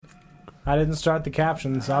I didn't start the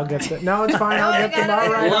captions. I'll get the... No, it's fine. I'll get them.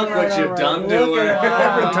 All right. Look what you've done to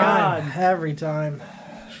her. Every time.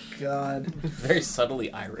 God. Very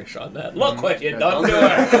subtly Irish on that. Look what you've done to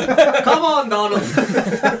her. Come on, Donald.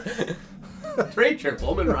 Treat your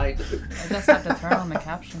woman right. I just had to turn on the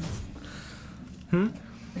captions.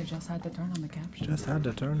 They just had to turn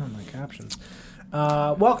on the captions.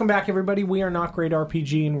 Welcome back, everybody. We are Not Great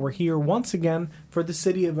RPG, and we're here once again for the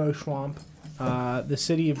city of Oshuamp, the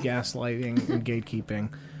city of gaslighting and gatekeeping.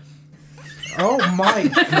 Oh my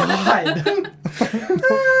god!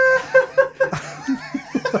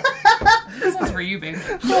 This one's for you, baby.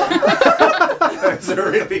 That's a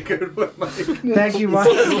really good one, Mike. Thank you, Mike.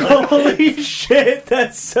 Holy shit,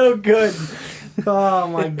 that's so good. Oh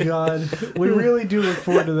my god. We really do look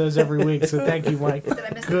forward to those every week, so thank you, Mike. Did I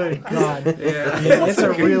miss Good god. Yeah. It's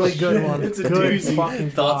a really good one. It's a good doozy. fucking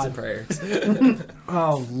Thoughts god. and prayers.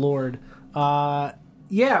 Oh lord.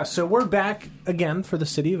 Yeah, so we're back again for the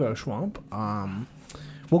city of Oshuamp.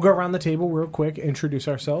 We'll go around the table real quick, introduce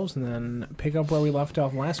ourselves, and then pick up where we left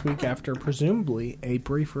off last week after presumably a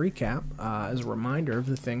brief recap as a reminder of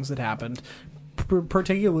the things that happened,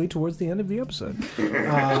 particularly towards the end of the episode.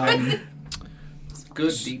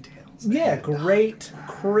 Good details. Yeah, great,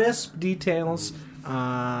 crisp details.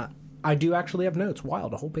 I do actually have notes.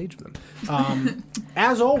 Wild, a whole page of them.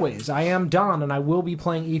 As always, I am Don, and I will be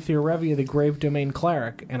playing Ether Revia, the Grave Domain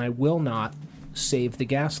Cleric, and I will not save the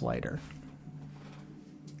Gaslighter.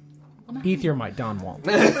 Ether might, Don won't.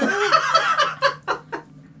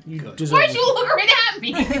 You deserve Why'd you look right at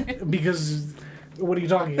me? Because, what are you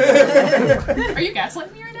talking about? Are you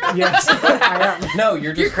gaslighting me right now? Yes, I am. No,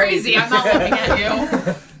 you're just You're crazy. I'm not looking at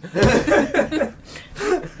you.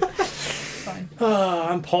 Fine.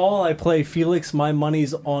 I'm Paul. I play Felix. My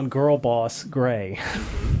money's on girl boss Gray.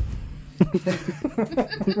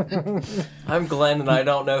 I'm Glenn, and I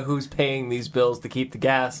don't know who's paying these bills to keep the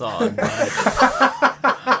gas on, but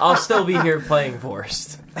I'll still be here playing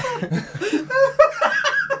Forrest.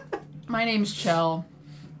 My name's Chell.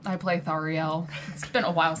 I play Thariel. It's been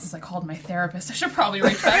a while since I called my therapist. I should probably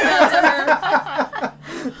reach back out to her.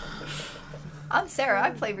 I'm Sarah.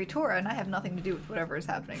 I play Ritora, and I have nothing to do with whatever is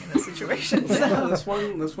happening in this situation. Yeah,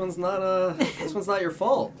 So. this one's not your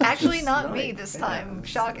fault. Actually, It's not me this time, It's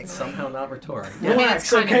shockingly. somehow not rhetoric. I mean, Relax,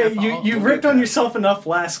 it's kinda okay? your fault. You ripped on yourself enough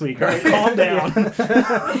last week, alright? Calm down.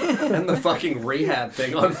 And the fucking rehab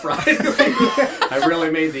thing on Friday. I really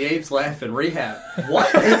made the apes laugh in rehab. What?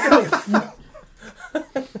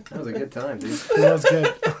 That was a good time, dude. That was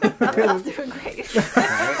good. I'm doing great.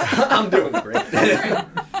 I'm doing great.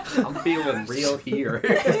 I'm feeling real here.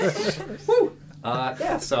 Woo!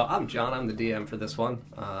 Yeah, so I'm John. I'm the DM for this one.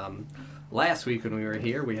 Last week when we were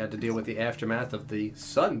here, we had to deal with the aftermath of the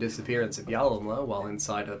sudden disappearance of Yalamlo while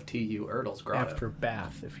inside of T.U. Erdle's grotto. After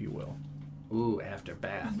bath, if you will. Ooh,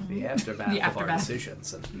 afterbath. The aftermath The of our aftermath.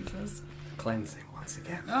 decisions. And Jesus. cleansing once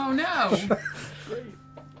again. Oh no.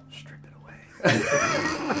 Strip it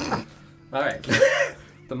away. All right.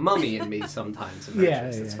 The mummy in me sometimes emerges. Yeah,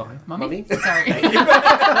 It's yeah. fine. Mummy? Sorry.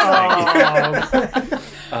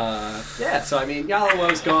 Yeah, so I mean,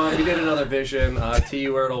 Yalawo's gone. We did another vision.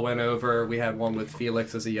 T.U. Erdle went over. We had one with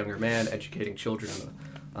Felix as a younger man, educating children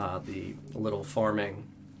in the little farming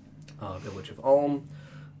village of Ulm.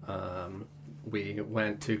 We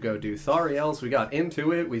went to go do Thariel's. We got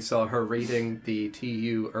into it. We saw her reading the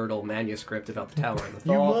T.U. Erdle manuscript about the Tower and the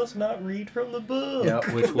You Thaw. must not read from the book. Yeah,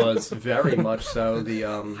 which was very much so. The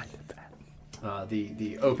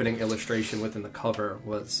opening illustration within the cover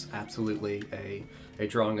was absolutely a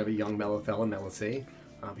drawing of a young Melithel and Melicy,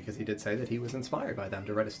 because he did say that he was inspired by them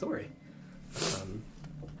to write a story.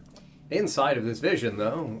 Inside of this vision,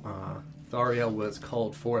 though, Thariel was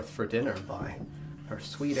called forth for dinner by her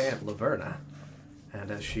sweet aunt Laverna, and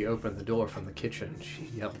as she opened the door from the kitchen, she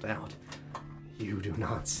yelled out, "You do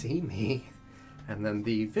not see me." And then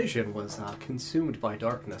the vision was consumed by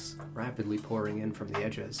darkness, rapidly pouring in from the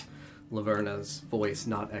edges, Laverna's voice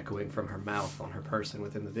not echoing from her mouth on her person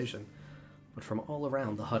within the vision, but from all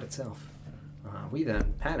around the hut itself. We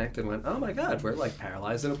then panicked and went, oh my god, we're like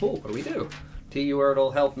paralyzed in a pool, what do we do? T.U.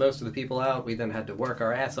 Erdle helped most of the people out. We then had to work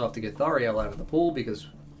our ass off to get Thariel out of the pool because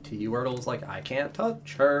T.U. Erdle's like, I can't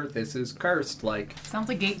touch her, this is cursed, like... Sounds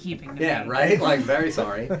like gatekeeping to Yeah, me. right? Like, very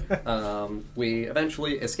sorry. We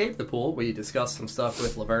eventually escaped the pool. We discussed some stuff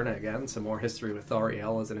with Laverna again, some more history with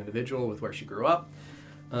Thariel as an individual, with where she grew up.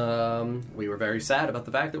 We were very sad about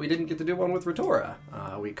the fact that we didn't get to do one with Ritora.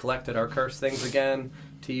 We collected our cursed things again.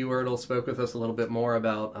 T.U. Erdle spoke with us a little bit more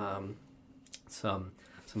about some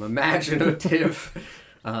imaginative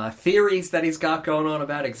theories that he's got going on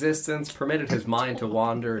about existence, permitted his mind to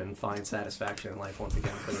wander and find satisfaction in life once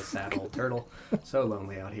again for this sad old turtle. So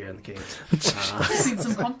lonely out here in the caves. Need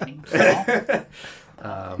some company.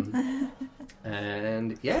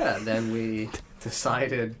 And yeah, then we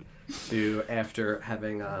decided to, after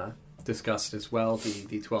having discussed as well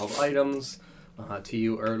the 12 items, to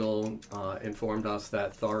you, Erdl informed us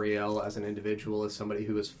that Thariel, as an individual, is somebody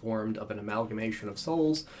who is formed of an amalgamation of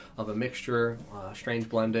souls, of a mixture, strange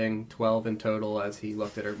blending, 12 in total, as he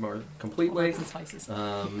looked at it more completely. Some spices.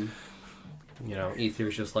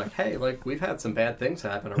 Ether's just like, hey, like, we've had some bad things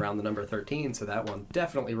happen around the number 13, so that one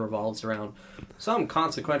definitely revolves around some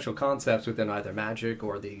consequential concepts within either magic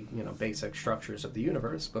or the, basic structures of the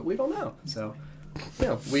universe, but we don't know. So,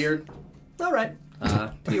 weird. All right.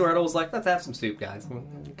 T-Wordle was like, let's have some soup, guys.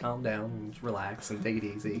 Calm down, and just relax, and take it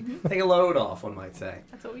easy. Take a load off, one might say.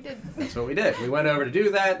 That's what we did. That's what we did. We went over to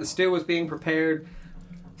do that. The stew was being prepared.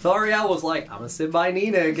 Thariel was like, I'm going to sit by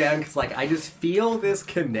Nina again, because, I just feel this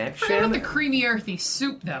Forget connection. about the creamy, earthy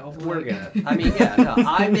soup, though. We're gonna.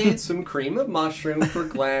 I made some cream of mushroom for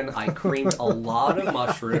Glenn. I creamed a lot of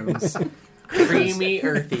mushrooms. Creamy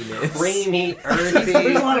earthiness. Creamy, earthy.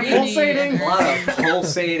 A lot of pulsating. A lot of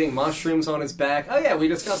pulsating mushrooms on his back. Oh yeah, we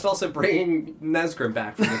discussed also bringing Nesgrim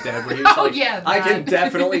back from the dead. Where he was Oh, like, yeah, I can that.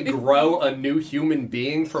 definitely grow a new human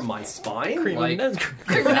being from my spine. Creamy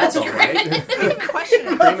Nesgrim. That's all right. Question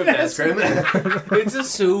it. Cream of Nesgrim. It's a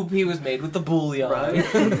soup. He was made with the bouillon. Right?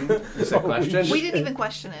 Is it a question? We didn't even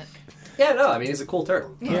question it. Yeah, no. I mean, he's a cool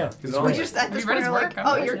turtle. Yeah. He's We awesome. just at this We read point his are work. like,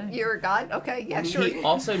 Oh, oh, yeah. you're a god? Okay, yeah, sure. He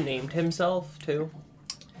also named himself too.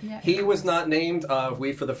 Yeah. He was not named.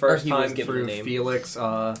 We, for the first Or he was time given through a name. Felix,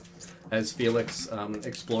 as Felix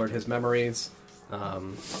explored his memories.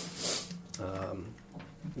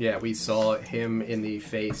 We saw him in the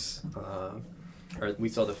face, or we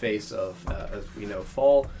saw the face of, as we know,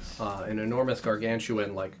 Fall, an enormous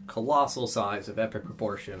gargantuan, colossal size of epic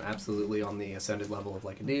proportion, absolutely on the ascended level of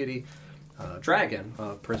a deity. Dragon,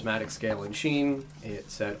 prismatic scale and sheen. It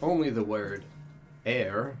said only the word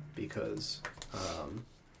air, because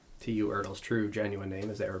T.U. Erdl's true, genuine name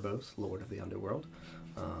is Erebos, Lord of the Underworld,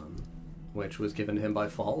 which was given to him by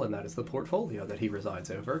Fall, and that is the portfolio that he resides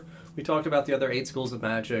over. We talked about the other 8 schools of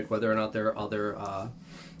magic, whether or not there are other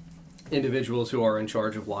individuals who are in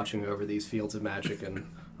charge of watching over these fields of magic and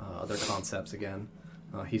other concepts again.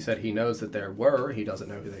 He said he knows that there were. He doesn't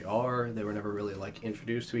know who they are. They were never really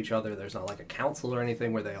introduced to each other. There's not a council or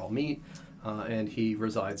anything where they all meet. And he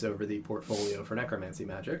resides over the portfolio for necromancy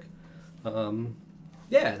magic. And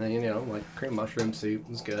then, cream mushroom soup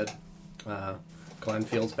is good. Glenn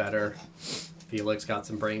feels better. Felix got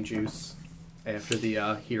some brain juice after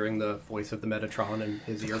the hearing the voice of the Metatron and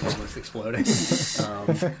his ear almost exploding.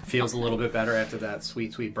 Feels a little bit better after that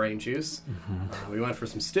sweet, sweet brain juice. We went for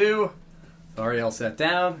some stew. Thariel sat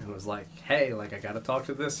down and was like, hey, I gotta talk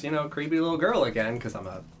to this, creepy little girl again, because I'm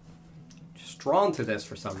just drawn to this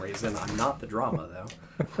for some reason. I'm not the drama, though.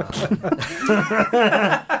 I'm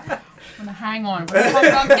gonna hang on. We're talking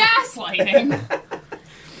about gaslighting.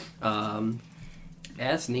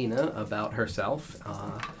 Asked Nina about herself.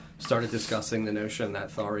 Started discussing the notion that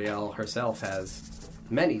Thariel herself has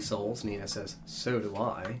many souls. Nina says, so do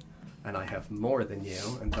I. And I have more than you.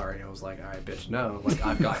 And Thariel was like, all right, bitch, no.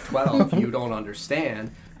 I've got 12. You don't understand.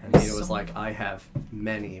 And Nina was like, I have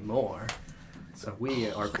many more. So we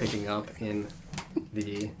are picking up in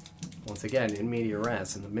once again, in media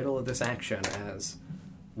res, in the middle of this action, as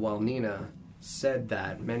while Nina said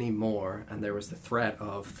that, many more, and there was the threat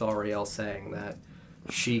of Thariel saying that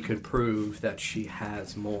she could prove that she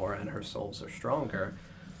has more and her souls are stronger.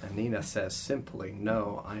 And Nina says simply,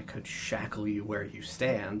 no, I could shackle you where you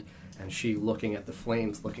stand. And she, looking at the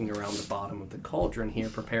flames, looking around the bottom of the cauldron here,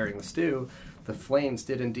 preparing the stew, the flames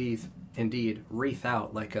did indeed wreath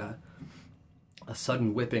out like a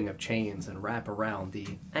sudden whipping of chains and wrap around the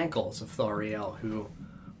ankles of Thariel, who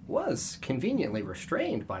was conveniently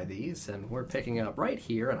restrained by these. And we're picking up right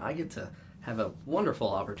here, and I get to have a wonderful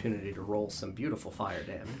opportunity to roll some beautiful fire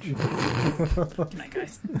damage. Good night,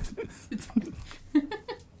 guys. It's fine.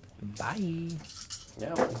 Bye.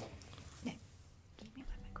 Yeah.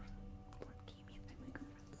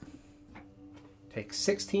 Take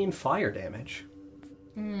 16 fire damage.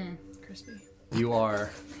 Crispy. You are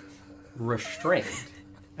restrained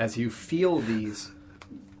as you feel these,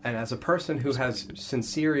 and as a person who has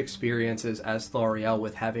sincere experiences as Thariel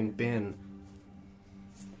with having been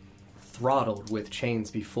throttled with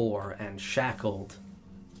chains before and shackled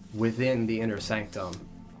within the inner sanctum,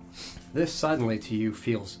 this suddenly to you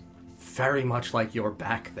feels very much like you're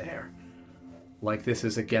back there. Like this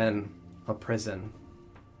is again a prison.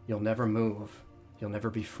 You'll never move. You'll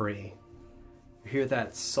never be free. You hear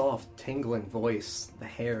that soft, tingling voice, the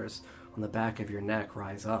hairs on the back of your neck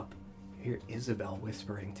rise up. You hear Isabel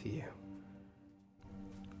whispering to you.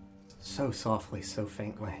 So softly, so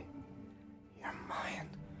faintly. You're mine.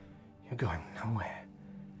 You're going nowhere.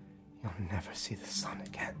 You'll never see the sun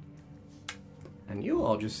again. And you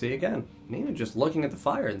all just see again. Nina just looking at the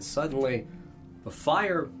fire, and suddenly the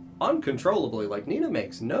fire uncontrollably, like Nina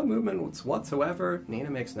makes no movements whatsoever.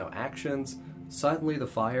 Nina makes no actions. Suddenly the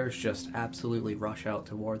fires just absolutely rush out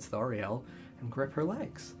towards Thariel and grip her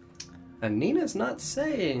legs. And Nina's not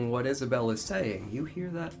saying what Isabel is saying. You hear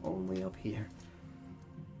that only up here.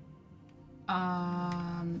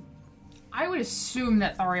 I would assume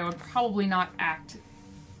that Thariel would probably not act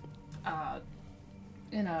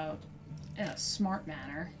in a smart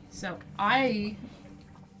manner. So I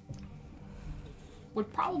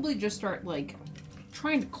would probably just start like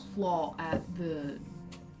trying to claw at the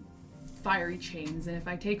fiery chains, and if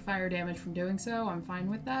I take fire damage from doing so, I'm fine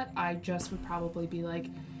with that. I just would probably be like,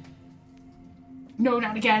 no,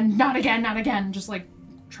 not again, not again, not again, just like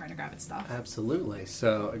trying to grab at stuff. Absolutely.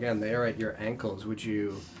 So again, they are at your ankles. Would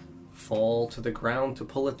you fall to the ground to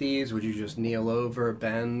pull at these? Would you just kneel over,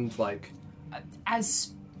 bend, like...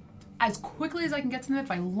 As quickly as I can get to them,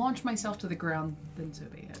 if I launch myself to the ground, then so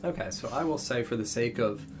be it. Okay, so I will say for the sake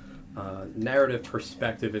of narrative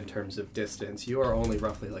perspective in terms of distance, you are only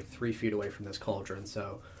roughly like 3 feet away from this cauldron,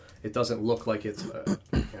 so it doesn't look like it's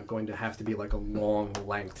going to have to be like a long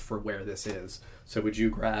length for where this is. So would you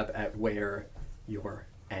grab at where your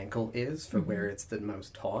ankle is for where it's the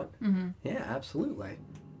most taut? Mm-hmm. Yeah, absolutely.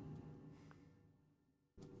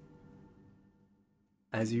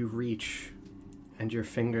 As you reach and your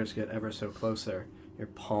fingers get ever so closer, your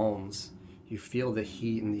palms, you feel the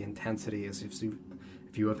heat and the intensity as if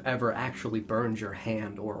you have ever actually burned your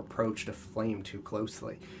hand or approached a flame too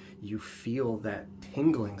closely. You feel that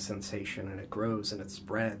tingling sensation, and it grows and it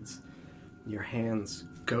spreads. Your hands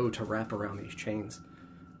go to wrap around these chains.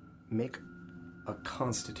 Make a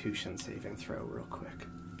Constitution saving throw real quick.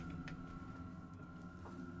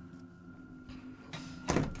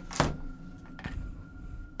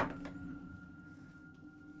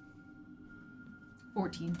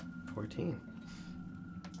 $14. 14.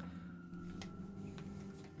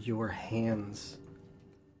 Your hands,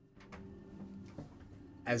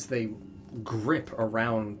 as they grip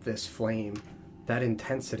around this flame, that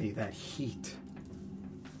intensity, that heat,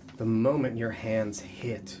 the moment your hands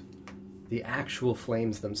hit the actual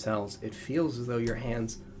flames themselves, it feels as though your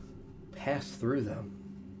hands pass through them.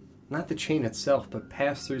 Not the chain itself, but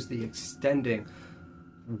pass through the extending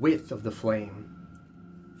width of the flame,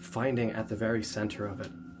 finding at the very center of it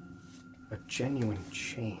a genuine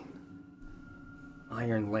chain.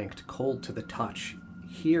 Iron linked, cold to the touch,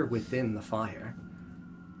 here within the fire.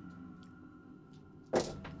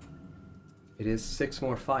 It is 6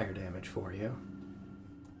 more fire damage for you,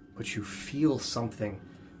 but you feel something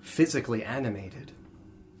physically animated.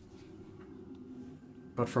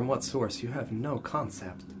 But from what source, you have no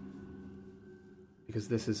concept, because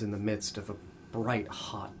this is in the midst of a bright,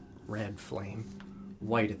 hot, red flame,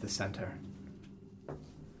 white at the center.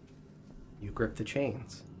 You grip the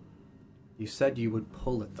chains. You said you would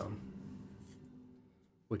pull at them.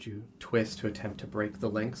 Would you twist to attempt to break the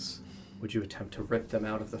links? Would you attempt to rip them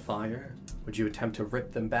out of the fire? Would you attempt to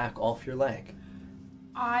rip them back off your leg?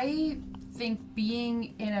 I think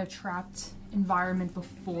being in a trapped environment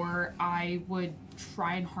before, I would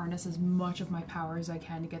try and harness as much of my power as I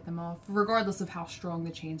can to get them off, regardless of how strong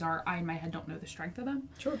the chains are. I in my head don't know the strength of them.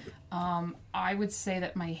 Sure. I would say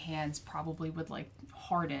that my hands probably would like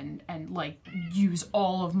harden and like use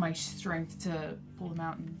all of my strength to pull them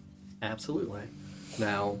out. And... Absolutely.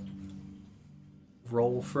 Now,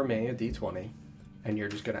 roll for me a d20, and you're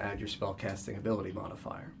just going to add your spellcasting ability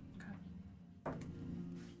modifier.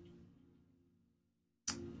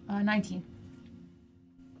 19.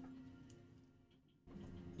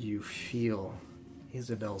 You feel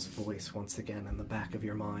Isabel's voice once again in the back of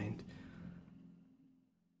your mind.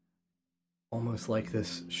 Almost like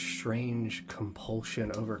this strange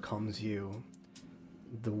compulsion overcomes you.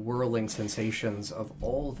 The whirling sensations of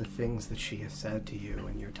all the things that she has said to you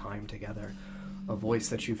in your time together. A voice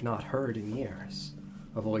that you've not heard in years.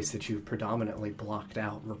 A voice that you've predominantly blocked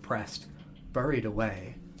out, repressed, buried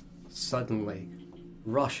away. Suddenly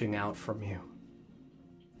rushing out from you.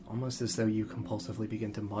 Almost as though you compulsively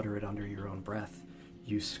begin to mutter it under your own breath.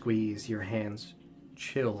 You squeeze, your hands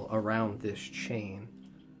chill around this chain,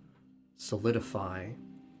 solidify,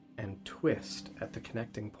 and twist at the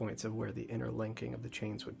connecting points of where the interlinking of the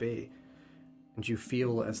chains would be. And you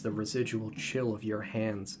feel as the residual chill of your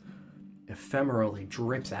hands ephemerally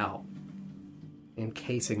drips out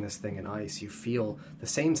encasing this thing in ice. You feel the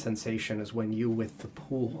same sensation as when you with the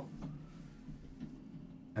pool.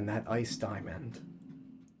 And that ice diamond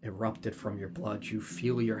erupted from your blood. You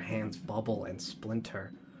feel your hands bubble and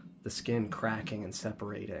splinter, the skin cracking and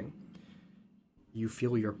separating. You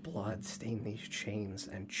feel your blood stain these chains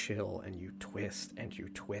and chill, and you twist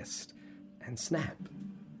and snap.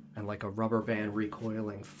 And like a rubber band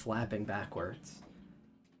recoiling, flapping backwards,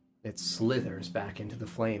 it slithers back into the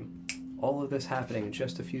flame. All of this happening in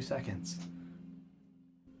just a few seconds.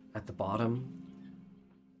 At the bottom,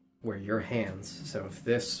 where your hands, so if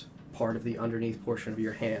this part of the underneath portion of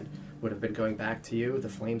your hand would have been going back to you, the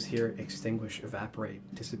flames here extinguish,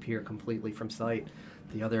 evaporate, disappear completely from sight.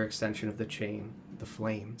 The other extension of the chain, the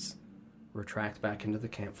flames, retract back into the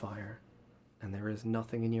campfire, and there is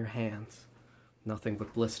nothing in your hands, nothing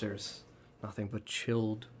but blisters, nothing but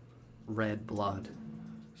chilled red blood,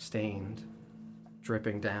 stained,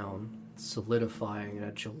 dripping down, solidifying in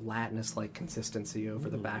a gelatinous-like consistency over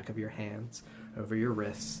the back of your hands, over your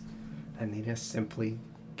wrists, and Nina simply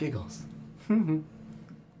giggles.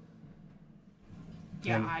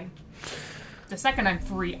 Yeah, the second I'm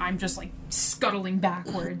free, I'm just like scuttling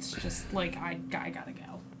backwards, just like I gotta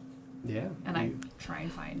go. Yeah. And I try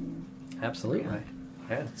and find. Absolutely.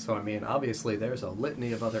 Yeah. So I mean, obviously, there's a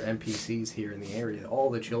litany of other NPCs here in the area. All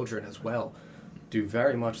the children as well do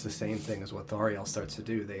very much the same thing as what Thariel starts to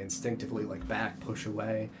do. They instinctively like back, push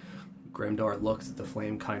away. Grimdar looks at the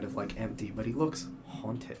flame kind of like empty, but he looks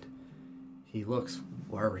haunted. He looks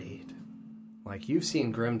worried. Like, you've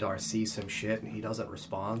seen Grimdar see some shit and he doesn't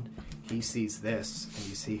respond. He sees this, and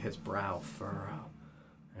you see his brow furrow,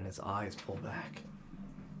 and his eyes pull back.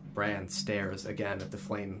 Bran stares again at the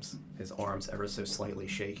flames, his arms ever so slightly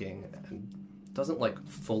shaking, and doesn't, like,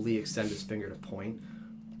 fully extend his finger to point,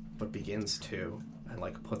 but begins to, and,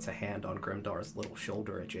 like, puts a hand on Grimdar's little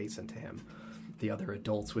shoulder adjacent to him. The other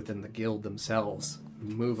adults within the guild themselves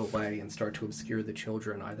move away and start to obscure the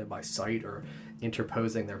children, either by sight or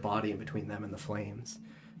interposing their body in between them and the flames.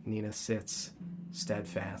 Nina sits,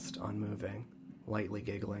 steadfast, unmoving, lightly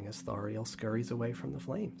giggling as Thariel scurries away from the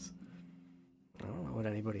flames. I don't know what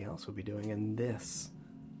anybody else would be doing in this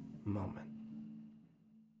moment.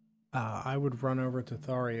 I would run over to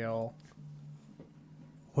Thariel.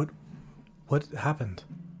 What happened?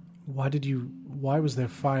 Why was there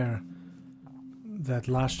fire that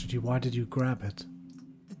lashed at you? Why did you grab it?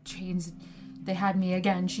 The chains, they had me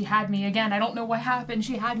again. She had me again. I don't know what happened.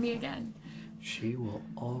 She had me again. She will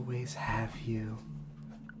always have you.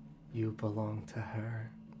 You belong to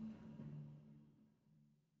her.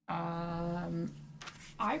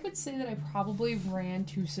 I would say that I probably ran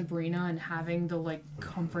to Sabrina and having the, like,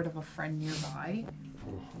 comfort of a friend nearby.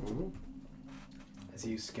 Mm-hmm. As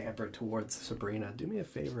you scamper towards Sabrina, do me a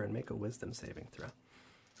favor and make a wisdom saving throw.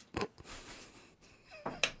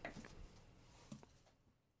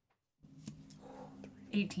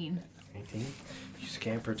 18. 18. You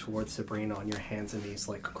scamper towards Sabrina on your hands and knees,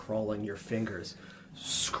 like crawling your fingers,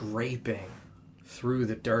 scraping through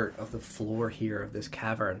the dirt of the floor here of this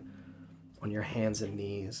cavern on your hands and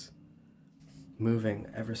knees, moving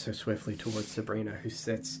ever so swiftly towards Sabrina, who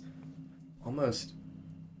sits almost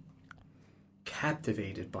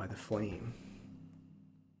captivated by the flame.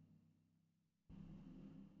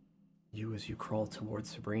 As you crawl towards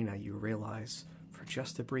Sabrina, you realize for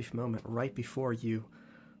just a brief moment, right before you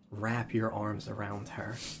wrap your arms around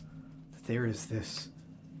her, that there is this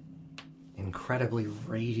incredibly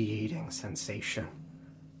radiating sensation.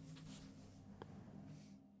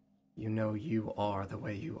 You know you are the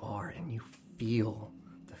way you are, and you feel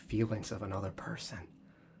the feelings of another person.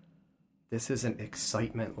 This isn't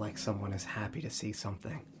excitement like someone is happy to see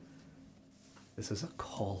something. This is a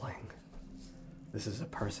calling. This is a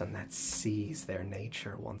person that sees their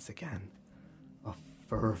nature once again. A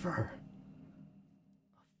fervor,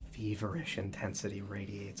 a feverish intensity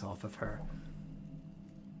radiates off of her.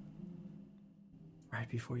 Right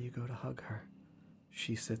before you go to hug her,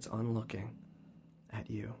 she sits unlooking at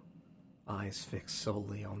you, eyes fixed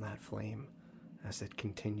solely on that flame as it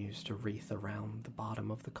continues to wreath around the bottom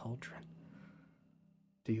of the cauldron.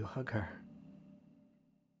 Do you hug her?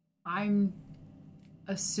 I'm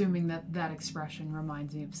assuming that that expression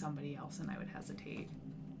reminds me of somebody else, and I would hesitate.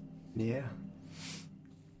 Yeah.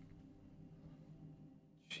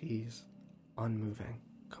 She's unmoving,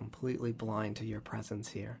 completely blind to your presence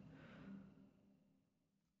here.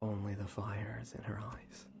 Only the fire is in her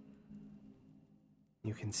eyes.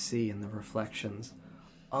 You can see in the reflections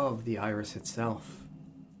of the iris itself,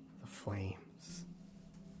 the flames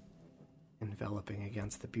enveloping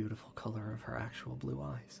against the beautiful color of her actual blue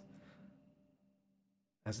eyes.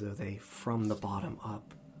 As though they, from the bottom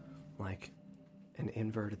up, like An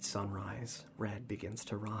inverted sunrise, red begins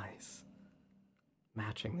to rise,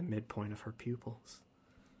 matching the midpoint of her pupils.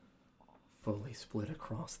 Fully split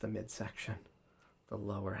across the midsection, the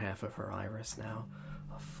lower half of her iris now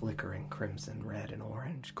a flickering crimson, red, and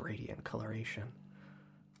orange gradient coloration.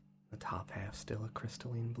 The top half still a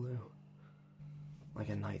crystalline blue, like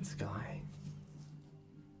a night sky.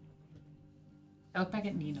 I look back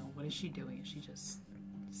at Nina. What is she doing? Is she just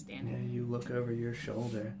standing? Yeah, you look over your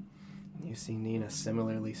shoulder, and you see Nina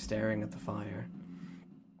similarly staring at the fire.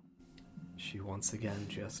 She once again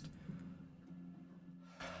just...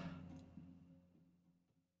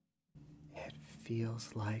 It feels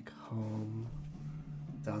like home,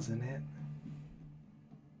 doesn't it?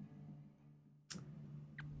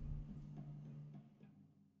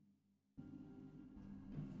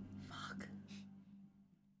 Fuck.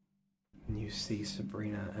 And you see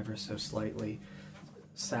Sabrina ever so slightly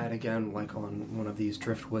sat again like on one of these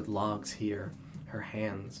driftwood logs here, her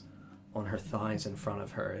hands on her thighs in front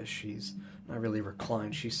of her as she's not really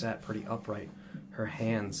reclined. She sat pretty upright, her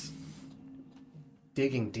hands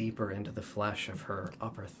digging deeper into the flesh of her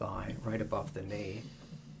upper thigh, right above the knee,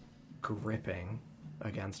 gripping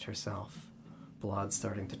against herself. Blood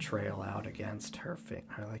starting to trail out against her,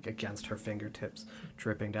 against her fingertips,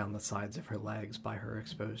 dripping down the sides of her legs by her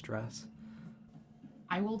exposed dress.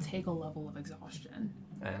 I will take a level of exhaustion.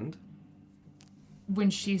 And? When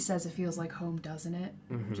she says it feels like home, doesn't it?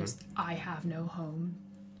 Mm-hmm. Just, I have no home.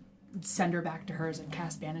 Send her back to hers and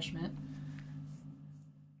cast banishment.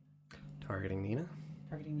 Targeting Nina?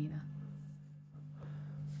 Targeting Nina.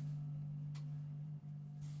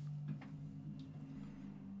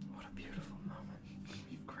 What a beautiful moment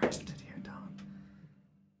you've crafted here, Don.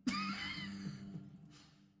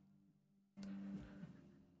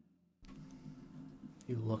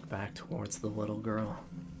 You look back towards the little girl.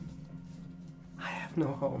 I have no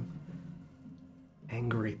home.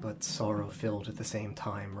 Angry but sorrow-filled at the same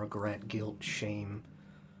time. Regret, guilt, shame.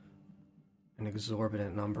 An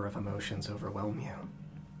exorbitant number of emotions overwhelm you.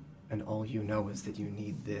 And all you know is that you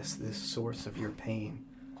need this source of your pain,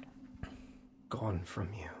 gone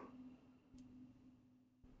from you.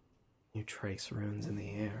 You trace runes in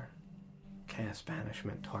the air, cast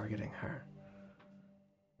banishment targeting her.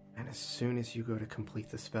 And as soon as you go to complete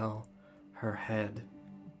the spell, her head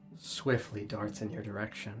swiftly darts in your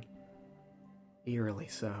direction. Eerily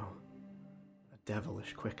so. A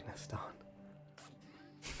devilish quickness, Dawn.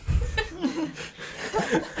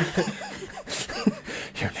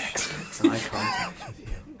 You're next. Makes eye contact with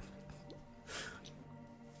you.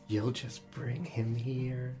 You'll just bring him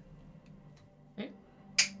here. Okay.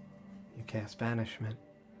 You cast banishment.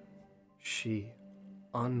 She,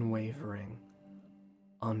 unwavering,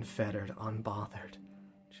 unfettered, unbothered,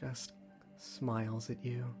 just smiles at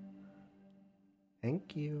you.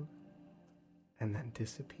 Thank you. And then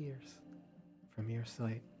disappears from your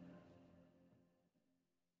sight.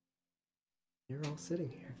 You're all sitting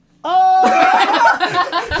here.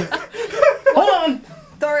 Hold on!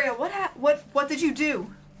 Daria, what did you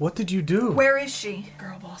do? What did you do? Where is she?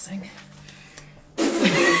 Girl bossing.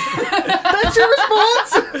 That's your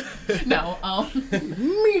response? No,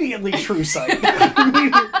 Immediately true sight.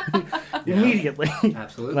 Immediately.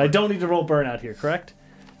 Absolutely. And I don't need to roll burnout here, correct?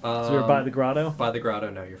 So you're by the grotto? By the grotto,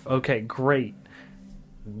 no, you're fine. Okay, great.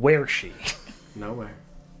 Where's she? Nowhere.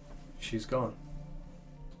 She's gone.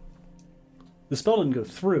 The spell didn't go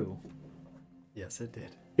through. Yes, it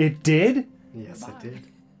did. It did? Yes, it did.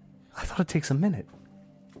 I thought it takes a minute.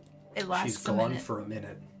 It lasts She's a gone minute. for a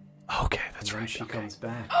minute. Okay, that's And then right. she okay. comes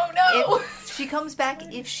back. Oh no! If she comes back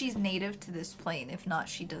if she's native to this plane. If not,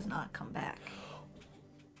 she does not come back.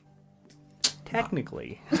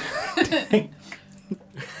 Technically. This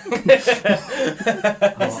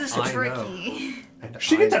is I know. tricky. And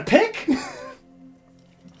She gets a pick?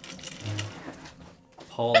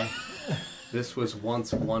 Paul, this was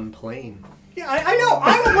once one plane. Yeah, I know.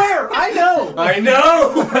 I'm aware. I know. I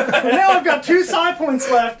know! And now I've got 2 side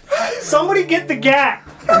points left. Somebody get the gap.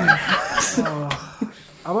 I'm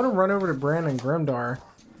gonna run over to Bran and Grimdar.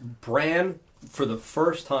 Bran, for the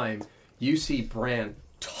first time, you see Bran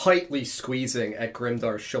tightly squeezing at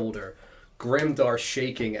Grimdar's shoulder. Grimdar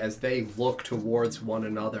shaking as they look towards one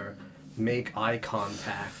another, make eye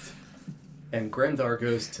contact. And Grimdar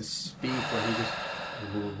goes to speak when he just,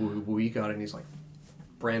 we got it, and he's like,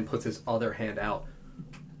 Bran puts his other hand out.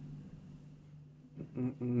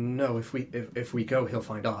 No, if we go, he'll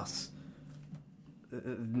find us.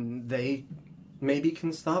 They maybe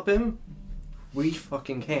can stop him? We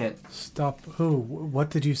fucking can't. Stop. Who? What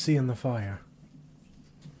did you see in the fire?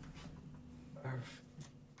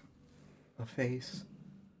 A face.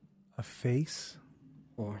 A face?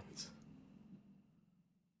 Horns.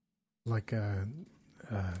 Like a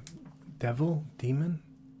devil? Demon?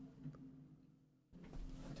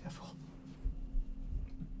 Devil.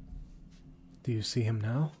 Do you see him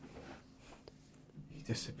now? He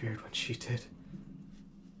disappeared when she did.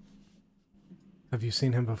 Have you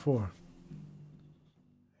seen him before?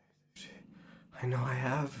 I know I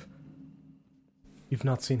have. You've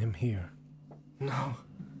not seen him here, No.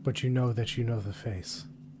 but you know that you know the face.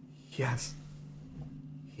 Yes.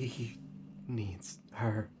 He needs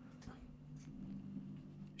her.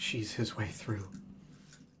 She's his way through.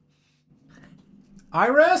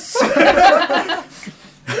 Iris! I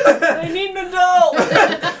need an adult!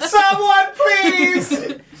 Someone,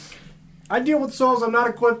 please! I deal with souls. I'm not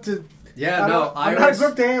equipped to... Yeah, I'm not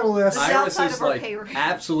equipped to handle this. The Iris downside is of our like pay rate.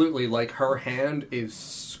 absolutely like her hand is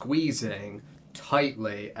squeezing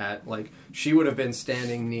tightly at like she would have been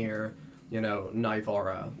standing near,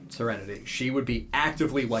 Nivara Serenity. She would be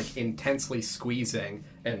actively like intensely squeezing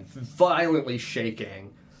and violently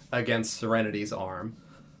shaking against Serenity's arm.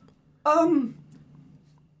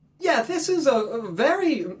 Yeah, this is a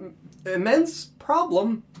very immense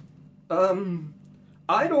problem.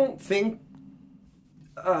 I don't think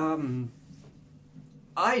I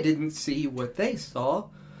didn't see what they saw,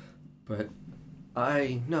 but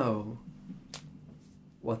I know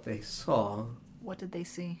what they saw. What did they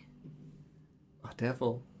see? A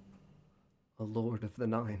devil. A lord of the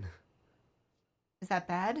nine. Is that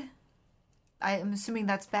bad? I am assuming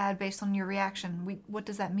that's bad based on your reaction. What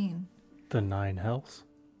does that mean? The 9 hells?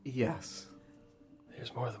 Yes.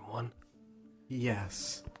 There's more than one.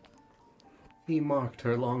 Yes. He marked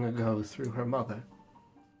her long ago through her mother.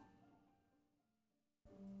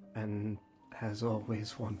 And has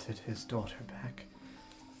always wanted his daughter back.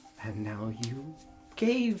 And now you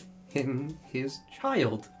gave him his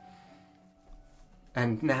child.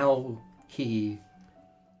 And now he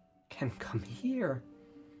can come here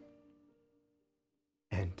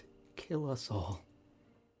and kill us all.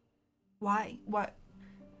 Why? What?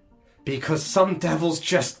 Because some devils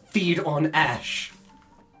just feed on ash.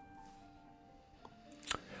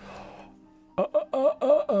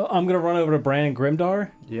 I'm gonna run over to Brandon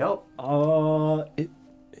Grimdar. Yep.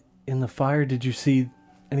 In the fire, did you see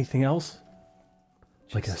anything else?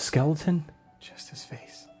 Like a skeleton? Just his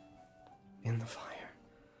face. In the fire.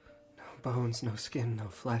 No bones, no skin, no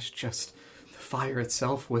flesh, just the fire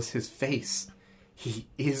itself was his face. He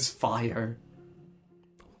is fire.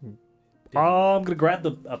 I'm gonna grab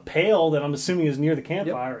a pail that I'm assuming is near the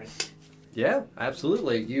campfire. And Yeah,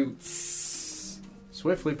 absolutely. You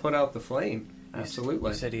swiftly put out the flame.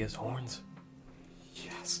 Absolutely. You said he has horns.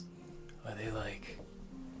 Yes. Are they like...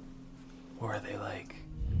 Or are they like...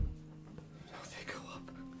 Oh, they go up.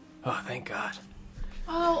 Oh, thank God.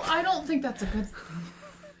 Oh, I don't think that's a good thing.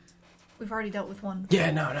 We've already dealt with one.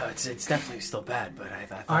 Yeah, no, it's definitely still bad, but I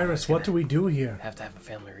thought Iris, what do we do here? have to have a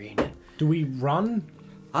family reunion. Do we run?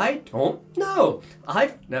 I don't know.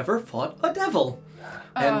 I've never fought a devil.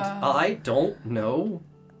 And I don't know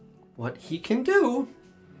what he can do.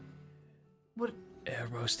 What?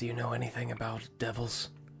 Rose, do you know anything about devils?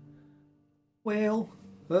 Well,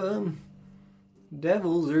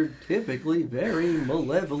 devils are typically very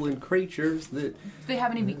malevolent creatures that Do they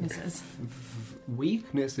have any weaknesses?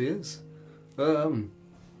 weaknesses,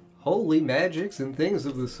 holy magics and things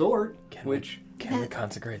of the sort, Can we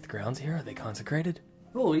consecrate the grounds here? Are they consecrated?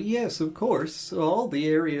 Oh, yes, of course. All the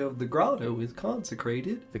area of the grotto is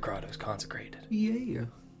consecrated. The grotto's consecrated. Yeah.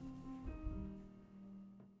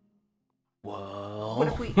 Whoa. What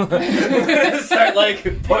if we? Start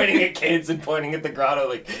like pointing at kids and pointing at the grotto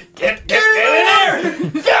like, get in there!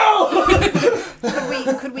 Go!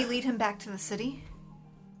 Could we lead him back to the city?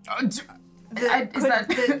 Is that...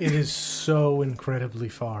 It is so incredibly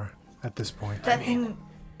far at this point. That thing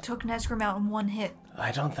took Nesgrim out in one hit.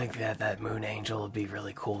 I don't think that moon angel would be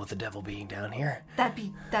really cool with the devil being down here.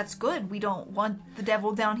 That's good. We don't want the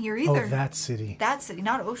devil down here either. Oh, that city. That city,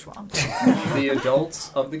 not Oshuamp. The adults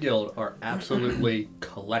of the guild are absolutely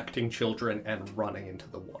collecting children and running into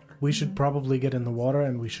the water. We should probably get in the water,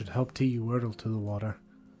 and we should help T.U. to the water.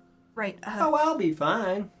 Right. Oh, I'll be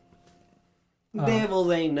fine. Devils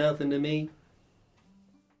ain't nothing to me.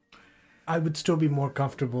 I would still be more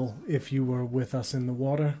comfortable if you were with us in the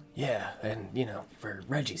water. Yeah, and, for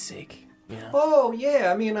Reggie's sake, Oh,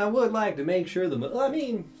 yeah, I would like to make sure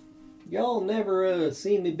y'all never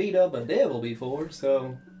seen me beat up a devil before,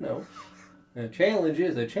 so, a challenge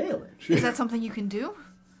is a challenge. Is that something you can do?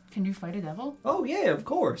 Can you fight a devil? Oh, yeah, of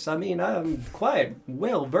course. I'm quite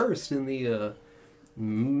well versed in the,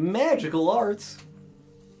 magical arts.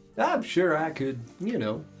 I'm sure I could,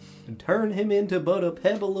 turn him into but a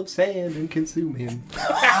pebble of sand and consume him. You know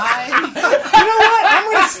what?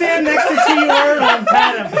 I'm going to stand next to T-Word and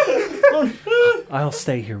pat him. I'll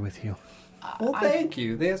stay here with you. Well, thank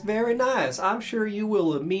you. That's very nice. I'm sure you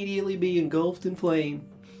will immediately be engulfed in flame.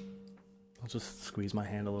 I'll just squeeze my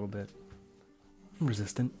hand a little bit. I'm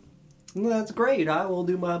resistant. That's great. I will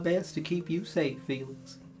do my best to keep you safe,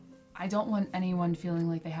 Felix. I don't want anyone feeling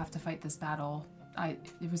like they have to fight this battle.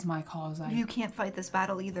 It was my cause. You can't fight this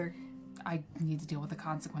battle either. I need to deal with the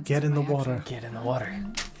consequences. Get in of the my water. actions. Get in the water.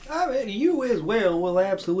 I mean, you as well will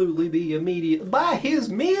absolutely be immediate. By his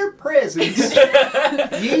mere presence,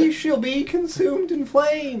 ye shall be consumed in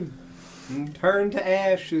flame, and turn to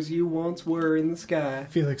ash as you once were in the sky.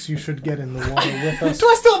 Felix, you should get in the water with us. Do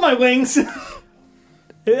I still have my wings?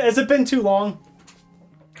 Has it been too long?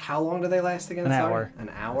 How long do they last again? An sorry? hour. An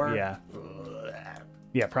hour? Yeah.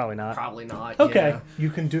 Yeah, probably not. Probably not. Okay. Yeah. You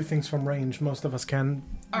can do things from range. Most of us can.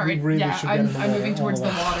 All We right, really yeah, should get in the I'm water moving all towards the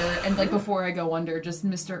the way. water, and like before I go under, just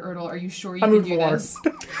Mr. Ertl, are you sure you I can moved do the water. this?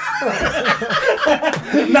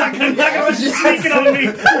 Not gonna let you sneak it on me.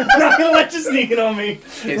 Not gonna let you sneak it on me.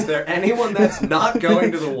 Is there anyone that's not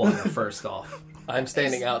going to the water, first off? I'm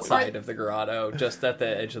standing outside of the grotto, just at the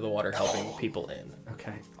edge of the water, helping people in.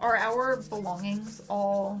 Okay. Are our belongings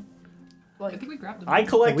all I like? think we grabbed them. I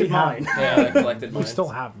collected We have- mine. Yeah, I collected We mine. still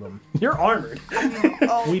have them. You're armored.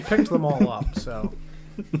 Oh, We picked them all up, so.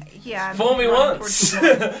 yeah. I'm Fool me running once. towards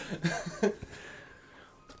the water.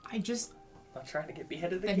 I just I'm trying to get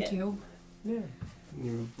beheaded thank again. you.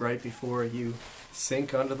 You, right before you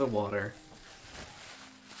sink under the water,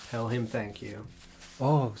 tell him thank you.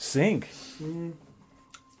 Oh, sink.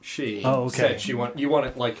 She Oh, okay. said you want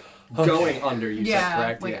it like going under. You said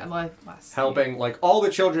correct. like Yeah. like less. Helping like all the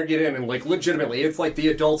children get in, and like legitimately, it's like the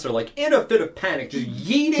adults are like in a fit of panic, just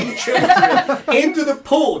yeeting children into the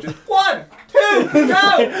pool. Just 1, 2,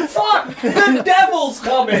 go! Fuck! The devil's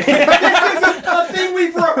coming! This isn't a thing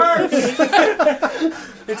we've rehearsed.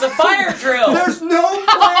 It's a fire drill! There's no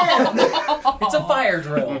plan. It's a fire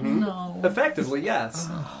drill. No. Effectively, yes.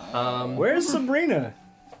 Where's Sabrina?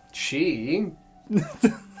 She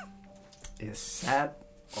is sat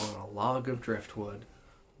on a log of driftwood,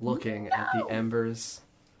 looking at the embers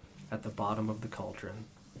at the bottom of the cauldron,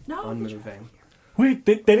 unmoving. Wait,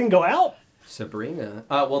 they didn't go out? Sabrina.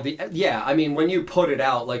 I mean, when you put it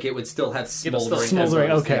out, like it would still have smoldering. Smoldering.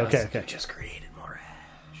 embers, Okay, yes. okay. Just created more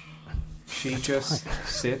ash. She just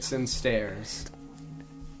sits and stares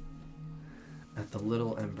at the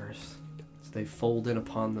little embers as they fold in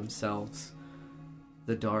upon themselves,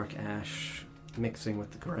 the dark ash mixing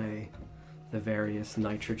with the gray, the various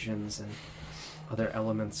nitrogens and other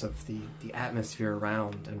elements of the atmosphere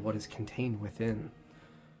around and what is contained within.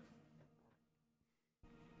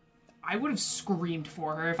 I would have screamed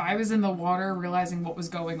for her if I was in the water, realizing what was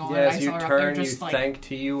going on. As I you saw her up there, turn, you just like thank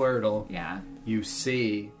to you, Ertl. yeah. You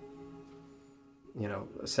see,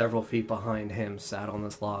 several feet behind him, sat on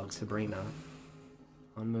this log, Sabrina,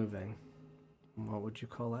 unmoving. What would you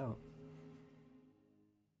call out?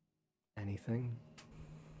 Anything?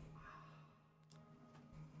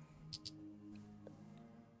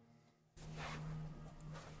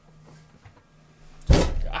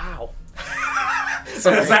 Ow.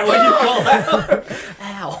 So is that what you call out?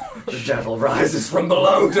 Ow. The devil rises from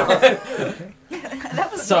below. That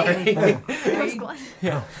was Sorry. me. I was glad.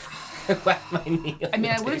 Whack my knee on I mean, the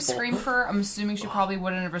I would have table. screamed for her. I'm assuming she probably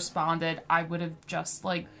wouldn't have responded. I would have just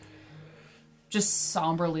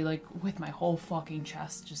somberly, like, with my whole fucking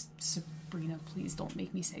chest, just, Sabrina, please don't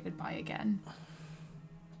make me say goodbye again.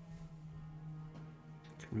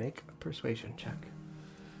 Make a persuasion check.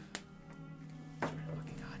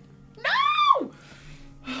 No!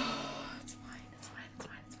 It's fine, it's fine, it's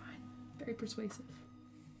fine, it's fine. Very persuasive.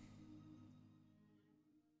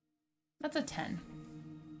 That's a 10.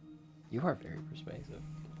 You are very persuasive.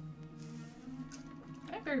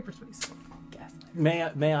 I'm very persuasive. Guess. May I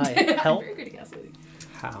I'm help? very good at gaslighting.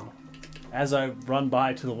 How? As I run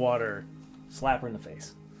by to the water, slap her in the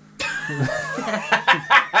face.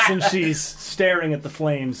 Since she's staring at the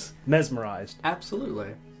flames, mesmerized. Absolutely.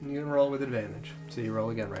 You can roll with advantage. So you roll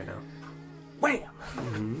again right now.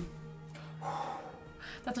 Wham!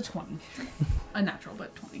 That's a 20. A natural,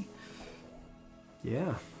 but 20.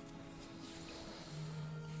 Yeah.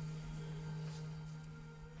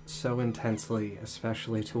 So intensely,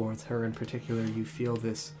 especially towards her in particular, you feel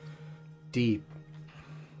this deep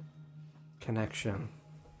connection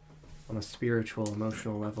on a spiritual,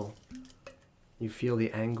 emotional level. You feel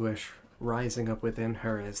the anguish rising up within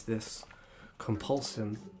her as this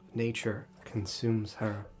compulsive nature consumes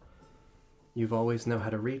her. You've always known how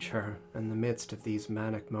to reach her in the midst of these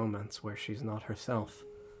manic moments where she's not herself,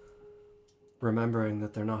 remembering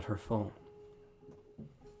that they're not her fault.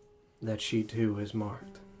 that she too is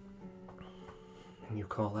marked. And you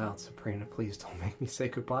call out, Sabrina, please don't make me say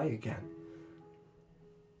goodbye again.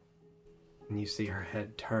 And you see her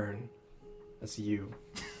head turn as you...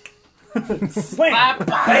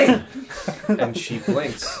 Slam! And she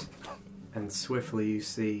blinks, and swiftly you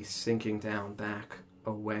see sinking down back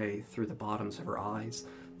away through the bottoms of her eyes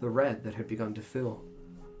the red that had begun to fill.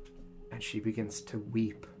 And she begins to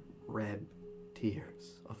weep red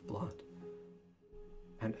tears of blood.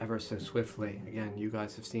 And ever so swiftly, again, you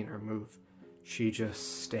guys have seen her move, she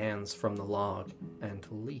just stands from the log and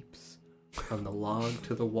leaps from the log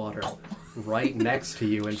to the water right next to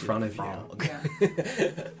you in front of you.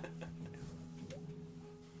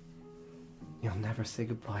 You'll never say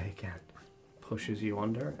goodbye again. Pushes you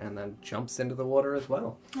under and then jumps into the water as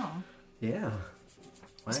well. Aw. Yeah. Wow.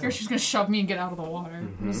 I'm scared she's gonna shove me and get out of the water.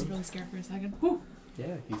 I was really scared for a second. Whew.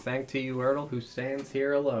 Yeah, you thank to you, Erdl, who stands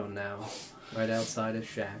here alone now, right outside his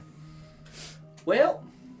shack. Well,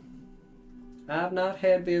 I've not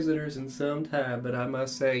had visitors in some time, but I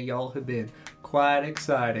must say y'all have been quite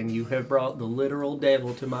exciting. You have brought the literal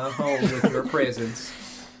devil to my home with your presence.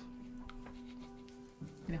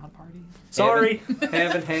 You know how to party. Sorry.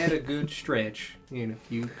 Haven't had a good stretch in a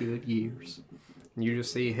few good years. And you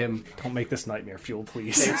just see him Don't make this nightmare fuel,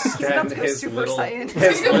 please. extend Go his Super little, Saiyan.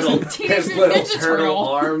 his little, Teenage his Mutant little Ninja turtle Turtle.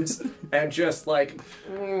 arms and just like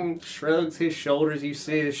shrugs his shoulders. You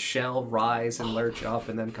see his shell rise and lurch up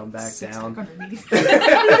and then come back Sits down. back underneath.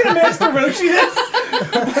 Master Roshi this?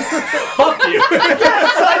 Fuck you!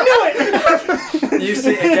 I knew it! You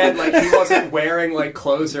see again, like he wasn't wearing like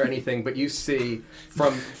clothes or anything, but you see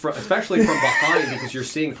from especially from behind, because you're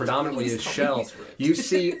seeing predominantly his shell. You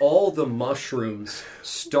see all the mushrooms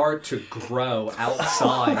start to grow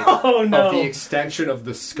outside Oh, no. of the extension of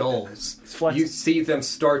the skulls. Flex. You see them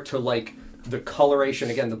start to like the coloration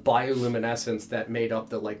again, the bioluminescence that made up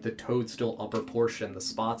the like the toadstool upper portion, the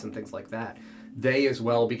spots and things like that. They as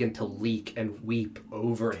well begin to leak and weep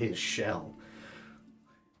over his shell.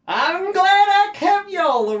 I'm glad I kept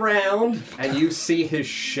y'all around. And you see his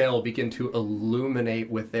shell begin to illuminate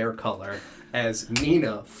with their color as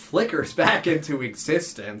Nina flickers back into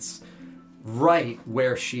existence right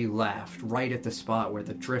where she left, right at the spot where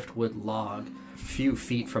the driftwood log, a few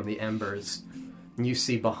feet from the embers. And you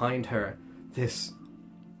see behind her this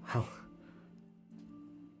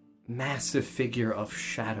massive figure of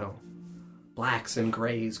shadow, blacks and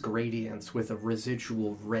grays gradients with a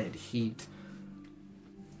residual red heat,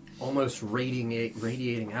 almost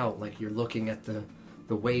radiating out like you're looking at the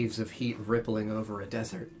waves of heat rippling over a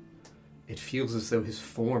desert. It feels as though his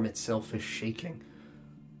form itself is shaking,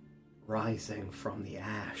 rising from the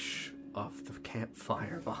ash of the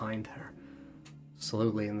campfire behind her,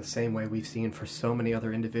 slowly in the same way we've seen for so many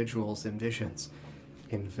other individuals in visions,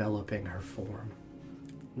 enveloping her form,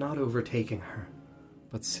 not overtaking her,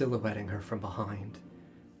 but silhouetting her from behind.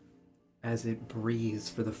 As it breathes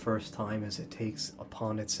for the first time, as it takes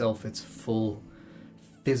upon itself its full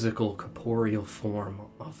physical corporeal form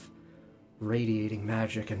of radiating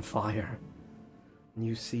magic and fire. And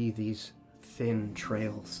you see these thin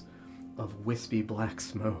trails of wispy black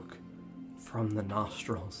smoke from the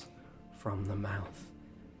nostrils, from the mouth,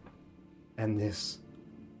 and this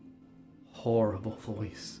horrible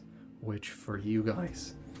voice, which for you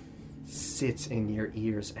guys sits in your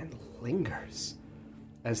ears and lingers,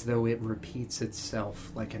 as though it repeats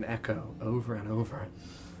itself like an echo over and over.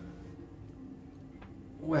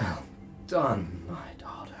 Well done, my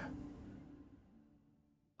daughter.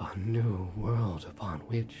 A new world upon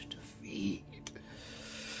which to feed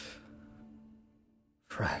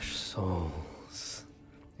fresh souls.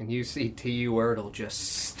 And you see T.U. Erdl just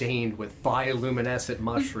stained with bioluminescent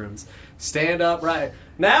mushrooms stand upright.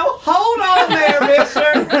 Now hold on there,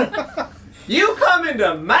 mister! You come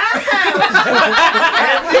into my house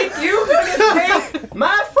and think you can take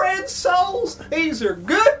my friend's souls? These are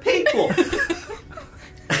good people.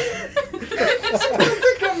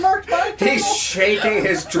 He's shaking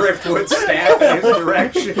his driftwood staff in his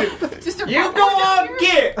direction. You go on,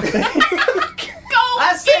 get.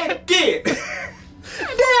 I said get.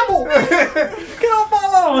 Devil. Get off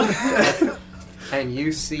my lawn! And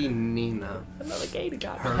you see Nina, Another gator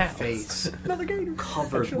got her my house. face Another gator.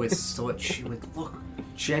 covered with soot. She would look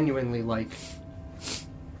genuinely like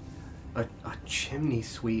a chimney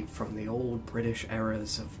sweep from the old British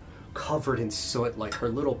eras, of covered in soot, like her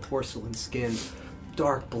little porcelain skin,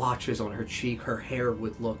 dark blotches on her cheek. Her hair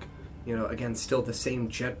would look, again, still the same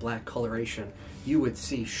jet black coloration. You would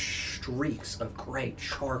see streaks of gray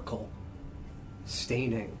charcoal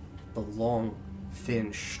staining the long,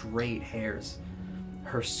 thin, straight hairs.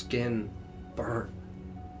 Her skin burnt.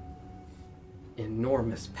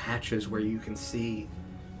 enormous patches where you can see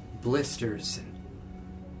blisters and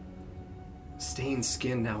stained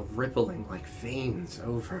skin now rippling like veins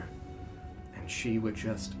over. And she would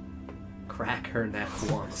just crack her neck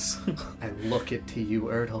once and look at to you,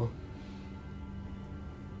 Erdl.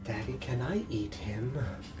 Daddy, can I eat him?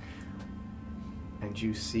 And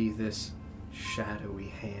you see this shadowy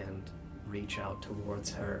hand reach out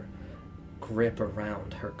towards her, grip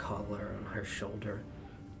around her collar on her shoulder,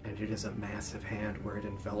 and it is a massive hand where it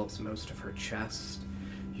envelops most of her chest.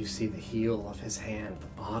 You see the heel of his hand,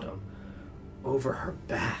 the bottom, over her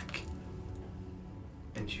back,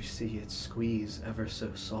 and you see it squeeze ever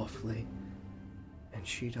so softly, and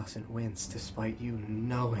she doesn't wince despite you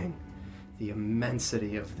knowing the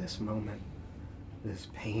immensity of this moment, this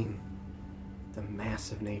pain, the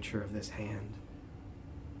massive nature of this hand.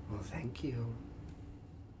 Well, thank you.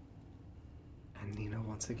 And Nina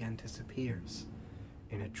once again disappears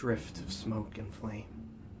in a drift of smoke and flame.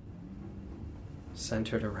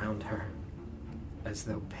 Centered around her, as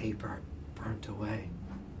though paper burnt away,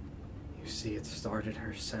 you see it start at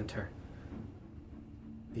her center.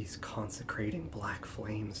 These consecrating black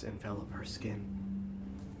flames envelop her skin.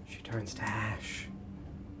 She turns to ash,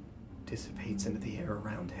 dissipates into the air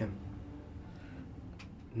around him.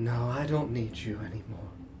 No, I don't need you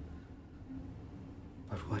anymore.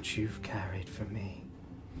 But what you've carried for me.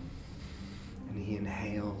 And he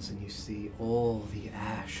inhales, and you see all the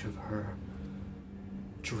ash of her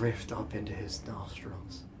drift up into his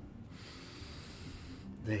nostrils.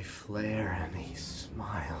 They flare, and he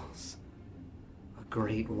smiles. A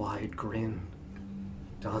great wide grin.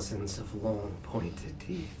 Dozens of long pointed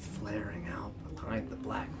teeth flaring out behind the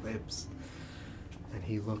black lips. And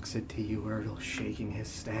he looks at you, Erdl, shaking his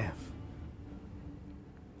staff.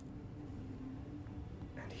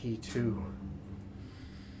 And he too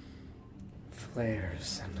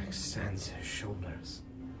flares and extends his shoulders,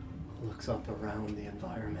 looks up around the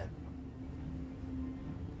environment.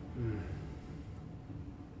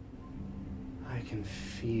 I can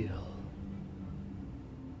feel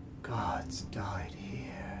gods died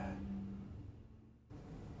here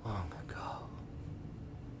long ago.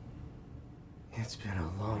 It's been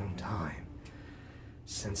a long time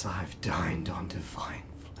since I've dined on divine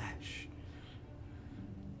flesh.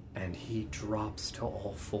 And he drops to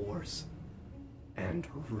all fours and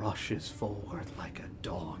rushes forward like a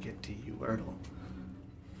dog into you, Erdl.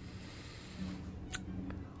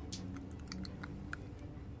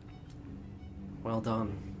 Well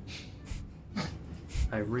done.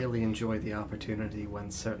 I really enjoy the opportunity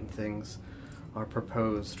when certain things are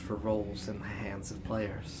proposed for roles in the hands of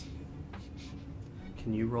players.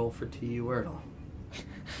 Can you roll for T.U. Erdl?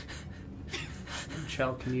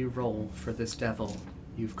 Shell, can you roll for this devil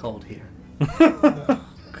you've called here?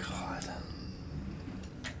 God.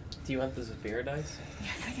 Do you want the Zephyr dice?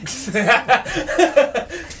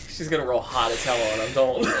 She's gonna roll hot as hell on them,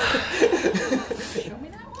 don't. Show me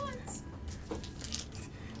that once.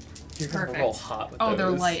 You're gonna Perfect. roll hot with Oh, those.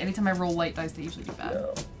 they're light. Anytime I roll light dice, they usually do bad.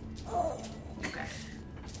 No. Okay.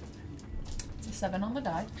 It's a 7 on the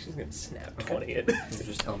die. She's gonna snap 20 it. You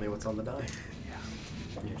just tell me what's on the die.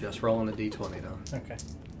 You're just rolling a d20, though. Okay.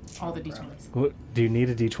 All the d20s. What, do you need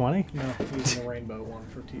a d20? No, using the rainbow one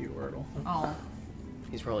for T.U. Erdl. Oh.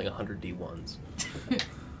 He's rolling 100 d1s.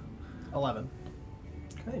 11.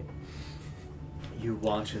 Okay. You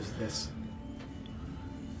watch as this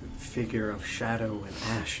figure of shadow and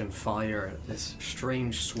ash and fire, this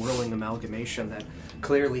strange swirling amalgamation that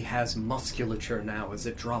clearly has musculature now as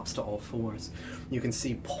it drops to all fours. You can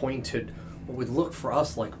see pointed, what would look for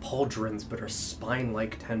us like pauldrons, but are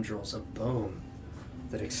spine-like tendrils of bone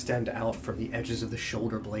that extend out from the edges of the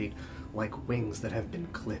shoulder blade like wings that have been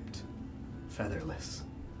clipped. Featherless.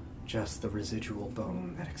 Just the residual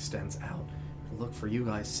bone that extends out. Look for you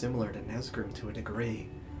guys similar to Nesgrim to a degree.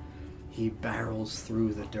 He barrels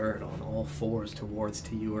through the dirt on all fours towards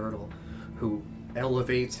T.U. Erdl, who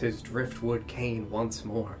elevates his driftwood cane once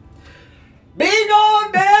more. Be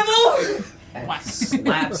gone, devil! And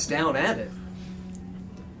slaps down at it.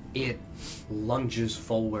 It lunges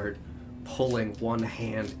forward, pulling one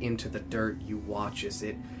hand into the dirt. You watch as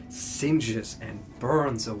it singes and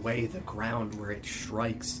burns away the ground where it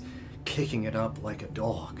strikes, kicking it up like a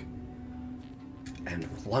dog, and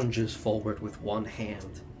lunges forward with one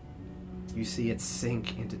hand. You see it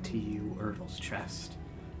sink into T.U. Erdl's chest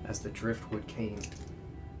as the driftwood cane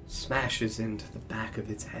smashes into the back of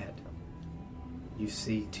its head. You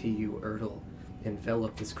see T.U. Erdl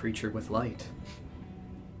envelop this creature with light.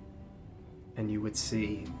 And you would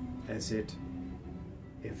see, as it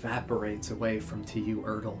evaporates away from T.U.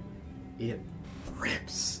 Erdl, it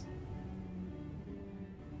rips.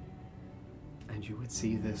 and you would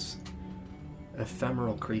see this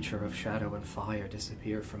ephemeral creature of shadow and fire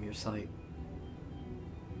disappear from your sight.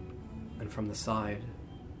 And from the side,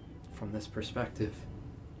 from this perspective,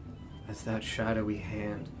 as that shadowy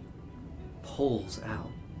hand pulls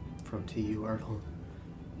out from T.U. Erdl,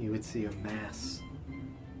 you would see a mass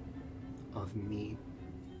of meat,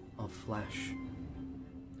 of flesh,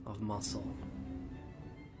 of muscle,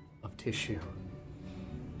 of tissue,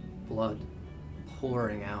 blood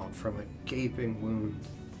pouring out from a gaping wound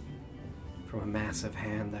from a massive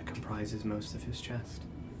hand that comprises most of his chest.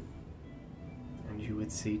 And you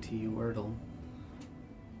would see T.U. Erdl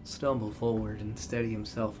stumble forward and steady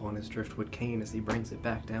himself on his driftwood cane as he brings it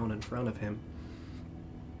back down in front of him.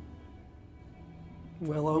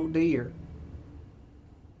 Well, oh dear.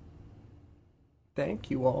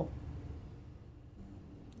 Thank you all.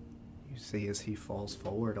 You see as he falls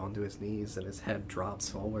forward onto his knees and his head drops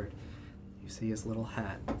forward, you see his little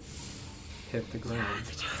hat hit the ground.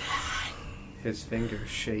 His fingers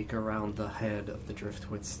shake around the head of the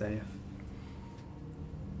driftwood staff.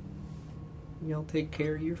 Y'all take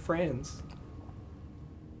care of your friends.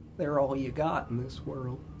 They're all you got in this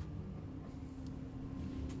world.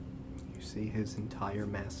 You see his entire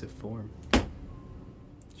massive form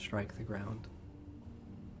strike the ground,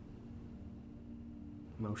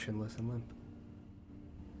 motionless and limp.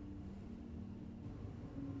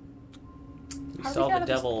 You How saw did he the get out of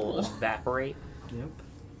this devil pool? evaporate. Yep.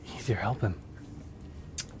 Easier, help him.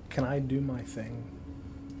 Can I do my thing?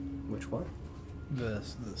 Which one? The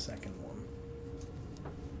second one.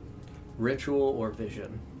 Ritual or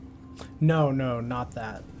vision? No, not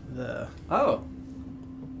that. Oh!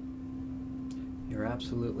 You're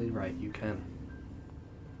absolutely right, you can.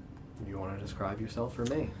 You want to describe yourself for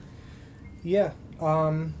me? Yeah.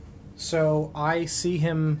 So I see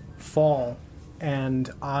him fall, and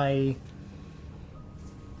I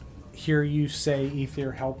hear you say,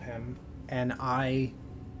 Ether, help him, and I,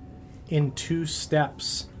 in 2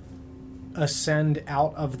 steps, ascend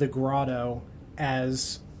out of the grotto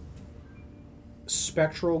as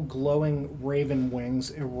spectral glowing raven wings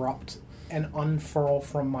erupt and unfurl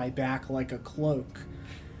from my back like a cloak,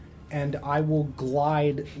 and I will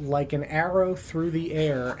glide like an arrow through the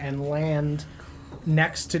air and land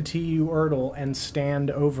next to T.U. Erdl and stand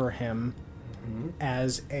over him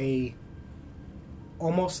as a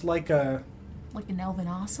almost like a Like an elven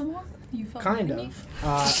Asama? You felt kind underneath?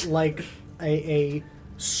 of like a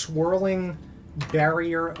swirling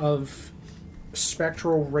barrier of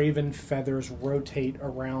spectral raven feathers rotate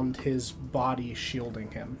around his body,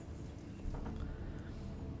 shielding him.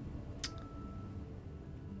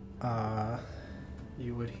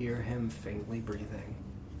 You would hear him faintly breathing.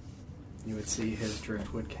 You would see his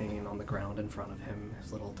driftwood cane on the ground in front of him,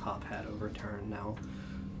 his little top hat overturned, now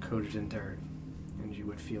coated in dirt, and you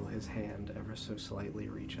would feel his hand ever so slightly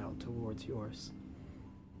reach out towards yours.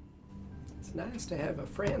 It's nice to have a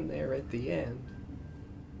friend there at the end.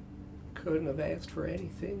 Couldn't have asked for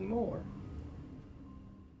anything more.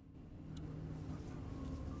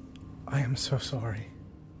 I am so sorry.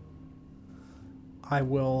 I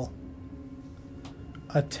will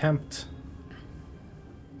attempt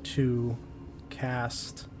to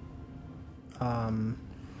cast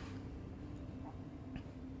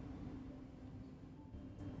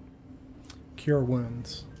Cure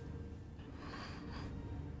Wounds,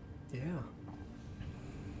 Yeah.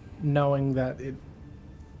 knowing that it,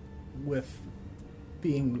 with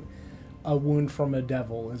being a wound from a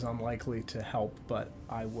devil, is unlikely to help, but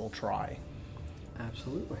I will try.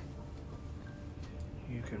 Absolutely.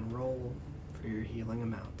 You can roll for your healing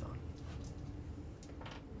amount, Don.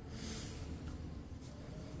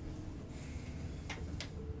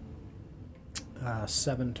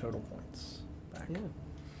 7 total points back. Yeah.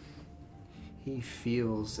 He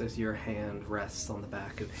feels as your hand rests on the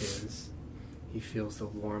back of his. He feels the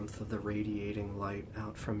warmth of the radiating light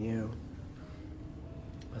out from you.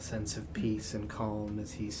 A sense of peace and calm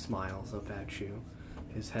as he smiles up at you,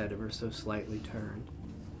 his head ever so slightly turned.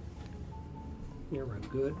 You're a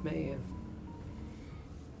good man.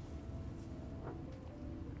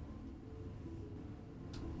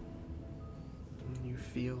 And you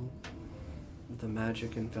feel the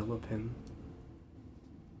magic envelop him,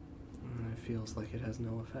 and it feels like it has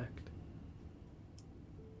no effect.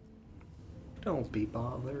 Don't be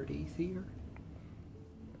bothered, Ether.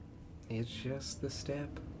 It's just the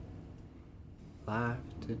step. Life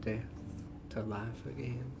to death to life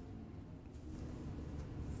again.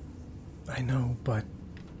 I know, but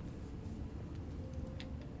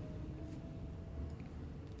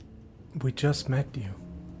we just met you.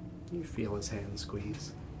 You feel his hand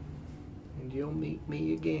squeeze. And you'll meet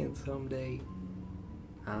me again someday.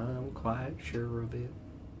 I'm quite sure of it.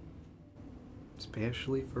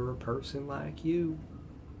 Especially for a person like you.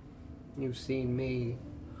 You've seen me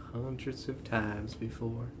hundreds of times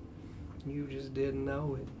before. You just didn't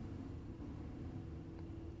know it.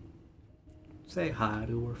 Say hi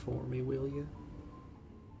to her for me, will you?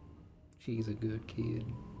 She's a good kid.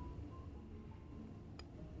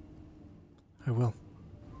 I will.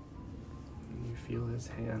 And you feel his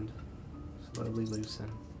hand slowly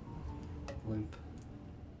loosen, limp.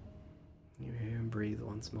 You hear him breathe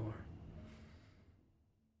once more.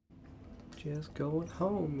 Just going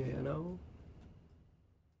home, you know.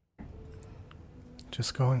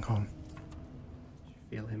 Just going home.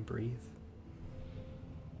 You feel him breathe.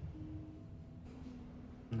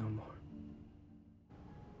 No more.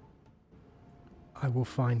 I will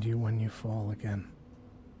find you when you fall again.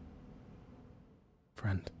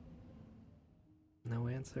 Friend. No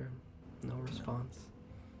answer, no response,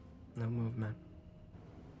 no movement.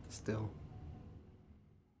 Still.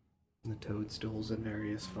 The toadstools and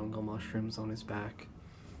various fungal mushrooms on his back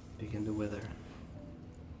begin to wither.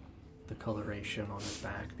 The coloration on his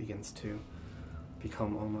back begins to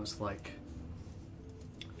become almost like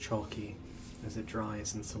chalky as it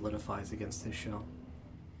dries and solidifies against his shell.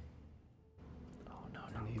 Oh, no,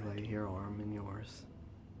 And he lay your arm in yours,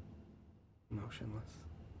 motionless.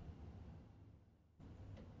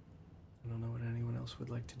 I don't know what anyone else would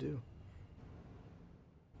like to do.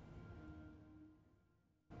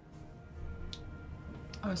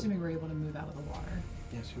 I'm assuming we're able to move out of the water.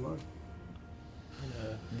 Yes, you are. I'm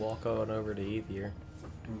gonna walk on over to Ether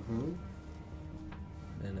Mm-hmm.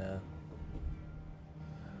 and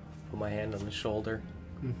put my hand on his shoulder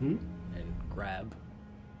Mm-hmm. and grab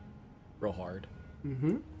real hard.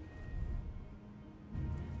 Mm-hmm.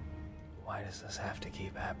 Why does this have to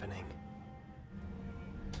keep happening?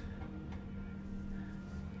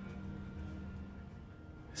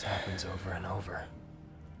 This happens over and over.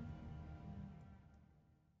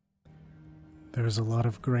 There is a lot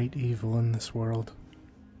of great evil in this world.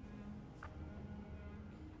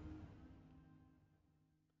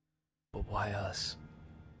 But why us?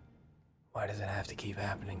 Why does it have to keep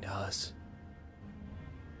happening to us?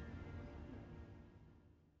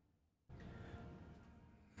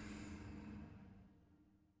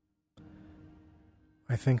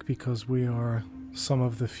 I think because we are some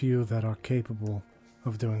of the few that are capable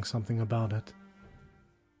of doing something about it.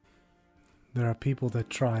 There are people that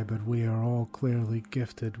try, but we are all clearly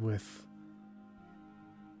gifted with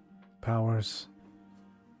powers,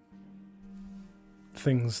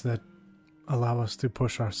 things that allow us to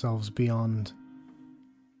push ourselves beyond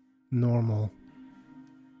normal.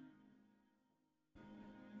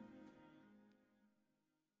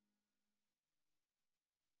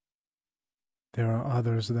 There are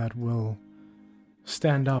others that will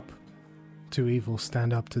stand up to evil,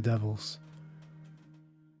 stand up to devils.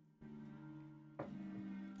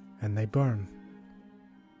 And they burn.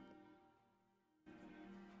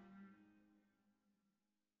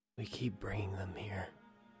 We keep bringing them here.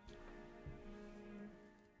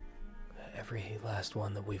 Every last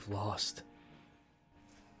one that we've lost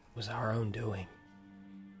was our own doing.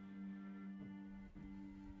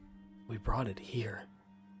 We brought it here.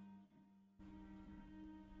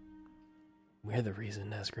 We're the reason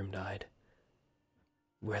Nesgrim died.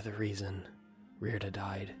 We're the reason Rirda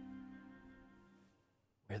died.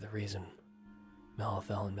 We're the reason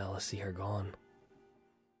Malithel and Melisy are gone.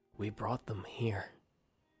 We brought them here.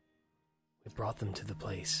 We brought them to the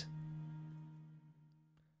place.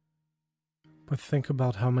 But think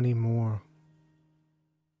about how many more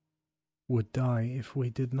would die if we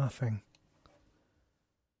did nothing.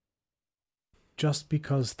 Just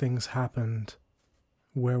because things happened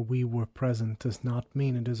where we were present does not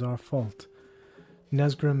mean it is our fault.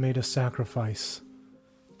 Nesgrim made a sacrifice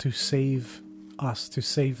to save us, to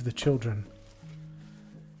save the children.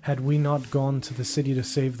 Had we not gone to the city to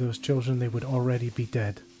save those children, they would already be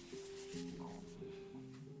dead.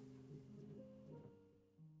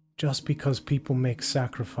 Just because people make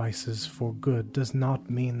sacrifices for good does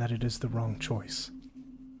not mean that it is the wrong choice.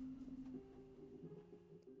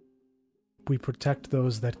 We protect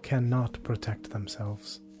those that cannot protect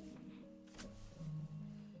themselves.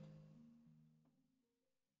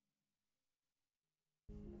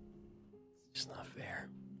 It's not fair.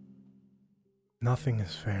 Nothing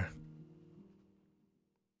is fair.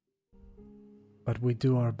 But we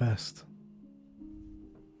do our best.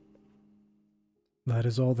 That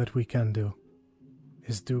is all that we can do,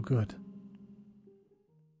 is do good.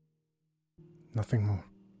 Nothing more.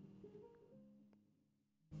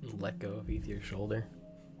 Let go of Ether's shoulder.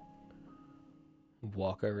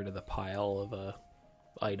 Walk over to the pile of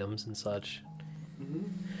items and such.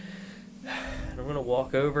 And I'm gonna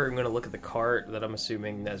walk over. I'm gonna look at the cart that I'm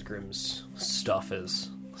assuming Nesgrim's stuff is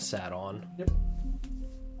sat on. Yep.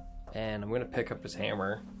 And I'm gonna pick up his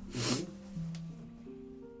hammer.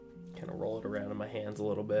 Kind of roll it around in my hands a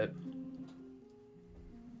little bit.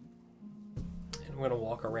 And I'm gonna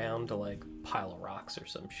walk around to like pile of rocks or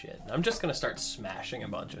some shit. And I'm just gonna start smashing a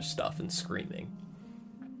bunch of stuff and screaming.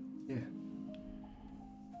 Yeah.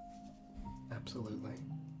 Absolutely.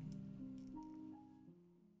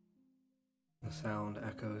 The sound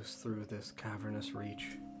echoes through this cavernous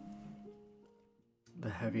reach. The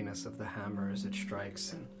heaviness of the hammer as it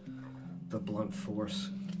strikes, and the blunt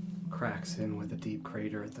force cracks in with a deep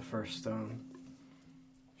crater at the first stone,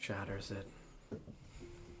 shatters it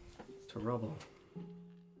to rubble.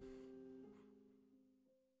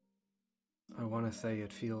 I want to say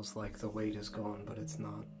it feels like the weight is gone, but it's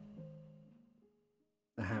not.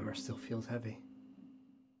 The hammer still feels heavy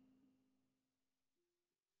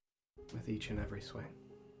with each and every swing.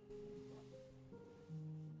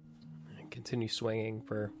 I continue swinging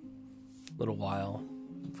for a little while,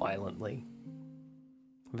 violently.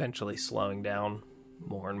 Eventually slowing down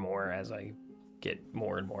more and more as I get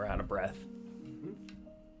more and more out of breath.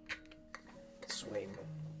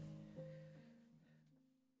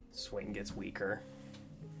 Swing gets weaker.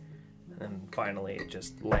 And finally it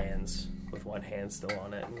just lands with one hand still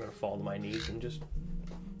on it. I'm going to fall to my knees and just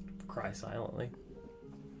cry silently.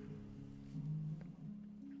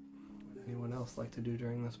 Would anyone else like to do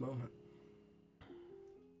during this moment?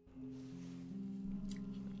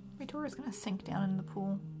 Ritora's gonna sink down in the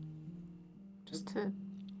pool. Just to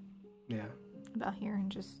Yeah. about here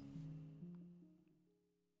and just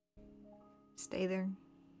stay there.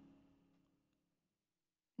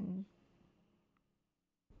 And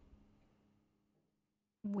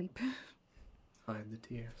weep. Hide the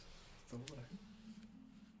tears. The water.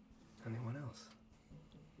 Anyone else?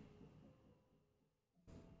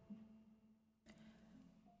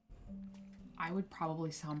 I would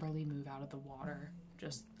probably somberly move out of the water,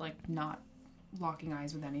 just like not locking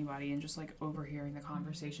eyes with anybody and just like overhearing the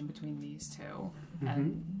conversation between these two,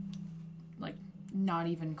 and like not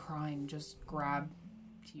even crying, just grab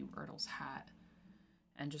T. Wordle's hat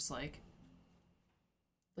and just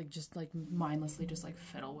mindlessly just like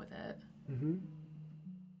fiddle with it,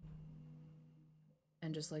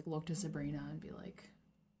 and just like look to Sabrina and be like,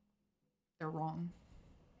 they're wrong.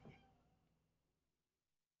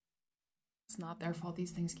 It's not their fault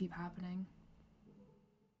these things keep happening.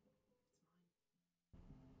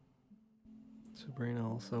 Sabrina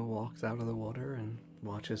also walks out of the water and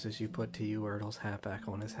watches as you put T.U. Erdle's hat back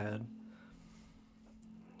on his head.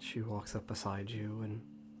 She walks up beside you, and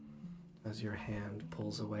as your hand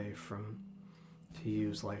pulls away from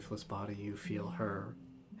T.U.'s lifeless body, you feel her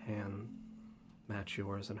hand match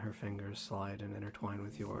yours and her fingers slide and intertwine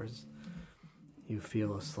with yours. You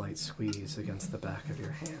feel a slight squeeze against the back of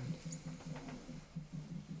your hand.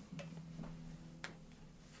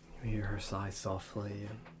 You hear her sigh softly,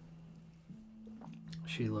 and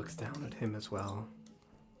she looks down at him as well.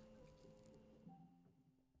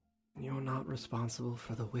 You're not responsible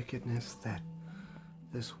for the wickedness that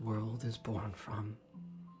this world is born from.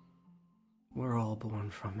 We're all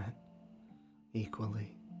born from it,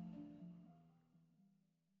 equally.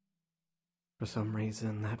 For some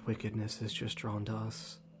reason, that wickedness is just drawn to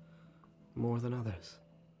us more than others.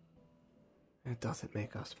 It doesn't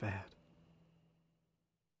make us bad.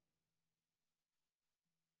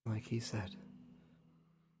 Like he said,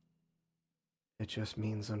 it just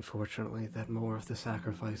means, unfortunately, that more of the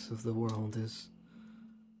sacrifice of the world is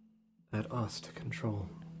at us to control.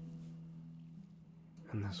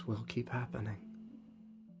 And this will keep happening.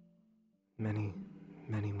 Many,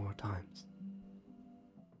 many more times.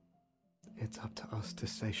 It's up to us to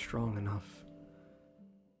stay strong enough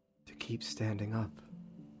to keep standing up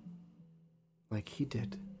like he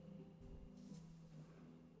did.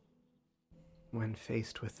 When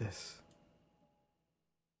faced with this,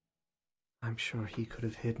 I'm sure he could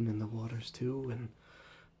have hidden in the waters too, and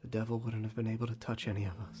the devil wouldn't have been able to touch any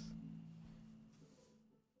of us.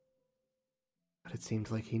 But it seemed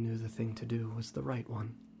like he knew the thing to do was the right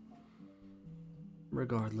one,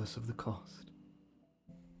 regardless of the cost.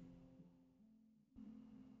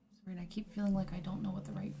 Sabrina, I keep feeling like I don't know what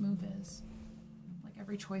the right move is. Like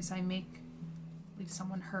every choice I make leaves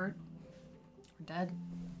someone hurt or dead.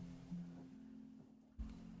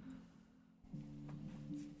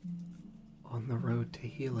 On the road to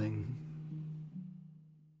healing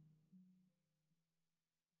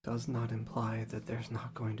does not imply that there's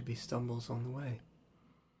not going to be stumbles on the way.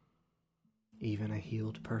 Even a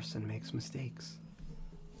healed person makes mistakes.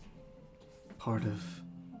 Part of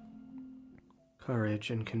Courage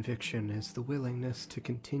and conviction is the willingness to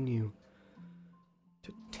continue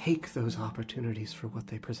to take those opportunities for what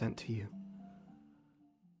they present to you.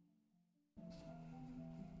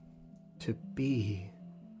 To be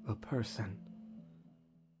a person.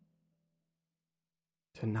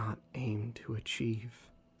 To not aim to achieve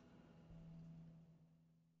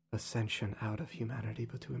ascension out of humanity,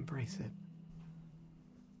 but to embrace it.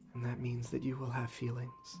 And that means that you will have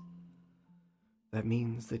feelings. That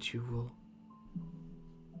means that you will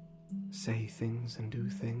say things and do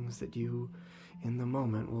things that you, in the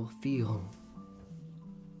moment, will feel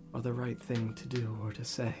are the right thing to do or to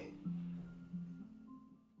say.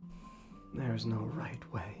 There's no right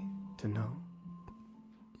way to know.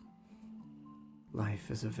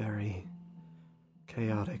 Life is a very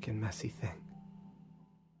chaotic and messy thing.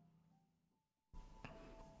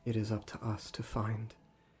 It is up to us to find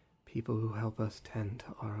people who help us tend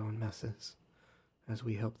to our own messes as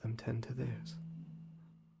we help them tend to theirs.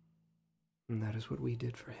 And that is what we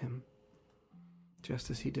did for him, just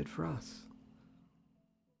as he did for us.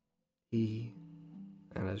 He,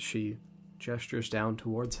 and as she gestures down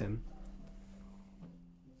towards him,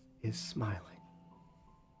 is smiling.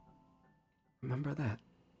 Remember that.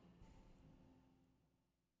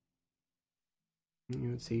 And you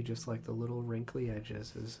would see just like the little wrinkly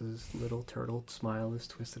edges as his little turtle smile is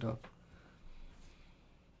twisted up.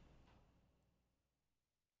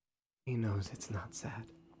 He knows it's not sad.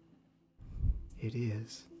 It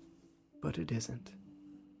is, but it isn't.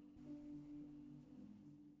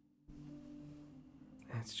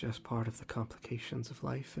 It's just part of the complications of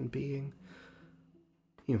life and being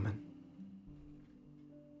human.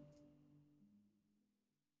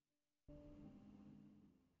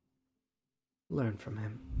 Learn from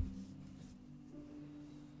him.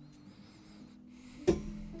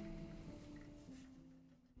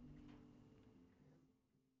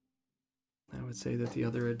 I would say that the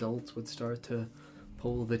other adults would start to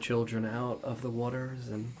pull the children out of the waters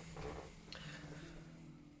and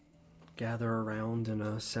gather around in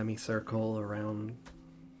a semicircle around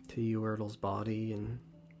T.U.Ertle's body and,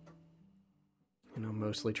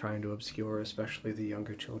 mostly trying to obscure especially the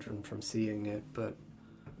younger children from seeing it, but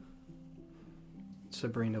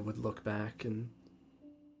Sabrina would look back and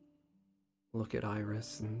look at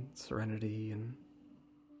Iris and Serenity and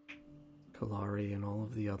Kalari and all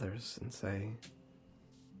of the others and say,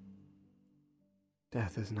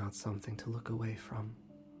 death is not something to look away from.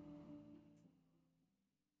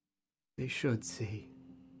 They should see,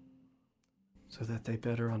 so that they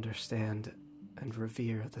better understand and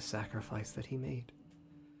revere the sacrifice that he made.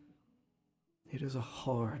 It is a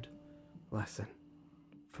hard lesson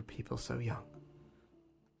for people so young.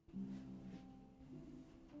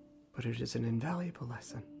 But it is an invaluable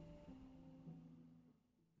lesson.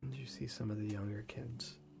 And you see some of the younger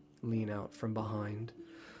kids lean out from behind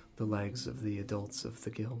the legs of the adults of the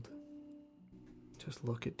guild. Just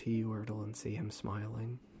look at T.U.Ertle and see him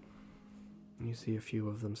smiling. And you see a few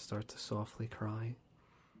of them start to softly cry.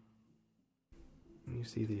 And you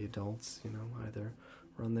see the adults, either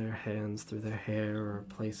run their hands through their hair or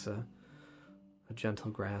place a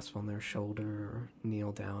gentle grasp on their shoulder or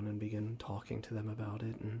kneel down and begin talking to them about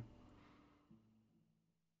it. And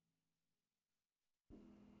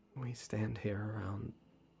we stand here around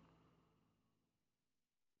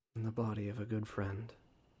in the body of a good friend.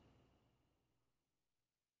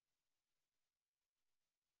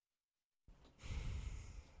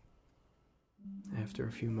 After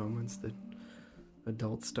a few moments, the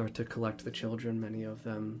adults start to collect the children, many of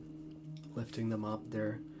them lifting them up,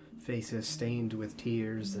 their faces stained with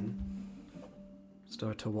tears, and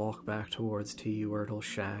start to walk back towards T.U.Ertle's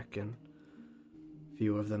shack, and a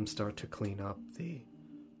few of them start to clean up the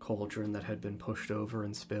cauldron that had been pushed over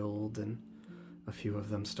and spilled, and a few of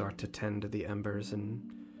them start to tend to the embers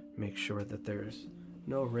and make sure that there's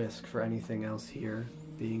no risk for anything else here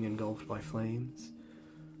being engulfed by flames.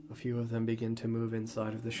 A few of them begin to move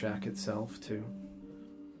inside of the shack itself to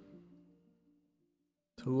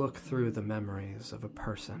look through the memories of a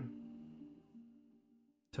person,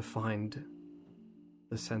 to find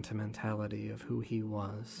the sentimentality of who he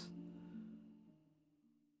was,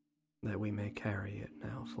 that we may carry it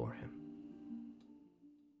now for him.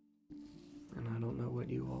 And I don't know what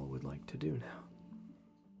you all would like to do now.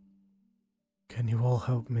 Can you all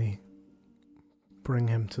help me bring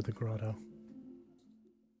him to the grotto?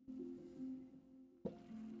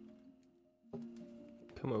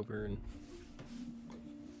 Come over and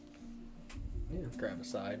grab a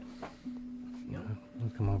side. I'll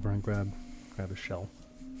come over and grab a shell.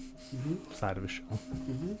 Mm-hmm. Side of a shell.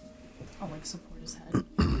 Mm-hmm. I'll support his head.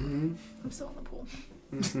 I'm still in the pool.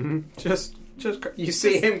 Mm-hmm. Just Just you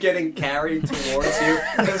see him getting carried towards you.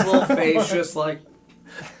 His little face just like.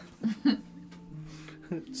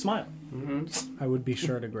 Smile. Mm-hmm. I would be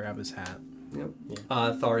sure to grab his hat. Yep. Yeah.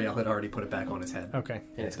 Thariel had already put it back on his head. Okay.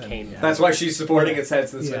 And his cane. That's why she's supporting his head,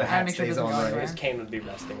 so this way the Yeah. hat Make sure it stays doesn't on go right. anywhere. His cane would be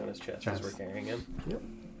resting on his chest as we're carrying him. Yep.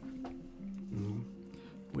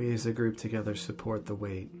 We as a group together support the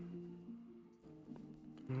weight.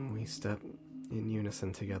 We step in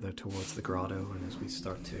unison together towards the grotto, and as we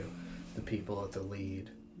start to, the people at the lead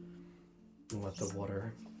let the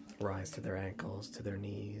water rise to their ankles, to their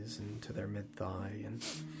knees, and to their mid-thigh, and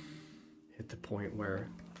hit the point where,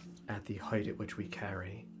 at the height at which we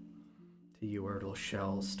carry, the Uertl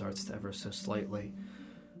shell starts to ever so slightly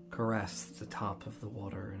caress the top of the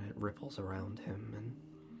water, and it ripples around him, and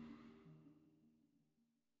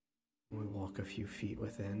we walk a few feet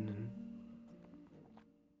within, and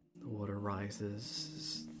the water rises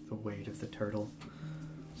as the weight of the turtle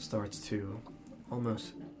starts to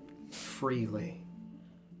almost freely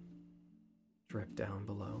drip down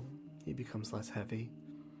below. He becomes less heavy.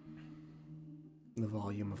 The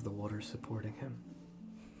volume of the water supporting him.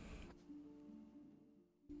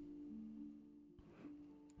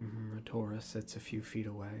 Ratora sits a few feet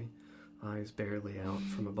away, eyes barely out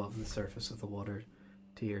from above the surface of the water,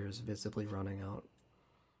 tears visibly running out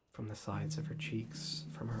from the sides of her cheeks,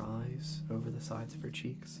 from her eyes, over the sides of her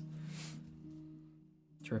cheeks,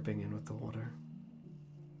 dripping in with the water.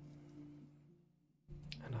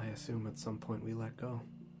 And I assume at some point we let go.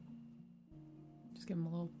 Just give him a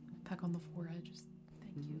little peck on the forehead. Just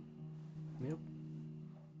thank you. Yep.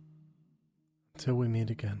 Till we meet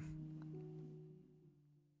again.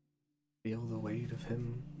 Feel the weight of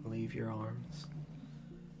him leave your arms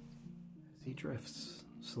as he drifts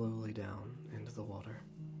slowly down into the water.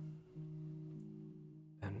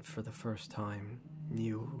 And for the first time,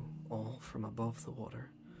 you, all from above the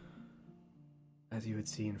water, as you had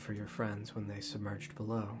seen for your friends when they submerged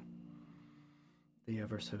below, the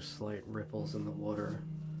ever so slight ripples in the water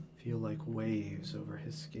feel like waves over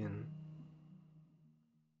his skin.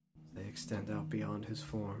 They extend out beyond his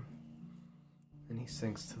form, and he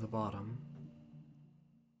sinks to the bottom,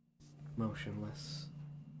 motionless.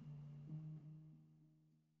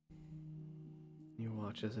 You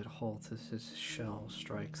watch as it halts as his shell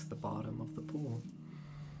strikes the bottom of the pool.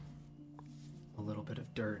 A little bit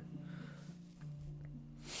of dirt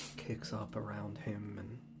kicks up around him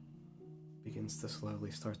and begins to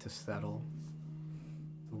slowly start to settle.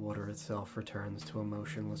 The water itself returns to a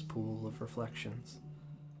motionless pool of reflections.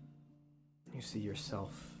 You see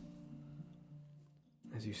yourself.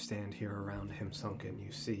 As you stand here around him sunken,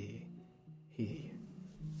 you see he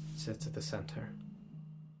sits at the center,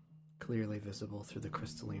 clearly visible through the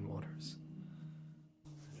crystalline waters.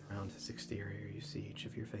 And around his exterior, you see each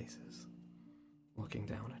of your faces, looking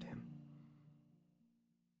down at him.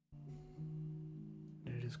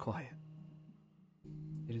 And it is quiet.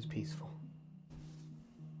 It is peaceful.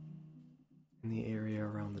 In the area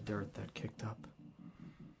around the dirt that kicked up,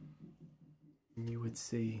 you would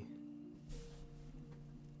see,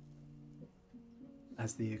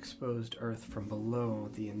 as the exposed earth from below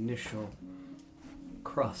the initial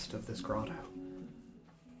crust of this grotto,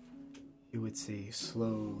 you would see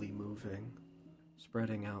slowly moving,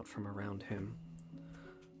 spreading out from around him,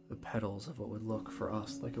 the petals of what would look for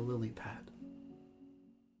us like a lily pad.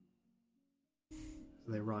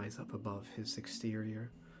 They rise up above his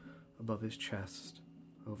exterior, above his chest,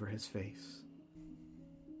 over his face.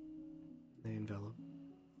 They envelop,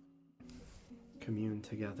 commune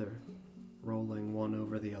together, rolling one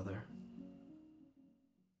over the other.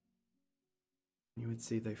 You would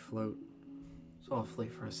see they float softly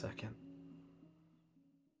for a second,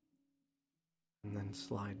 and then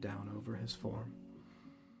slide down over his form.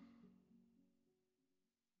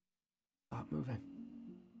 Stop moving.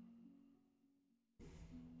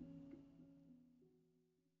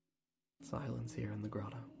 Silence here in the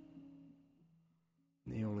grotto.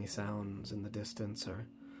 The only sounds in the distance are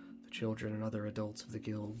the children and other adults of the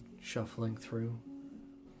guild shuffling through.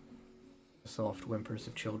 The soft whimpers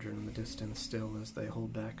of children in the distance still as they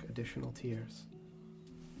hold back additional tears.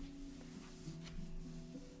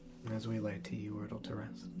 As we lay to you, Uertl, to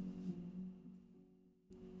rest.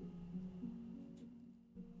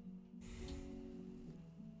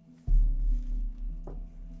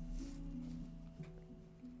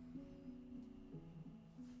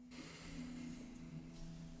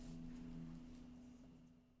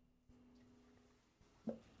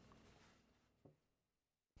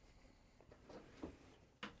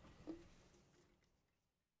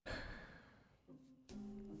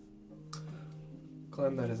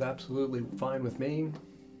 Clem, that is absolutely fine with me.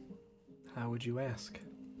 How would you ask?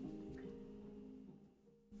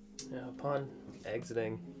 Yeah, upon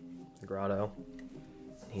exiting the grotto,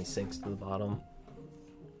 he sinks to the bottom.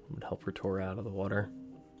 Would help her Tor out of the water.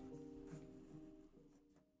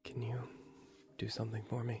 Can you do something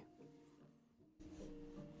for me?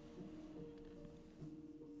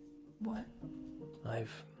 What?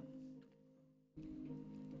 I've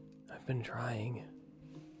been trying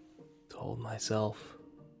to hold myself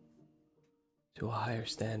to a higher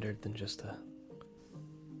standard than just a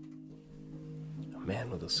man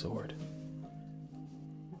with a sword.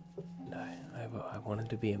 And I wanted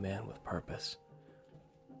to be a man with purpose.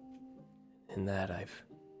 In that, I've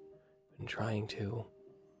been trying to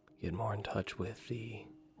get more in touch with the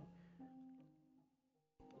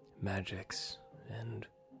magics and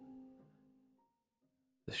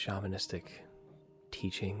the shamanistic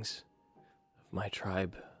teachings of my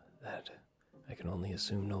tribe that I can only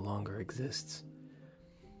assume no longer exists.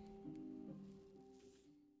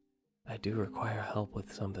 I do require help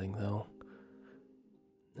with something, though,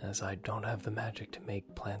 as I don't have the magic to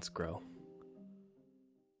make plants grow.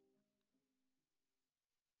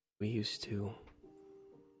 We used to,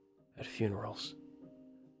 at funerals,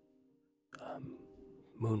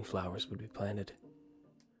 moonflowers would be planted.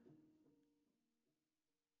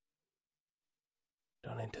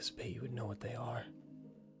 Don't anticipate you would know what they are.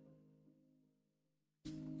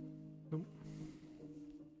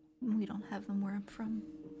 We don't have them where I'm from.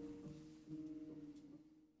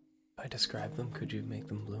 If I describe them, could you make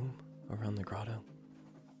them bloom around the grotto?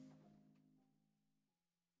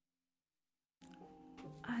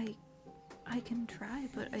 I can try,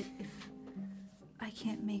 but if I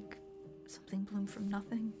can't make something bloom from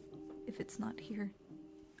nothing, if it's not here,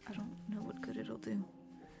 I don't know what good it'll do.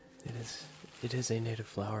 It is a native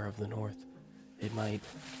flower of the north. It might...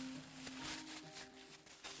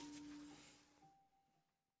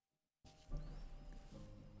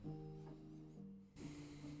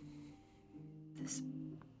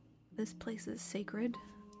 This place is sacred.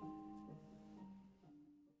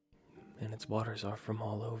 And its waters are from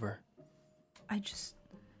all over.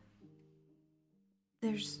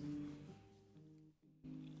 There's...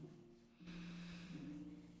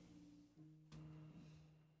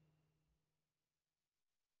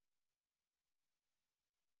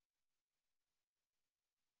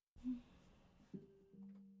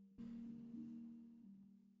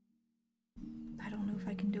 I don't know if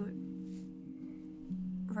I can do it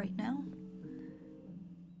right now,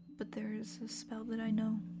 but there is a spell that I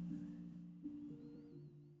know.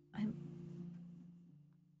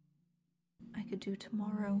 I could do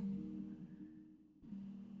tomorrow,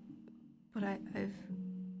 but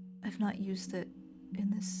I've not used it in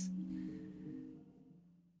this.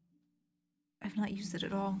 I've not used it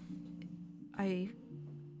at all. I've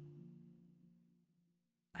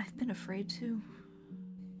been afraid to.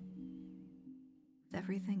 With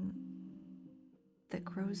everything that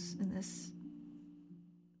grows in this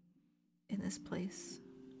place,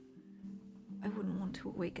 I wouldn't want to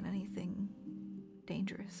awaken anything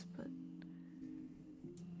dangerous, but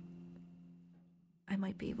I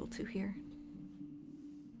might be able to here.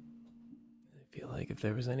 I feel like if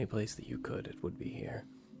there was any place that you could, it would be here.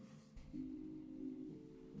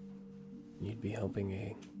 You'd be helping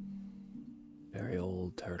a very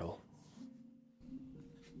old turtle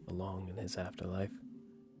along in his afterlife.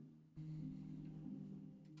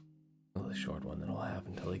 Well, the short one that I'll have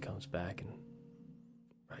until he comes back and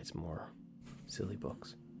writes more silly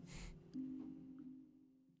books.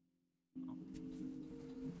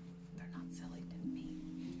 They're not silly to me.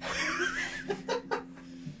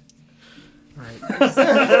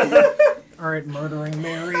 All right, murdering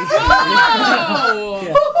Mary. Oh!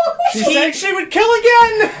 Yeah. She said she would kill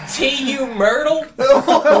again! T.U. Myrtle?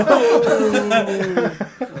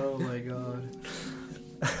 Oh my god.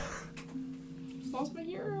 Just lost my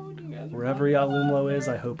hero. You guys are Wherever Yalumlo is,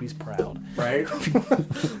 I hope he's proud. Right?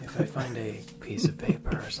 If I find a piece of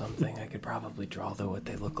paper or something, I could probably draw what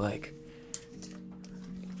they look like.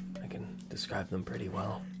 I can describe them pretty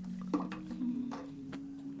well.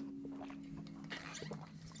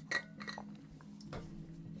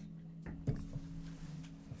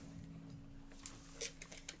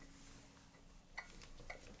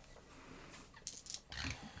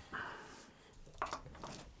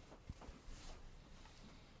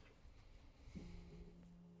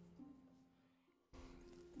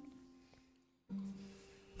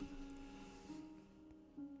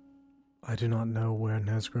 I do not know where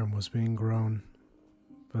Nesgrim was being grown,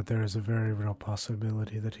 but there is a very real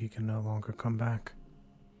possibility that he can no longer come back.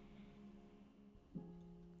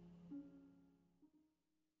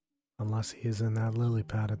 Unless he is in that lily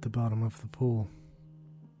pad at the bottom of the pool.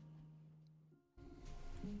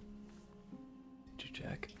 Did you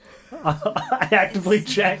check? I actively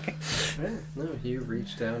check. No, you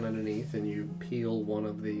reach down underneath and you peel one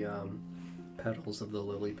of the petals of the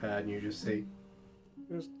lily pad and you just say,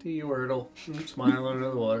 "Just to you, Wordle." And smile under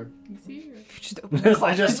the water. You see? Or... Just open the I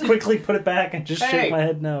coffin. just quickly put it back and just Hey. shake my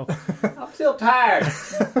head no. I'm still tired.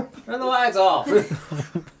 Turn the lights off.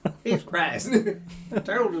 He's Christ.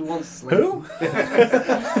 Turtle just wants to sleep. Who?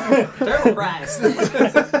 Turtle Christ.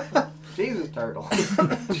 Jesus Turtle.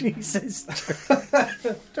 Jesus.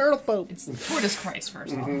 Turtle Pope. It's Tortoise Christ,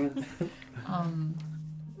 first off.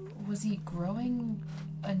 Was he growing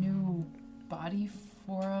a new body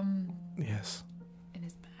for him Yes. in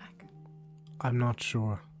his back? I'm not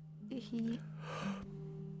sure. He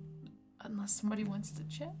Unless somebody wants to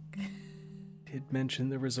check. Did mention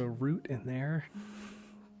there was a root in there.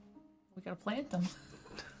 We gotta plant them.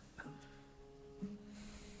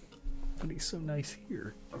 But he's so nice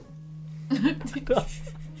here.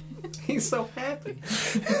 He's so happy.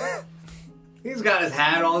 He's got his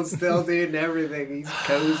hat on still, dude, and everything. He's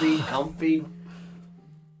cozy, comfy.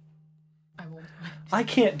 I won't. I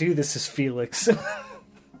can't do this as Felix. I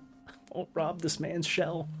won't rob this man's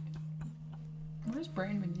shell. Where's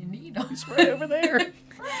Brand when you need him? He's right over there.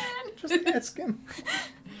 Brand! Just ask him.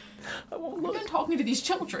 I won't I've look. been talking to these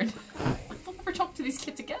children. I'll never talk to these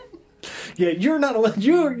kids again. Yeah, you're not allowed.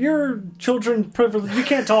 You're children privilege. You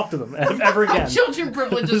can't talk to them ever again. Children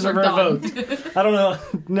privileges are Revoked. done. I don't know.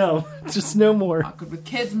 No, just no more. Not good with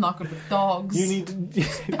kids, not good with dogs. You need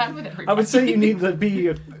to. Bad with everybody. I would say you need to be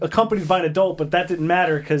accompanied by an adult, but that didn't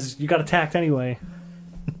matter because you got attacked anyway.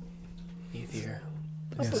 Ether.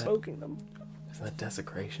 I'm provoking them. Is that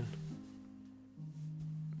desecration?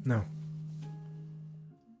 No.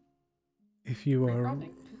 If you Great are,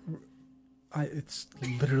 robbing. it's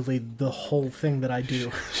literally the whole thing that I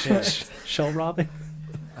do. Shell robbing.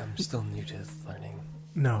 I'm still new to learning.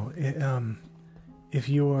 No, if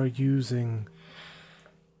you are using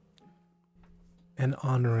and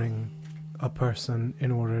honoring a person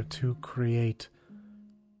in order to create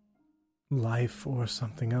life or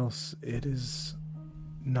something else, it is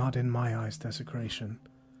not in my eyes desecration.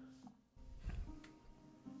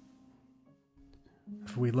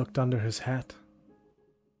 If we looked under his hat,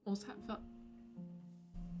 His hat fell.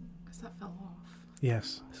 His hat fell off.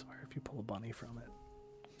 yes. I swear, if you pull a bunny from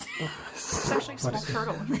it. it's actually a small What?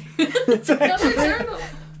 turtle. Another turtle.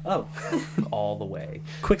 Oh, all the way.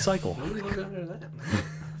 Quick cycle. What do you look under that?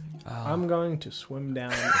 I'm going to swim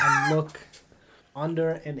down and look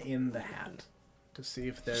under and in the hat to see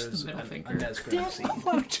if there's Just the a middle finger. Nesgrim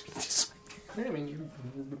seed. I mean, you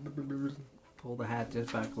pull the hat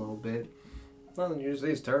just back a little bit. Nothing, you just see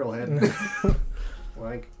his turtle head.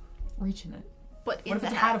 Like, Reaching it. But in What if the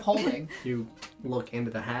it's a hat hat of holding? you look into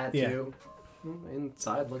the hat, Yeah. too.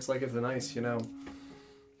 Inside looks like it's a nice,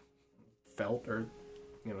 felt or,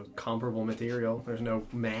 comparable material. There's no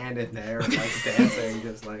man in there, like, dancing,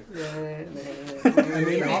 just like... I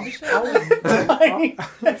Rob mean,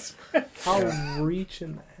 the shit? I'll reach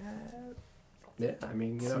in the hat. Yeah, I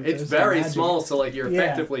mean, See, it's there's very magic. small, so, like, you're Yeah.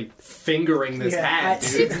 effectively fingering this Yeah, hat,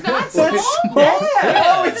 dude. It's that small?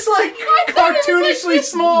 Oh, it's like Cartoonishly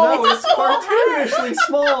small. No, it's cartoonishly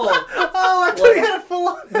small. Oh, I thought you had a full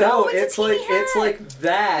on. No, it's like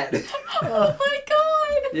that. Oh my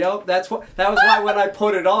god! Yep, that was why when I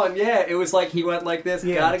put it on, it was like he went like this,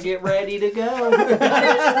 Yeah. gotta get ready to go. It's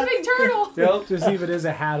just a big turtle. Yep. To see if it is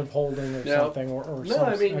a hat of holding or Yep. something, or No,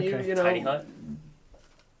 something. I mean Okay. you know Tiny hut.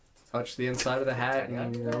 touch the inside of the hat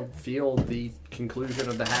and feel the conclusion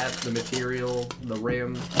of the hat, the material, the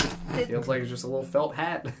rim. Feels like it's just a little felt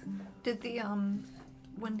hat. Did the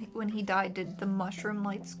when he died, did the mushroom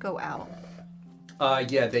lights go out?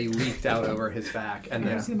 Yeah, they leaked out over his back and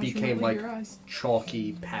Never seen then much became from like your eyes.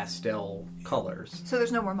 chalky pastel colors. So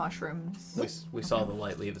there's no more mushrooms. We saw the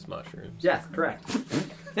light leave his mushrooms. Yeah, correct.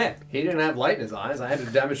 Yeah, he didn't have light in his eyes. I had to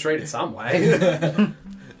demonstrate it some way.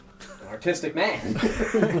 Artistic man.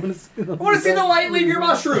 I want to see the light leave your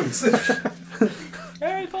mushrooms.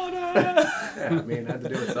 Harry Potter. Yeah, I mean, I had to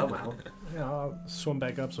do it somehow. Yeah, I'll swim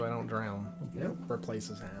back up so I don't drown. Yep. Replace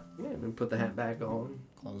his hat. Yeah, and then put the hat back on.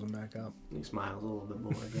 Close him back up. He smiles a little bit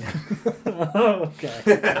more again.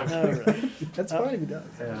 Okay. All right. That's fine if he does.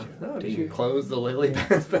 Yeah. No, did you close the lily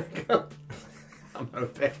pads back up? I'm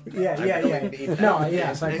hoping. Yeah, I yeah, really yeah. need No, that.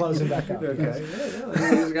 yes, I close him back up. Okay. yes.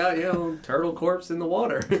 Yeah, he's got, turtle corpse in the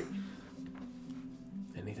water.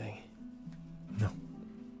 Anything? No.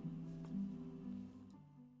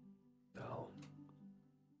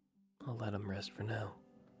 I'll let him rest for now.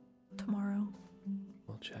 Tomorrow.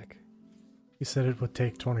 We'll check. He said it would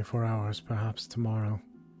take 24 hours, perhaps tomorrow.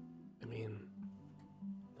 I mean,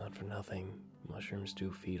 not for nothing. Mushrooms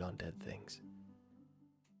do feed on dead things.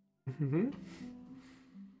 Mm-hmm.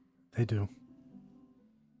 They do.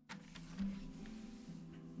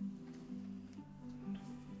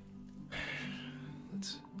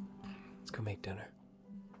 Let's go make dinner.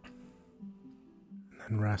 And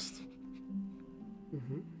then rest.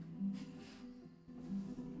 Mm-hmm.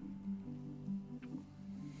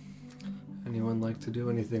 Anyone like to do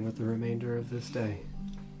anything with the remainder of this day?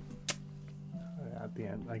 At the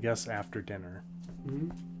end, I guess after dinner. Mm-hmm.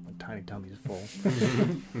 My tiny tummy's full.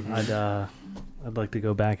 I'd like to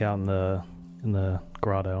go back out in the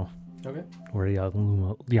grotto Okay. where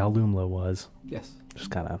Yalumlo was. Yes. Just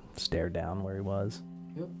kind of stare down where he was.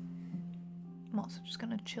 I'm also just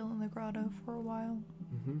gonna chill in the grotto for a while.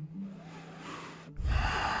 Mm-hmm.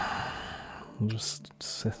 Just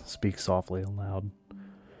speak softly and loud.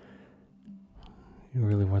 You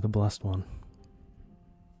really were the blessed one.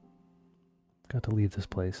 Got to leave this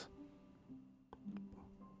place.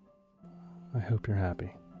 I hope you're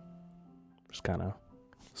happy. Just kind of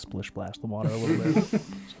splish splash the water a little bit.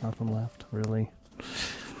 There's nothing left, really.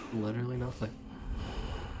 Literally nothing.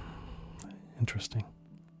 Interesting.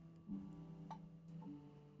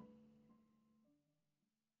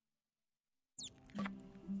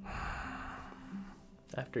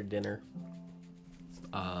 After dinner,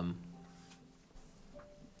 I'm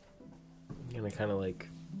gonna kind of like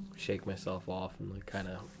shake myself off and like kind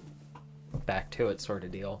of back to it sort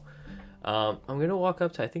of deal. I'm gonna walk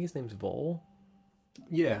up to, I think his name's Vol,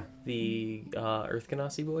 Yeah. the Earth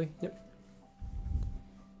Ganassi boy. Yep.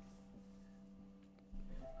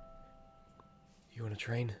 You want to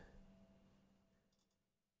train?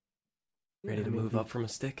 Ready to move up from a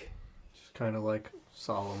stick? Just kind of like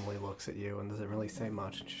solemnly looks at you and doesn't really say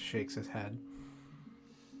much and just shakes his head.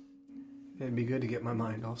 It'd be good to get my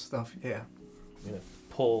mind off stuff, yeah. I'm gonna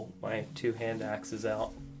pull my 2 hand axes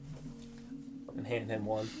out and hand him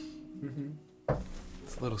one. Mm-hmm.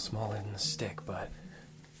 It's a little smaller than the stick, but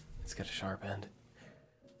it's got a sharp end.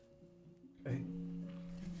 Okay.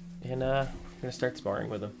 And I'm gonna start sparring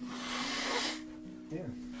with him. Yeah.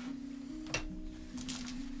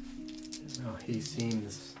 Oh, he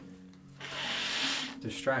seems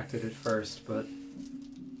distracted at first, but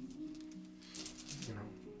you know,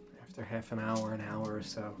 after half an hour or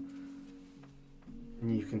so,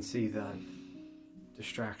 you can see that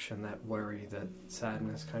distraction, that worry, that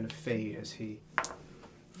sadness kind of fade as he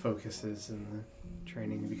focuses and the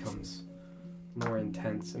training becomes more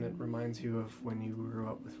intense, and it reminds you of when you grew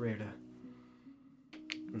up with Rita.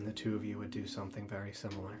 And the two of you would do something very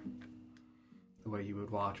similar. The way you would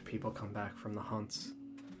watch people come back from the hunts.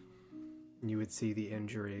 You would see the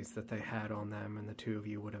injuries that they had on them, and the two of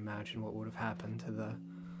you would imagine what would have happened to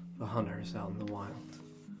the hunters out in the wild.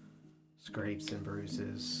 Scrapes and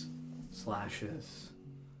bruises, slashes.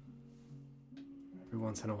 Every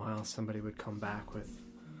once in a while somebody would come back with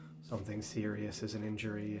something serious as an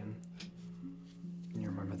injury, and you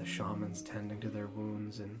remember the shamans tending to their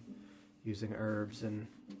wounds and using herbs and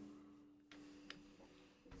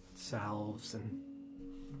salves and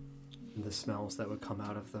the smells that would come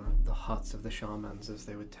out of the huts of the shamans as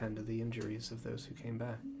they would tend to the injuries of those who came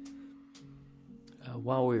back.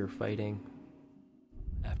 While we were fighting,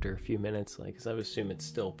 after a few minutes, like, 'cause I would assume it's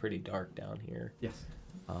still pretty dark down here. Yes.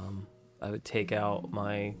 I would take out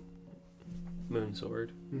my moon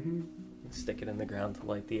sword, Mm-hmm. and stick it in the ground to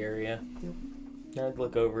light the area. Yep. And I'd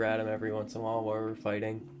look over at him every once in a while we were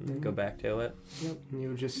fighting, and then go back to it. Yep. And you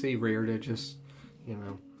would just see Rearda just,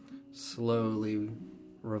 slowly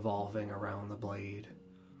revolving around the blade,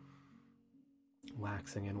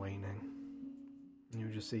 waxing and waning. And you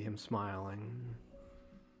would just see him smiling.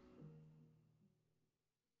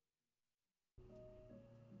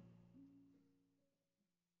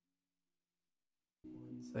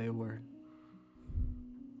 Wouldn't say a word.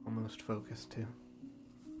 Almost focused too.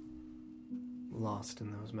 Lost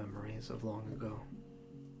in those memories of long ago.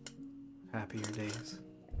 Happier days.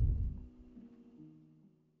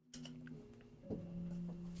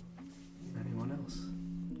 Anyone else?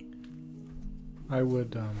 I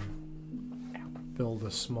would build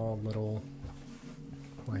a small little,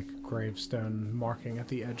 gravestone marking at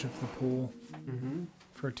the edge of the pool Mm-hmm.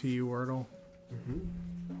 for T.U. Wordle, Mm-hmm.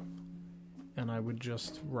 and I would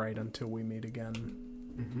just write until we meet again,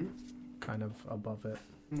 Mm-hmm. kind of above it.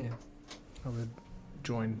 Yeah. I would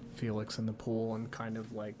join Felix in the pool and kind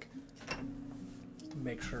of make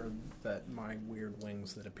sure that my weird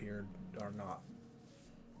wings that appeared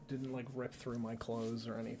didn't rip through my clothes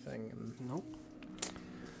or anything. And Nope.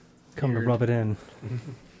 Come to Weird. rub it in.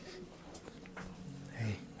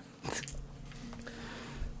 hey,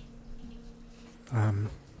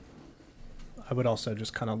 I would also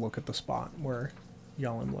just kind of look at the spot where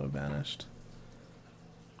Yalimlo vanished.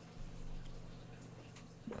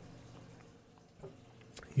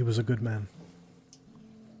 He was a good man.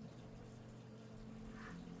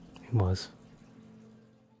 He was.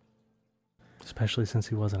 Especially since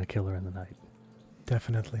he wasn't a killer in the night.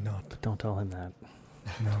 Definitely not. But don't tell him that.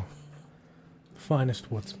 No.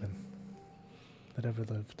 Finest woodsman that ever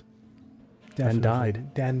lived. And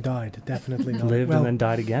died. Dan died. Definitely not. Lived Well, and then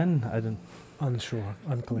died again? I didn't... unsure.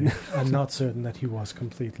 Unclear. I'm not certain that he was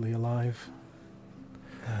completely alive.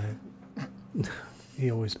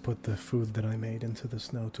 He always put the food that I made into the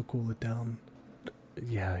snow to cool it down.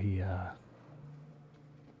 Yeah,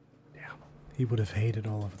 He would have hated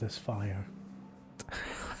all of this fire.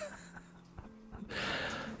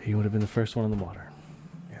 he would have been the first one in the water.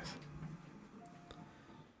 Yes.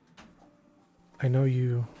 I know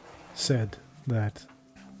you said that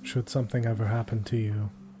should something ever happen to you,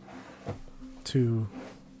 to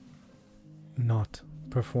not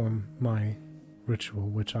perform my ritual,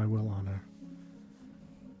 which I will honor.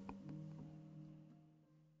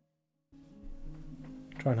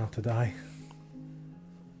 Try not to die.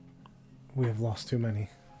 We have lost too many.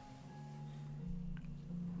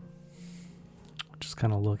 Just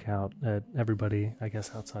kind of look out at everybody, I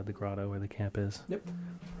guess, outside the grotto where the camp is. Yep.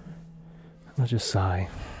 I'll just sigh.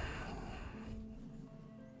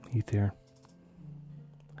 Ether,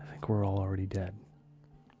 I think we're all already dead.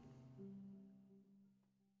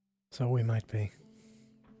 So we might be.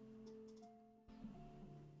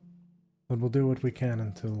 But we'll do what we can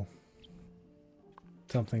until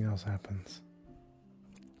something else happens.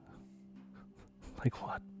 Like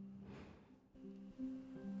what?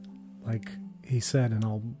 Like he said, and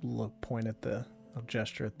I'll I'll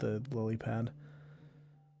gesture at the lily pad.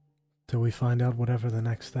 Till we find out whatever the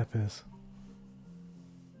next step is.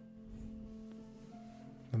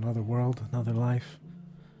 Another world, another life.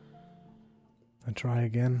 And try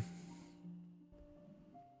again.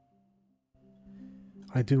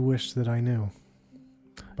 I do wish that I knew.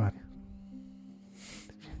 But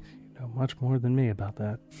You know much more than me about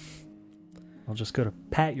that. I'll just go to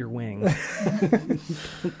pat your wing.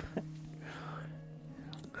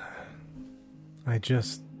 I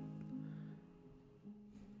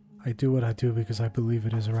do what I do because I believe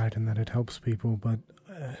it is right and that it helps people, but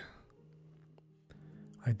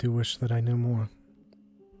I do wish that I knew more.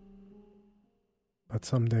 But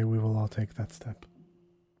someday we will all take that step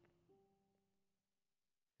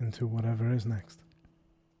into whatever is next.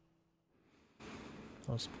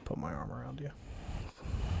 I'll just put my arm around you.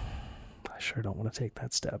 I sure don't want to take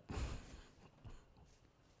that step.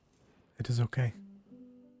 It is okay.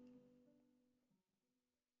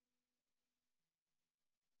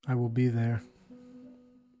 I will be there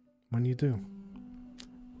when you do.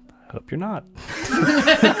 I hope you're not.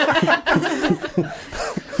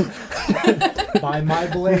 By my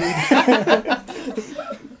blade.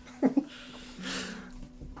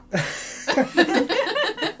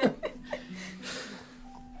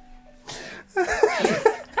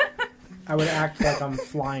 I would act like I'm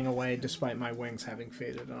flying away despite my wings having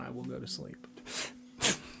faded, and I will go to sleep.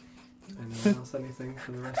 Anyone else anything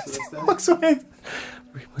for the rest of this day? Looks away.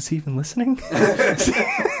 Was he even listening?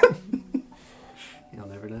 You'll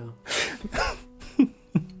never know.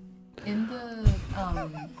 In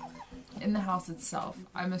the house itself,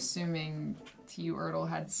 I'm assuming you, Ertl,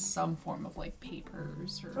 had some form of like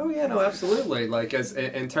papers or... Oh yeah, no, absolutely. Like as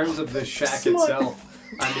in terms of the shack itself,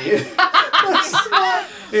 I mean,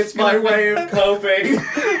 it's my way of coping.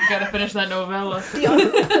 Gotta finish that novella. The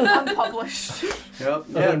unpublished. Yep.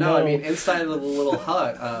 Yeah. No. I mean, inside of the little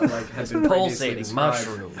hut, like has been previously Pulsating described,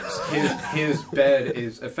 mushrooms. His bed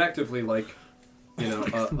is effectively like, you know,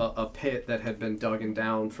 a pit that had been dug and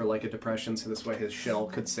down for like a depression, so this way his shell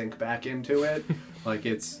could sink back into it. Like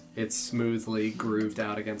it's smoothly grooved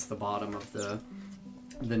out against the bottom of the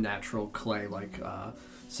natural clay like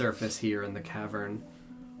surface here in the cavern.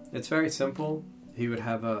 It's very simple. He would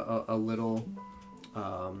have a little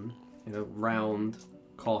round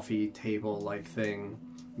coffee table like thing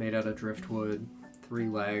made out of driftwood, 3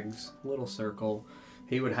 legs, little circle.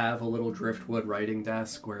 He would have a little driftwood writing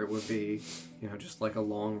desk where it would be, just like a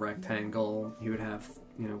long rectangle. He would have,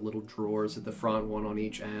 little drawers at the front, one on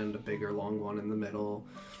each end, a bigger long one in the middle.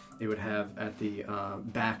 It would have at the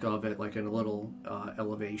back of it, like in a little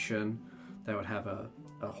elevation, that would have a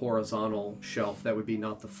horizontal shelf that would be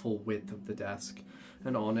not the full width of the desk.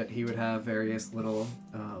 And on it, he would have various little,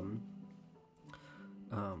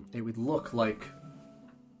 it would look like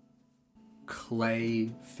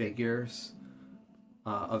clay figures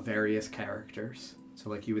of various characters. So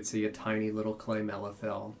like you would see a tiny little clay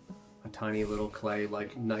Melithil, a tiny little clay,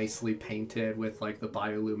 like nicely painted with like the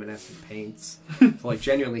bioluminescent paints. So like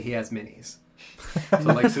genuinely, he has minis. So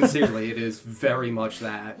like sincerely, it is very much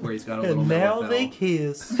that where he's got a little. And now Melifel. they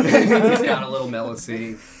kiss. He's got a little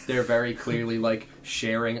Melisy. They're very clearly like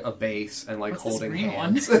sharing a base and like What's holding this green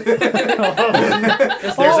hands.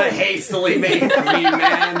 There's a hastily made green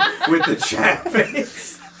man with the chat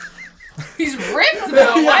face. He's ripped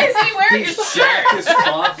though. Why is he wearing He's a shirt? jacked as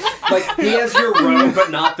fuck. Like he has your robe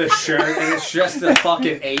but not the shirt, and it's just a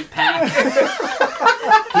fucking 8-pack.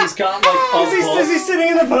 He's got like a book. Is he sitting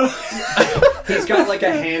in the boat? He's got like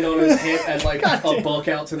a hand on his hip and like a book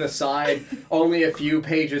out to the side. Only a few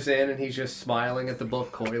pages in, and he's just smiling at the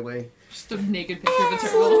book coyly. Just a naked picture of a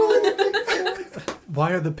turtle.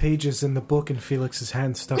 Why are the pages in the book and Felix's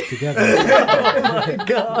hands stuck together? Oh my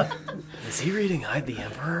god. Is he reading Hide the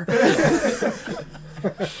Emperor?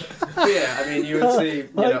 Yeah, I mean, you would see,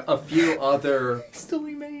 a few other, Still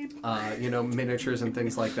we made. miniatures and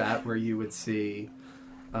things like that, where you would see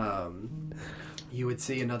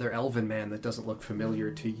another elven man that doesn't look familiar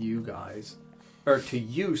to you guys, or to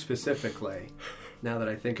you specifically. Now that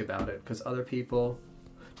I think about it, because other people,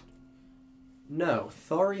 no,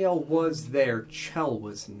 Thariel was there, Chell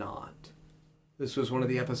was not. This was one of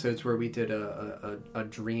the episodes where we did a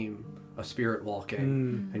dream, a spirit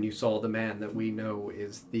walking, and you saw the man that we know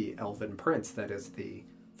is the elven prince that is the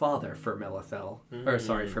father for Melithel, or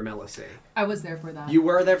sorry, for Melisy. I was there for that. You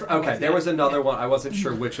were there for, okay, there was another one. I wasn't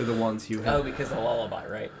sure which of the ones you had. Oh, because the lullaby,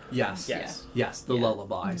 right? Yes. Yes. Yes, the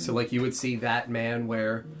lullaby. So like you would see that man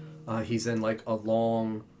where he's in like a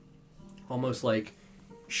long, almost like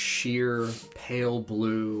sheer pale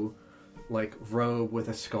blue like robe with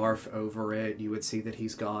a scarf over it. You would see that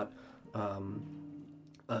he's got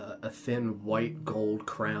a thin white gold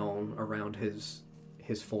crown around his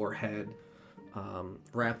forehead,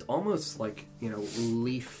 wrapped almost like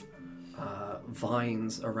leaf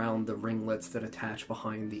vines around the ringlets that attach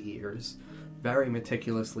behind the ears. Very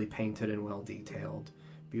meticulously painted and well detailed.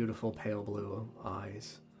 Beautiful pale blue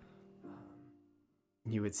eyes.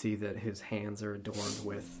 You would see that his hands are adorned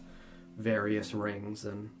with various rings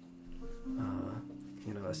and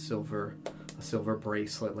a silver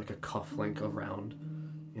bracelet, like a cufflink around,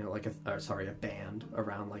 a band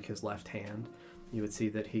around like his left hand. You would see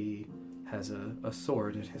that he has a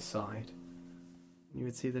sword at his side. You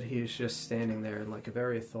would see that he is just standing there in like a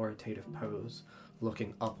very authoritative pose,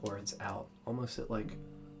 looking upwards out, almost at like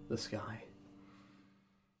the sky.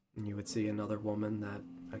 And you would see another woman that,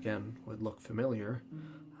 again, would look familiar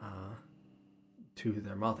to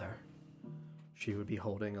their mother. She would be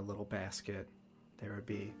holding a little basket. There would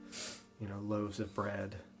be, loaves of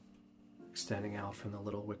bread extending out from the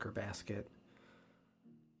little wicker basket.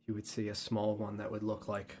 You would see a small one that would look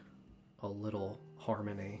like a little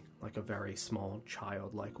Harmony, like a very small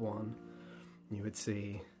childlike one. You would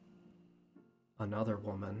see another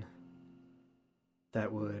woman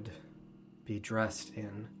that would be dressed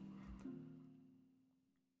in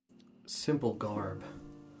simple garb,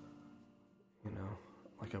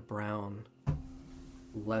 like a brown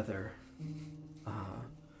leather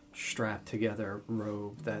strapped together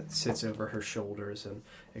robe that sits over her shoulders and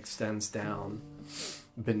extends down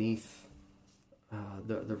beneath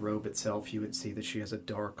the robe itself. You would see that she has a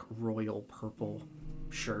dark royal purple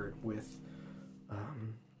shirt with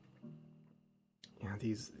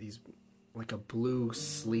these like a blue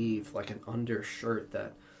sleeve, like an undershirt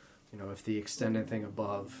that, if the extended thing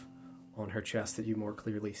above on her chest that you more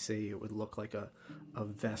clearly see, it would look like a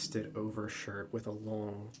vested overshirt with a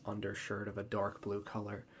long undershirt of a dark blue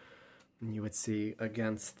color. And you would see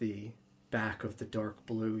against the back of the dark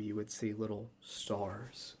blue, you would see little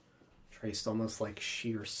stars traced almost like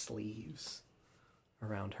sheer sleeves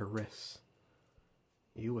around her wrists.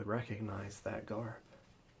 You would recognize that garb.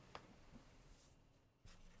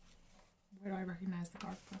 Where do I recognize the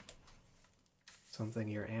garb from? Something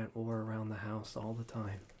your aunt wore around the house all the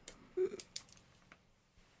time.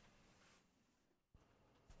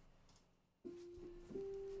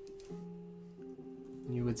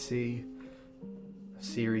 You would see a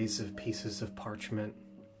series of pieces of parchment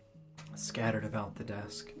scattered about the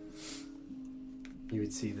desk. You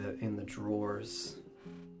would see that in the drawers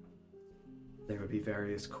there would be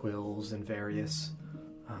various quills and various,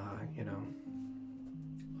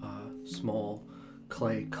 small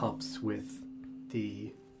clay cups with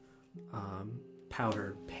the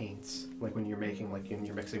powdered paints, like when you're making, like when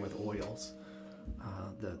you're mixing with oils,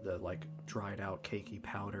 the like dried out cakey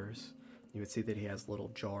powders. You would see that he has little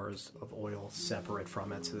jars of oil separate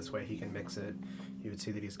from it, so this way he can mix it. You would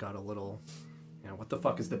see that he's got a little, what the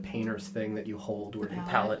fuck is the painter's thing that you hold? The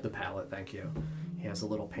palette. The palette, thank you. He has a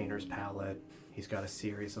little painter's palette. He's got a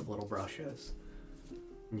series of little brushes.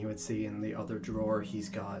 And you would see in the other drawer he's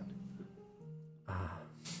got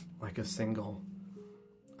like a single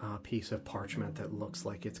piece of parchment that looks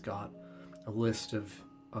like it's got a list of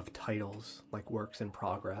titles, like works in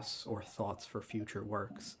progress or thoughts for future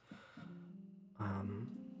works.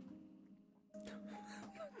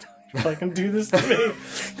 If I can do this to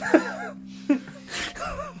me.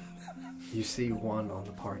 You see one on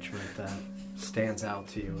the parchment that stands out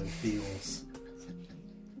to you and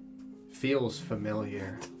feels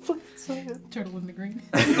familiar. Turtle in the green.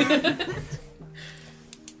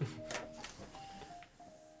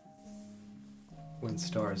 When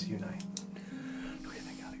stars unite.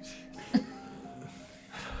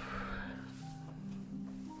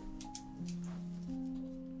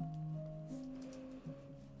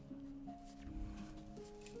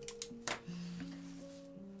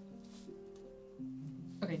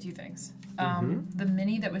 Okay, two things. Mhm. The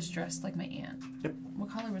mini that was dressed like my aunt. Yep. What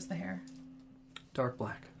color was the hair? Dark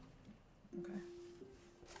black. Okay.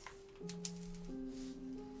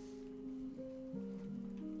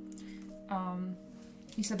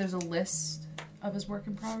 You said there's a list of his work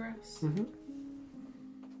in progress. Mm-hmm.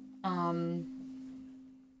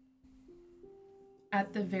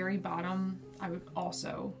 At the very bottom, I would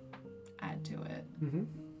also add to it. Mm-hmm.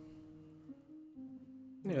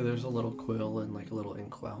 Yeah, there's a little quill and like a little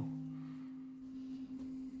inkwell.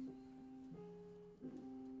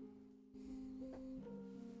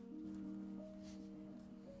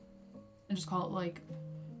 And just call it like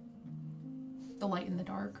the light in the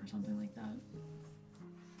dark or something like that.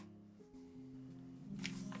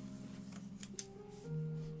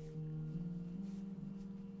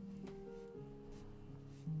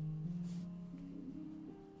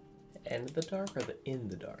 And the dark or the in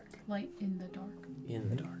the dark? Light in the dark. In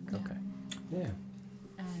the dark, Yeah. okay. Yeah.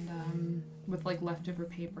 And with like leftover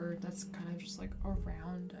paper that's kind of just like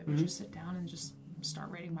around, I would just sit down and just start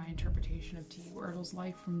writing my interpretation of T. Wordle's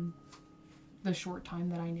life from the short time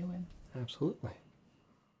that I knew him. Absolutely.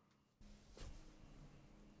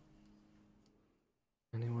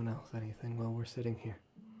 Anyone else? Anything while we're sitting here?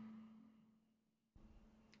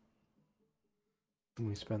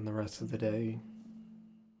 We spend the rest of the day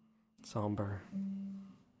somber.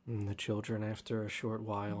 And the children, after a short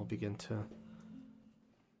while, begin to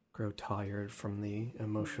grow tired from the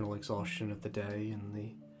emotional exhaustion of the day, and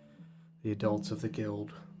the adults of the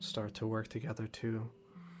guild start to work together to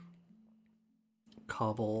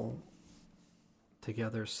cobble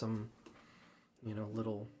together some,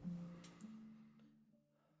 little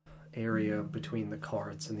area between the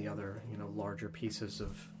carts and the other, larger pieces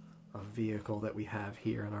of vehicle that we have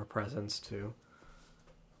here in our presence to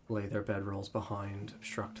lay their bedrolls behind,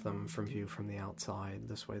 obstruct them from view from the outside.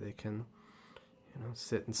 This way they can,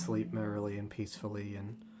 sit and sleep merrily and peacefully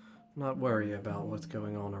and not worry about what's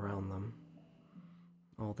going on around them.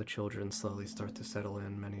 All the children slowly start to settle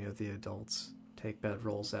in. Many of the adults take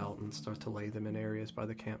bedrolls out and start to lay them in areas by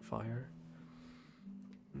the campfire.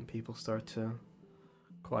 And people start to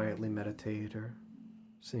quietly meditate or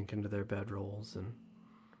sink into their bedrolls, and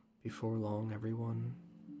before long everyone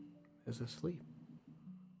is asleep.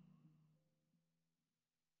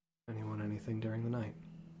 Anyone, anything during the night?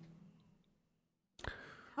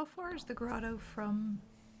 How far is the grotto from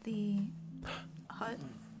the hut?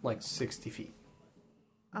 Like 60 feet.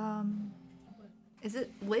 Is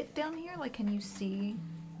it lit down here? Like, can you see?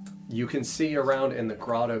 You can see around in the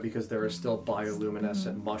grotto because there are still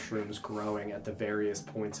bioluminescent mushrooms growing at the various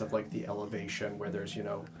points of like the elevation where there's,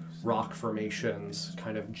 rock formations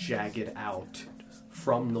kind of jagged out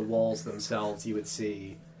from the walls themselves. You would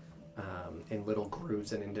see in little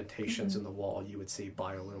grooves and indentations in the wall, you would see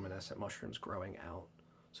bioluminescent mushrooms growing out.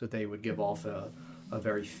 So they would give off a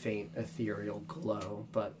very faint ethereal glow,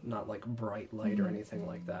 but not like bright light or anything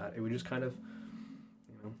like that. It would just kind of,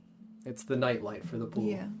 it's the night light for the pool.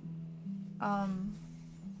 Yeah.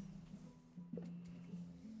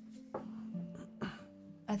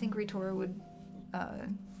 I think Ritora would,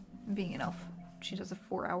 being an elf, she does a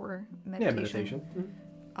 4-hour meditation. Yeah, meditation.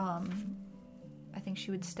 I think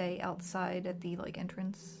she would stay outside at the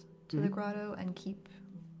entrance to the grotto and keep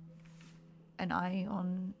an eye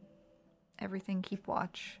on everything, keep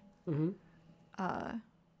watch.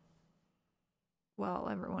 While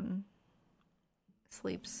everyone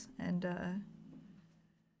sleeps, and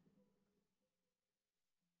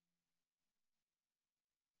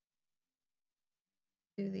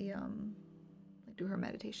do her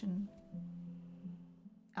meditation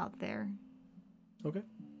out there. Okay.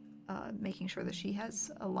 Making sure that she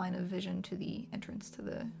has a line of vision to the entrance to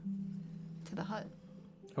the hut.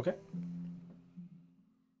 Okay.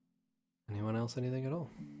 Anyone else? Anything at all?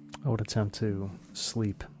 I would attempt to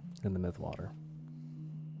sleep in the mythwater.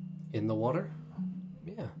 In the water?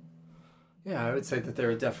 Yeah. Yeah, I would say that there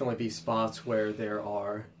would definitely be spots where there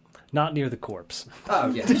are... Not near the corpse. Oh,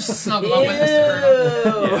 yeah. Just snuggle up with the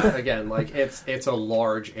sternum. Yeah, again, like, it's a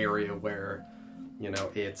large area where,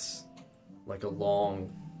 it's like a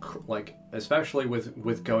long... Like, especially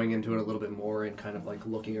with going into it a little bit more and kind of, like,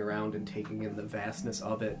 looking around and taking in the vastness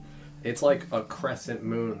of it, it's like a crescent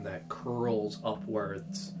moon that curls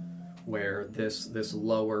upwards where this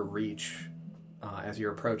lower reach... as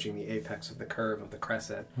you're approaching the apex of the curve of the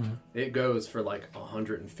crescent, it goes for like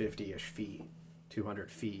 150-ish feet, 200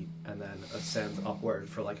 feet, and then ascends upward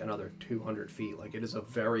for like another 200 feet. Like, it is a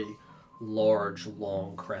very large,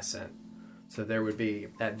 long crescent. So there would be,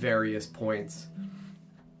 at various points,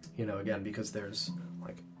 again, because there's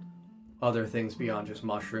like other things beyond just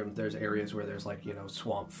mushrooms, there's areas where there's like,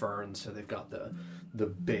 swamp ferns, so they've got the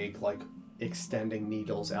big, like, extending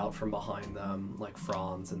needles out from behind them, like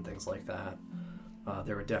fronds and things like that.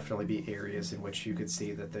 There would definitely be areas in which you could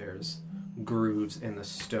see that there's grooves in the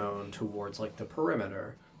stone towards like the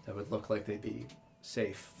perimeter that would look like they'd be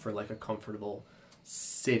safe for like a comfortable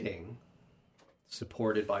sitting,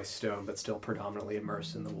 supported by stone, but still predominantly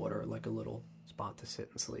immersed in the water, like a little spot to sit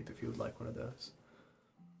and sleep if you would like one of those.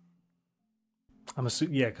 I'm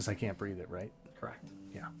assuming, yeah, because I can't breathe it, right? Correct.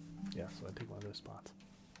 Yeah, so I take one of those spots.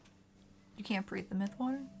 You can't breathe the myth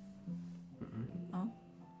water? Mm-mm. Oh.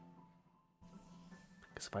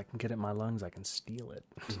 Because if I can get it in my lungs, I can steal it.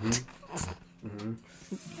 Mm-hmm.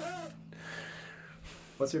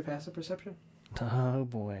 What's your passive perception? Oh,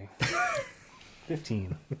 boy.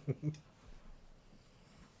 15.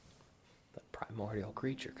 The primordial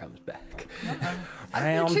creature comes back.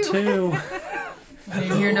 Round 2. I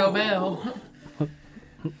didn't hear no bell. I've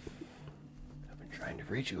been trying to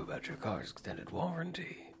reach you about your car's extended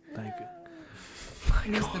warranty. Thank you.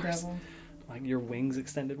 He's the devil. Like your wings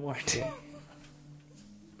extended warranty.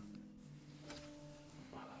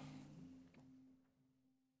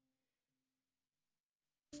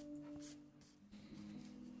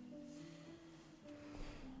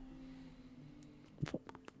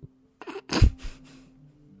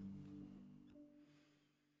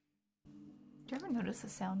 Do you ever notice a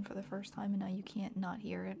sound for the first time and now you can't not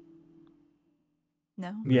hear it?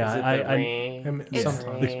 No? Yeah, Is it It's-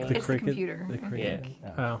 Sometimes. the It's the cricket. computer. The I cricket. think.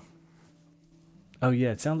 Oh. Oh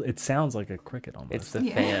yeah, it sounds like a cricket almost. It's the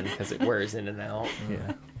Yeah. fan because it wears in and out.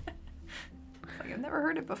 yeah. It's like, I've never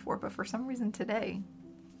heard it before, but for some reason today.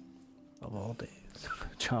 Of all days.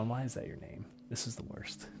 John, why is that your name? This is the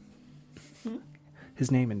worst.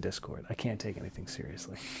 His name in Discord. I can't take anything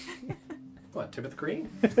seriously. What, Timothy Green?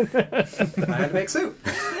 I had to make soup.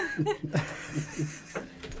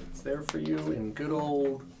 It's there for you in good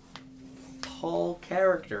old tall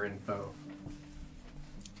character info.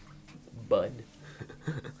 Bud.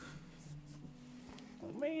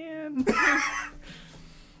 Oh man.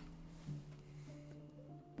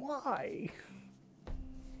 Why?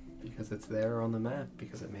 Because it's there on the map,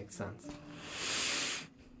 because it makes sense.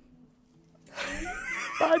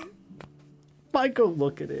 I go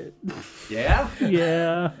look at it. Yeah?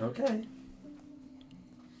 Yeah. Okay.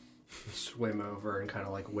 Swim over and kind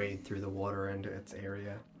of like wade through the water into its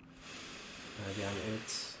area. And again,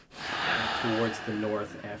 it's towards the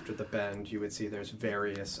north after the bend. You would see there's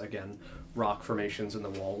various, again, rock formations in the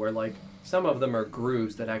wall where like some of them are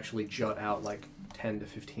grooves that actually jut out like 10 to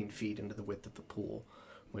 15 feet into the width of the pool,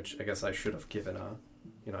 which I guess I should have given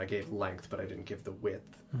I gave length, but I didn't give the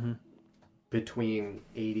width. Mm-hmm. Between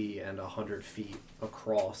 80 and 100 feet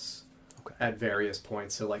across at various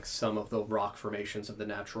points. So like some of the rock formations of the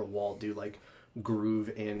natural wall do like groove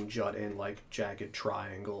in, jut in like jagged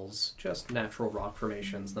triangles, just natural rock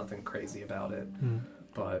formations, nothing crazy about it.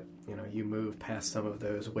 But you move past some of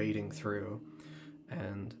those wading through,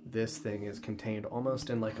 and this thing is contained almost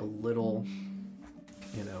in like a little,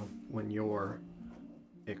 when you're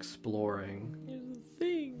exploring,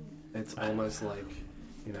 it's almost like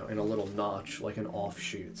in a little notch, like an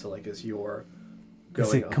offshoot. So like as you're going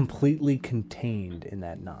Is it up, completely contained in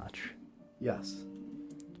that notch? yes.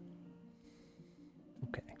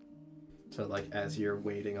 Okay. So like as you're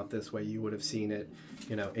wading up this way, you would have seen it,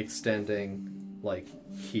 extending like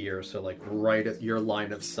here. So like right at your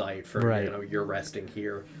line of sight for Right. You're resting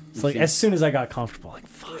here. It's like as soon as I got comfortable, like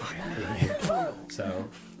fuck. So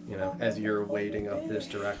as you're wading up this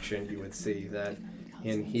direction, you would see that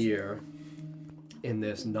in here, in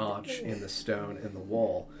this notch in the stone in the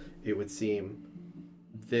wall, it would seem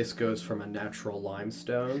this goes from a natural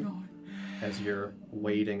limestone. As you're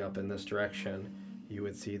wading up in this direction, you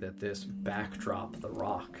would see that this backdrop, the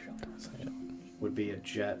rock, would be a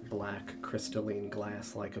jet black crystalline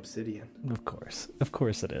glass like obsidian. Of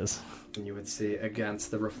course it is. And you would see against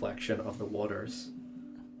the reflection of the waters,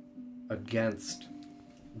 against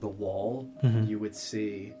the wall, you would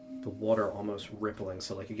see the water almost rippling.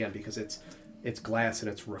 So like, again, because it's glass and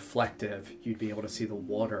it's reflective, you'd be able to see the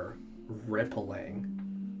water rippling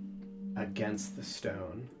against the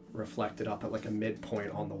stone, reflected up at like a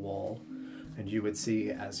midpoint on the wall. And you would see,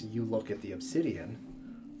 as you look at the obsidian,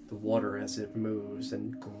 the water as it moves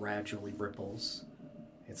and gradually ripples.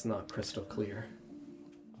 It's not crystal clear.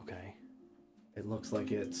 Okay. It looks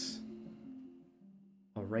like it's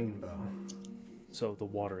a rainbow. So the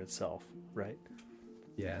water itself, right?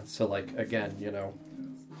 Yeah, so like, again,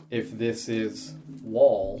 if this is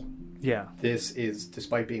wall, Yeah. this is,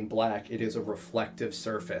 despite being black, it is a reflective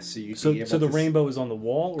surface. So the rainbow is on the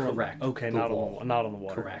wall? Or Correct. Okay, The not wall. not on the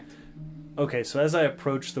water. Correct. Okay, so as I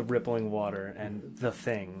approach the rippling water and the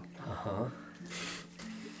thing... Uh-huh.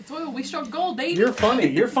 It's oil. We struck gold, baby. You're funny.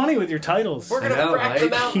 You're funny with your titles. We're gonna I know, crack right? the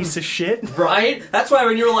mountain. Piece of shit. Right? That's why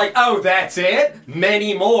when you were like, oh, that's it?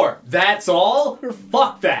 Many more. That's all?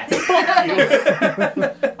 Fuck that.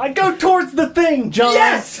 I go towards the thing, John.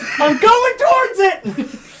 Yes! I'm going towards it.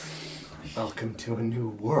 Welcome to a new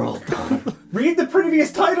world, Don. Read the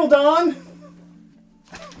previous title, Don.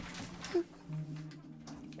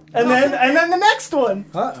 And then the next one.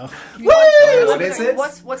 Uh-oh. What is it?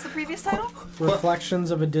 What's the previous title?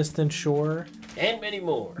 Reflections of a Distant Shore. And many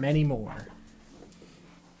more. Many more.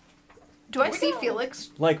 Do I see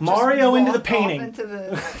Felix? Like just Mario into the walk off painting. Into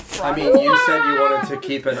the I mean, you said you wanted to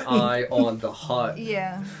keep an eye on the hut.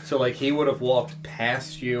 yeah. So, like, he would have walked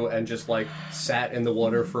past you and just, like, sat in the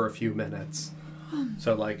water for a few minutes.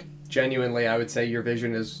 So, like, genuinely, I would say your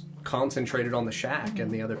vision is concentrated on the shack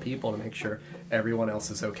and the other people to make sure everyone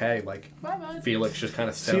else is okay. Like, Bye, bud. Felix just kind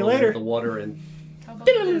of See you settled later. into the water and How about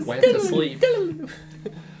this? went to sleep.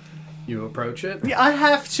 You approach it? Yeah, I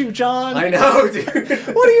have to, John. I know, dude.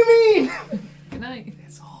 What do you mean? Good night.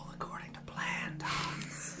 It's all according to plan,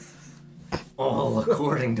 Tom. All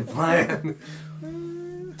according to plan.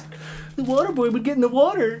 The water boy would get in the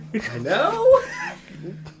water. I know.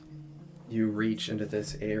 You reach into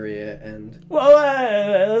this area and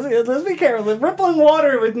Well, let's be careful. The rippling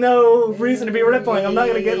water with no reason to be rippling. I'm not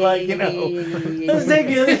gonna get like, let's take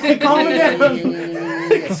it. Calm it down.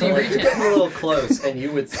 so like, you're getting a little close, and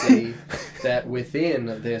you would see that within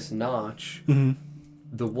this notch,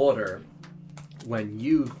 the water, when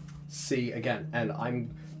you see again, and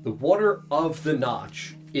the water of the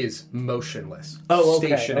notch is motionless, Oh,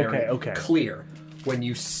 okay, stationary, okay. clear. When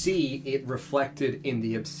you see it reflected in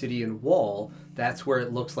the obsidian wall, that's where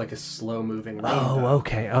it looks like a slow-moving rainbow. Oh,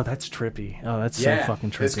 okay. Oh, that's trippy. Oh, that's so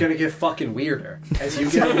fucking trippy. It's gonna get fucking weirder as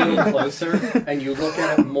you get a little closer and you look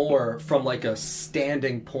at it more from like a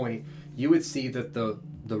standing point. You would see that the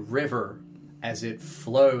river, as it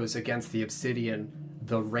flows against the obsidian,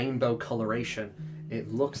 the rainbow coloration, it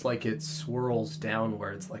looks like it swirls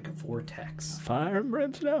downwards like a vortex, Fire and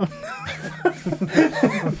brimstone.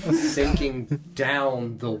 sinking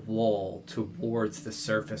down the wall towards the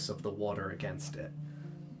surface of the water against it.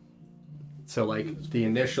 So, like, the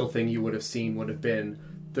initial thing you would have seen would have been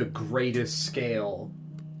the greatest scale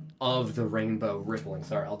of the rainbow rippling.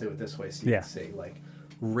 Sorry, I'll do it this way so you can see. Like,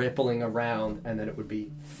 rippling around, and then it would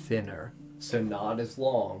be thinner. So not as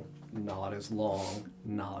long, not as long,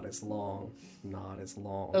 not as long, not as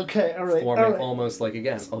long. Okay, all right. Forming almost like,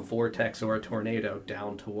 again, a vortex or a tornado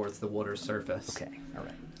down towards the water's surface. Okay, all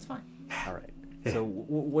right. It's fine. All right. So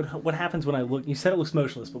what happens when I look? You said it looks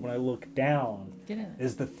motionless, but when I look down, Get in it.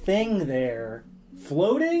 is the thing there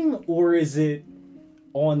floating, or is it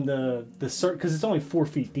on the circle? Because it's only 4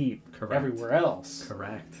 feet deep. Correct. Everywhere else.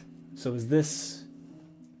 Correct. So is this?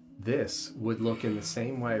 This would look in the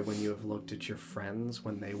same way when you have looked at your friends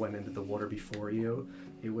when they went into the water before you.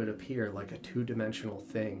 It would appear like a two-dimensional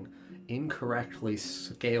thing, incorrectly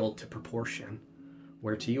scaled to proportion,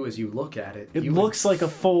 where to you as you look at it... It you looks like a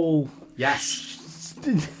full... Yes.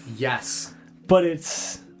 Yes. But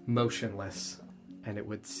it's... Motionless. And it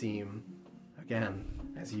would seem, again,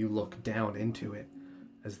 as you look down into it,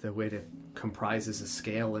 as though it comprises a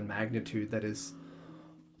scale and magnitude that is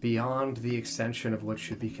beyond the extension of what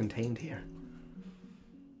should be contained here.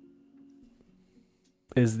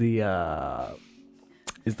 Is the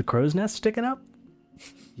crow's nest sticking up?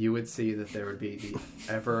 You would see that there would be the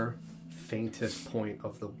ever faintest point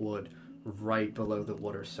of the wood right below the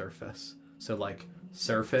water surface. So, like,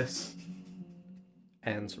 surface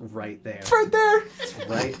ends right there. It's right there! It's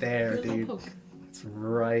right there, Your little dude. poke. It's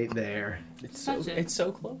right there. It's Touch so it. it's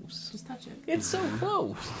so close. Just touch it. It's so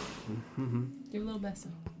close. Your little beso.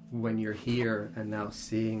 When you're here and now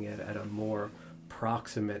seeing it at a more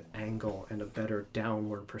approximate angle and a better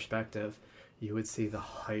downward perspective, you would see the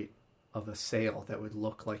height of a sail that would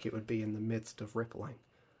look like it would be in the midst of rippling.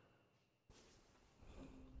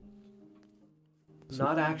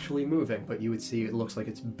 Not actually moving, but you would see it looks like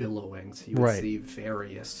it's billowing, so you would see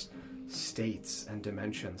various states and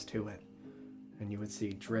dimensions to it. And you would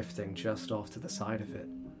see drifting just off to the side of it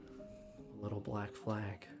a little black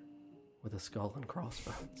flag with a skull and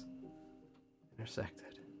crossbones intersected.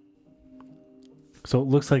 So it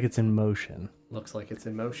looks like it's in motion. Looks like it's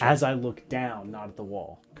in motion. As I look down, not at the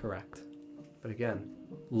wall. Correct. But again,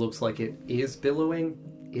 looks like it is billowing,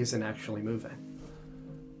 isn't actually moving.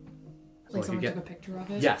 Like someone took a picture of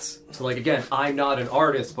it? Yes. So like again, I'm not an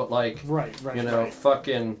artist, but like,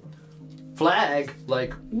 fucking flag,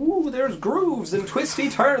 like, ooh, there's grooves and twisty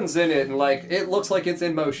turns in it, and like, it looks like it's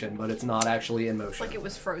in motion, but it's not actually in motion. Like it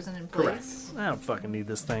was frozen in place. Correct. I don't fucking need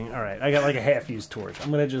this thing. All right, I got like a half-used torch. I'm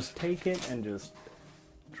gonna just take it and just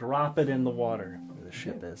drop it in the water where the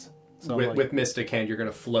ship is. So with Mystic Hand, you're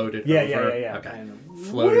gonna float it yeah, over. Yeah. Okay. Kind of.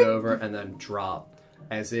 Float it over and then drop.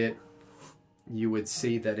 As it, you would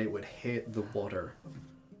see that it would hit the water,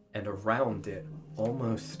 and around it,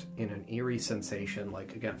 almost in an eerie sensation,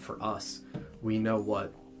 like again for us, we know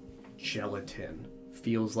what gelatin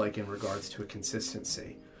feels like in regards to a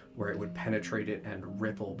consistency, where it would penetrate it and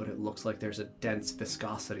ripple, but it looks like there's a dense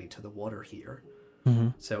viscosity to the water here. Mm-hmm.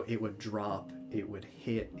 So it would drop, it would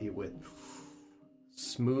hit, it would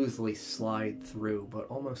smoothly slide through, but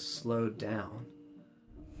almost slowed down.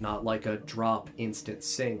 Not like a drop instant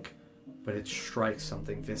sink, but it strikes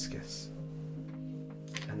something viscous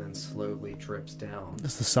and then slowly drips down.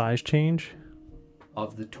 Does the size change?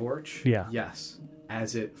 Of the torch? Yeah. Yes.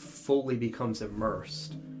 As it fully becomes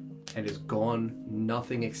immersed and is gone,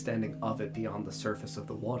 nothing extending of it beyond the surface of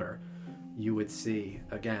the water, you would see,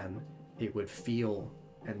 again, it would feel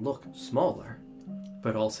and look smaller,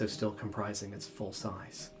 but also still comprising its full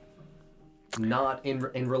size. Not in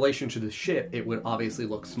relation to the ship, it would obviously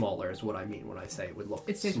look smaller, is what I mean when I say it would look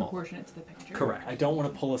It's small. disproportionate to the picture. Correct. I don't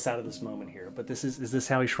want to pull us out of this moment here, but is this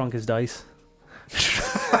how he shrunk his dice?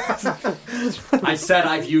 I said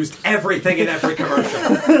I've used everything in every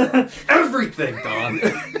commercial. Everything, Don.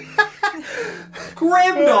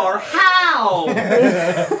 Grimdar, how?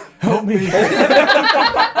 Help me.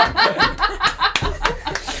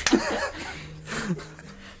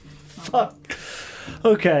 Fuck.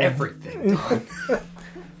 Okay. Everything, Don.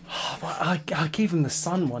 I gave him the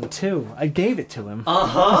sun one too. I gave it to him.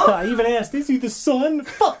 Uh-huh. I even asked, "Is he the sun?"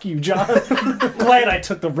 Fuck you, John. Glad I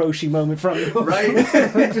took the Roshi moment from you. Right?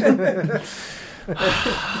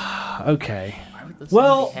 Okay. Why would the sun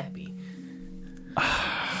Well- be happy?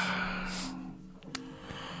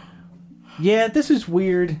 Yeah, this is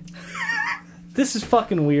weird. This is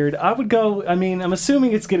fucking weird. I would go, I mean, I'm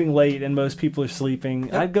assuming it's getting late and most people are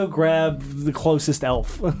sleeping. I'd go grab the closest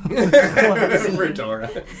elf.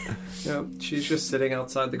 Redora. Yep. She's just sitting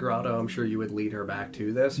outside the grotto. I'm sure you would lead her back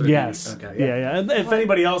to this. Or Yes. Okay. Yeah. And if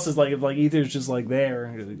anybody else is like, if like Ether's just like there,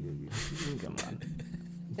 come on.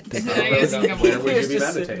 Where would you be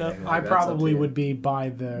meditating? I That's probably up to you. would be by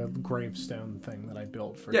the gravestone thing that I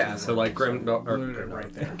built for. Yeah, Tina. so like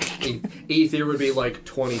right there. Ether would be like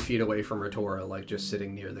 20 feet away from Retora, like just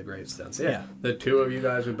sitting near the gravestone. So yeah, the two of you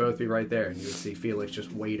guys would both be right there, and you would see Felix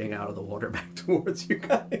just wading out of the water back towards you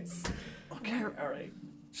guys. Okay, all right.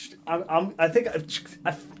 I think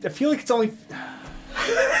I feel like it's only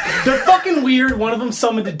they're fucking weird. One of them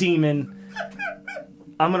summoned a demon.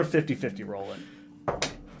 I'm gonna 50-50 roll it.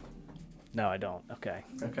 No, I don't. Okay.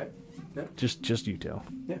 Okay. Yep. Just you two.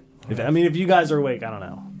 Yeah. If you guys are awake, I don't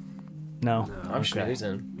know. No. I'm Okay.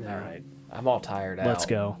 snoozing. All right. I'm all tired out. Let's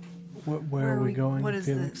go. Where are we going, What is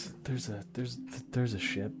Felix? this? There's a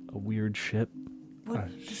ship, a weird ship. What,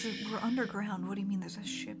 we're underground. What do you mean there's a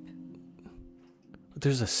ship?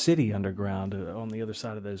 There's a city underground on the other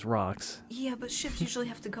side of those rocks. Yeah, but ships usually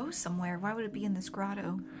have to go somewhere. Why would it be in this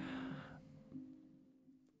grotto?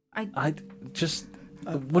 I just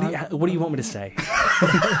what do you want me to say?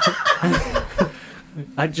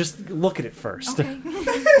 I just look at it first. Okay.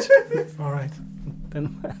 All right.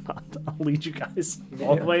 Then I'll lead you guys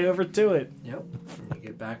all the way over to it. Yep. And you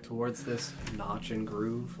get back towards this notch and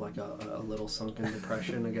groove, like a little sunken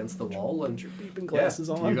depression against the wall, and Your peeping glasses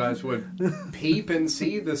on. you guys would peep and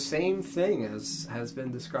see the same thing as has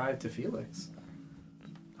been described to Felix.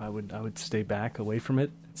 I would stay back away from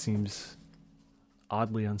it. It seems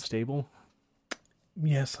oddly unstable.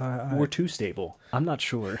 Yes, I Or too stable. I'm not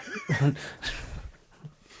sure.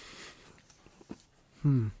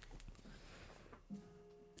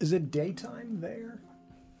 Is it daytime there?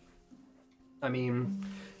 I mean,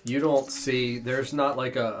 You don't see. There's not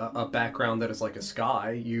like a background that is like a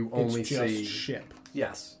sky. You only it's just see ship.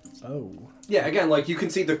 Yes. Oh. Yeah. Again, like you can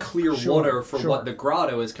see the clear Sure, water for sure. what the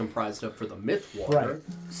grotto is comprised of for the myth water. Right.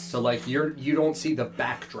 So like you don't see the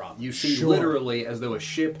backdrop. You see Sure. literally as though a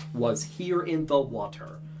ship was here in the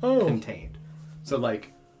water contained. So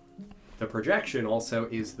like the projection also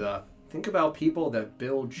is the think about people that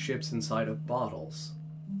build ships inside of bottles.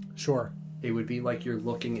 Sure. It would be like you're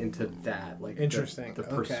looking into that, like Interesting. the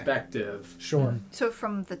Okay. perspective. Sure. So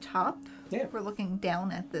from the top, Yeah. we're looking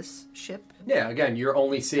down at this ship. Yeah, again, you're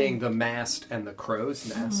only seeing the mast and the crow's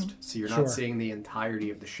nest, so you're Sure. not seeing the entirety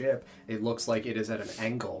of the ship. It looks like it is at an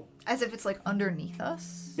angle. As if it's like underneath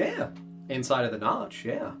us. Yeah, inside of the notch.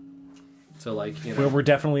 Yeah. So like Where we're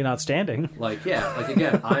definitely not standing. like yeah, like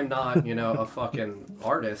again, I'm not a fucking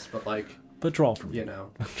artist, but like But draw from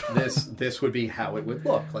this would be how it would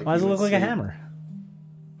look. Like Why does it you look would like a see- hammer?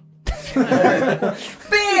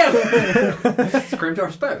 It's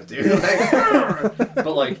Grimdar's boat, dude. Like,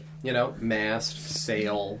 but like, mast,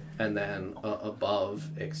 sail, and then above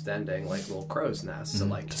extending like little crow's nests. So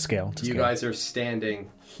like To scale. you guys are standing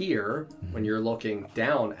here when you're looking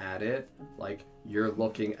down at it, like you're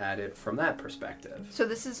looking at it from that perspective. So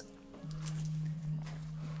this is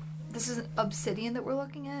an obsidian that we're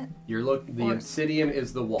looking at? The Or- obsidian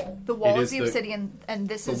is the wall. The wall It is the obsidian, and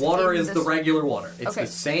this The is water in is this... the regular water. It's Okay.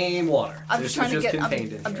 the same water. I'm This just trying is to just get.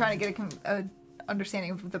 contained in I'm here. trying to get a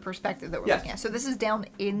understanding of the perspective that we're Yes. looking at. So this is down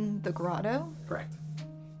in the grotto. Correct.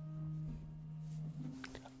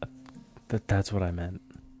 That's what I meant.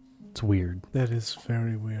 It's weird. That is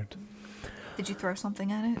very weird. Did you throw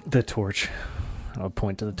something at it? The torch. I'll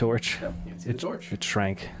point to the torch. Yep, you can see the torch. It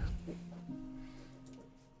shrank.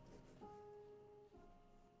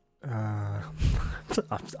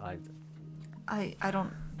 I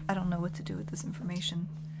don't know what to do with this information.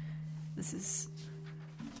 This is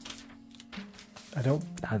I don't.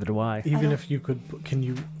 Neither do I. Even don't- if you could,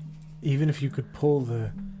 even if you could pull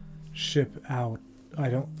the ship out, I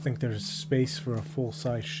don't think there's space for a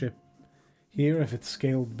full-size ship here. If it's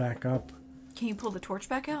scaled back up, Can you pull the torch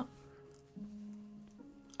back out?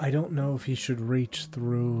 I don't know if he should reach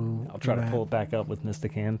through. I'll try to that. pull it back up with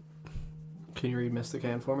Mystic Hand. Can you read Mystic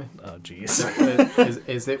Hand for me? Oh, jeez.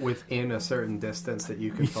 Is it within a certain distance that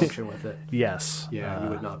you can function with it? Yes. Yeah, you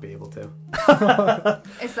would not be able to.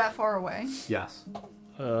 Is that far away? Yes.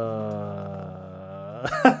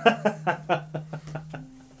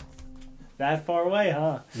 That far away,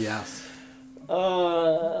 huh? Yes.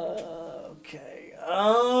 Okay.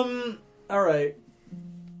 All right.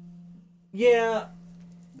 Yeah.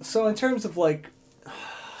 So in terms of like,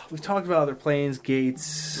 we've talked about other planes,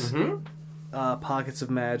 gates, pockets of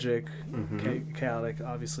magic, chaotic,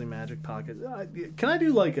 obviously magic pockets. Can I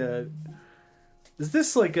do like a? Is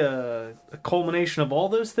this like a culmination of all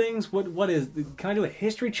those things? What is? Can I do a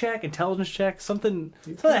history check, intelligence check, something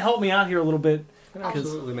to help me out here a little bit? You can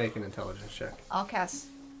absolutely make an intelligence check. I'll cast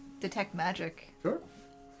detect magic. Sure.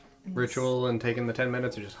 Ritual and taking the 10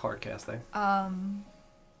 minutes or just hard casting?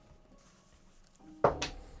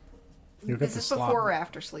 You get Is the this slot. before or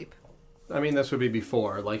after sleep? I mean, this would be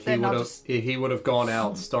before. Like, Then I'll just- he would have gone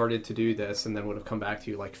out, started to do this, and then would have come back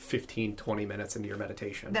to you like 15, 20 minutes into your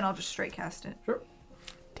meditation. Then I'll just straight cast it. Sure.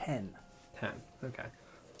 10. 10.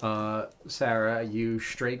 Okay. Sarah, you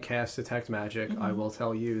straight cast Detect Magic. I will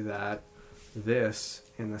tell you that this,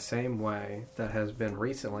 in the same way that has been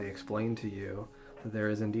recently explained to you, that there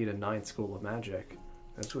is indeed a ninth school of magic.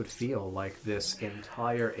 This would feel like this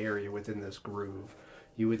entire area within this groove.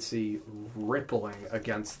 You would see rippling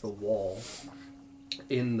against the wall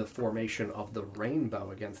in the formation of the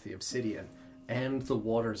rainbow against the obsidian, and the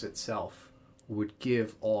waters itself would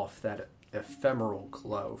give off that ephemeral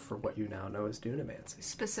glow for what you now know as Dunamancy.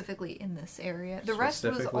 Specifically in this area. The rest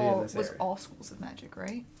was Specifically in all this area. all schools of magic,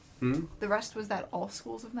 right? Hmm? The rest was that all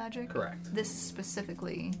schools of magic? Correct. This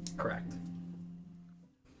specifically. Correct.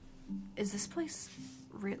 Is this place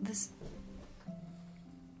this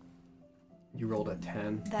You rolled a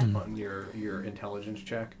 10 That- on your intelligence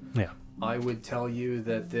check. Yeah. I would tell you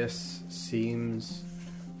that this seems,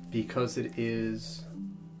 because it is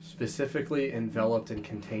specifically enveloped and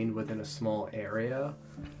contained within a small area,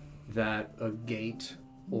 that a gate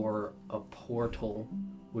or a portal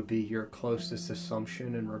would be your closest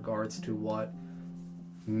assumption in regards to what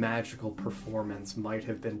magical performance might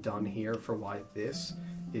have been done here for why this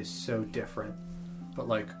is so different. But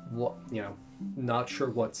like, what, not sure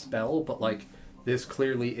what spell, but like, this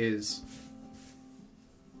clearly is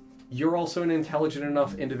you're also an intelligent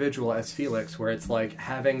enough individual as Felix, where it's like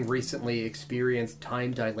having recently experienced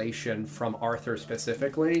time dilation from Arthur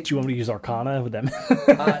specifically. Do you want me to use Arcana with them?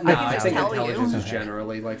 No, I think tell you. intelligence is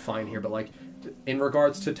generally like fine here, but like in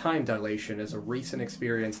regards to time dilation as a recent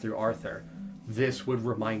experience through Arthur, this would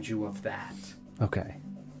remind you of that. Okay.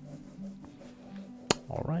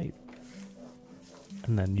 All right.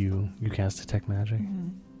 And then you cast Detect Magic. Mm-hmm.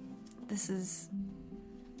 This is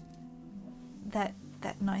that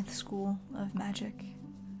ninth school of magic.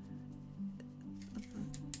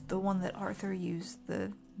 The one that Arthur used.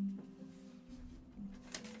 Do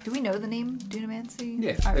we know the name Dunamancy?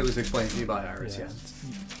 Yeah, it was explained to you by Iris. Yeah. Yes.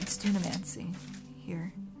 It's Dunamancy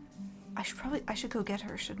here. I should go get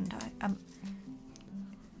her, shouldn't I?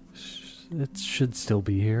 It should still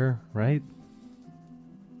be here, right?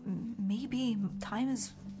 Maybe time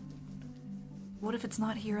is. What if it's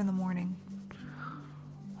not here in the morning?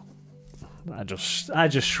 I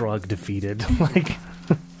just shrug, defeated. Like,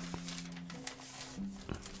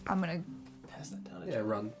 I'm gonna Pass that down. Yeah,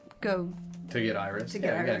 run go. to get Iris. To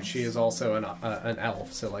get Again, Iris. she is also an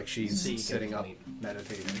elf, so like she's So you can sitting up point.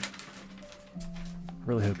 meditating.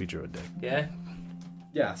 really hope you drew a dick. Yeah?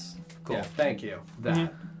 Yes. Cool. Yeah, thank you.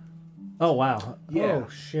 That. Oh wow. Yeah. Oh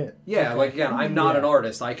shit. Yeah, like again, I'm not an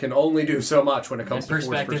artist. I can only do so much when it My comes to force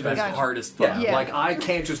perspective is perspective. hard as fuck. Yeah, Yeah. like I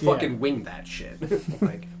can't just Yeah. fucking wing that shit.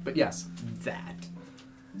 Like, but yes, that.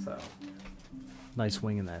 So, Nice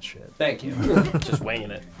winging that shit. thank you. Just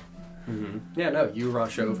winging it. Yeah, no, you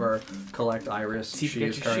rush over, collect Iris. See if She you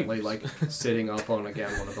is get your currently shoes. like sitting up on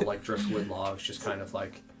again one of the like driftwood logs, just kind of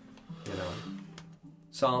like, you know,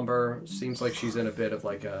 somber. Seems like she's in a bit of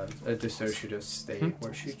like a dissociative state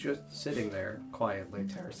where she's just sitting there quietly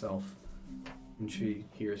to herself, and she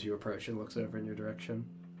hears you approach and looks over in your direction.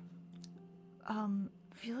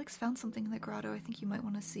 Felix found something in the grotto I think you might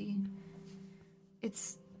want to see.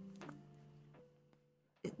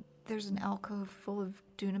 There's an alcove full of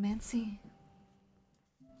Dunamancy.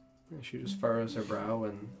 And she just furrows her brow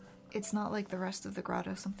and It's not like the rest of the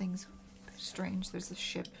grotto. Something's strange. There's a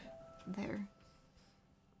ship there.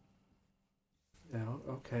 yeah,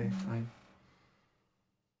 okay,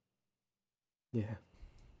 yeah.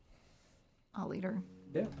 I'll lead her.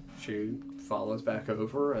 Yeah, she follows back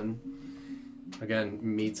over and again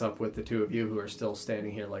meets up with the two of you who are still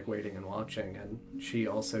standing here like waiting and watching, and she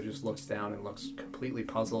also just looks down and looks completely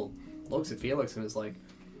puzzled, looks at Felix and is like,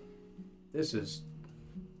 this is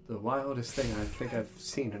the wildest thing I think I've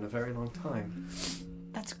seen in a very long time.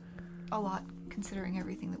 That's a lot considering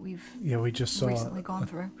everything that we've Yeah, we just saw recently gone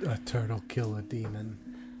through. a turtle kill a demon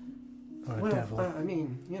or a Well, devil I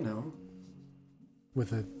mean, you know,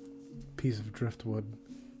 with a piece of driftwood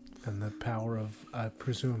and the power of, I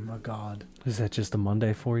presume, a god. Is that just a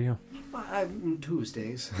Monday for you? I'm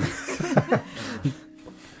Tuesdays.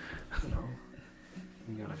 You know,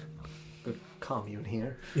 we got a good commune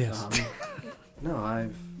here. Yes. No,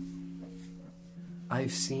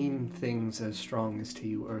 I've seen things as strong as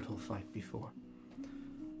Urtle fight before.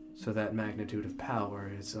 So that magnitude of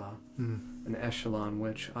power is an echelon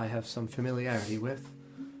which I have some familiarity with.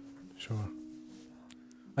 Sure.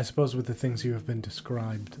 I suppose with the things you have been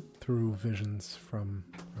described through visions from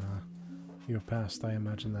your past, I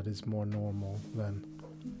imagine that is more normal than...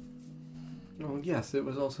 Well, yes, it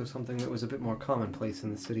was also something that was a bit more commonplace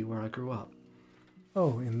in the city where I grew up.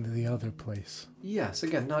 Oh, in the other place. Yes,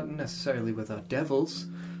 again, not necessarily with devils,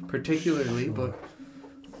 particularly, Sure. but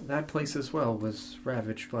that place as well was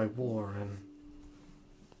ravaged by war and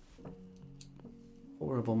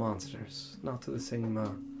horrible monsters. Not to the same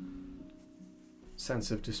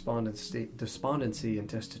sense of despondency and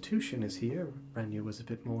destitution as here. Renu was a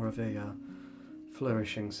bit more of a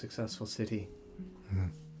flourishing, successful city.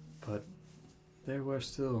 But there were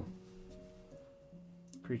still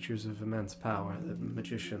creatures of immense power that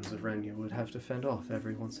magicians of Renu would have to fend off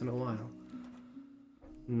every once in a while.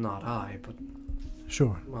 Not I, but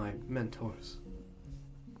Sure. my mentors.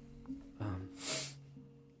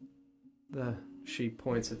 She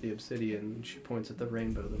points at the obsidian, she points at the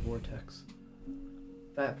rainbow, the vortex.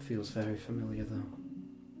 That feels very familiar, though.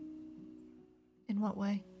 In what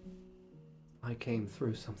way? I came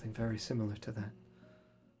through something very similar to that.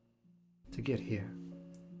 To get here.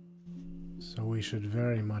 So we should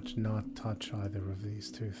very much not touch either of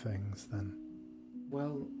these two things, then.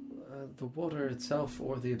 Well, the water itself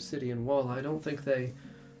or the obsidian wall, I don't think they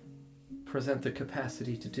present the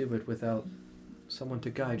capacity to do it without someone to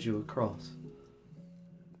guide you across.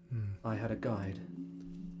 I had a guide.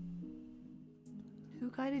 Who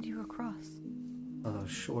guided you across? A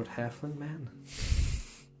short halfling man.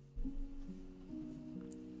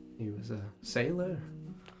 He was a sailor.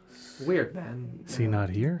 Weird man. Is he not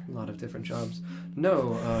here? A lot of different jobs.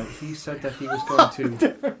 No, he said that he was going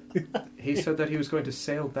to. He said that he was going to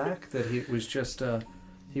sail back. That he was just.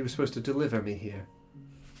 He was supposed to deliver me here,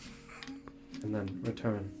 and then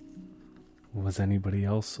return. Was anybody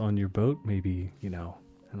else on your boat? Maybe, and I'll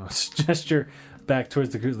gesture back towards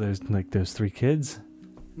the group. There's 3 kids.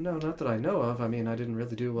 No, not that I know of. I mean, I didn't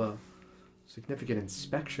really do a significant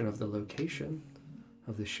inspection of the location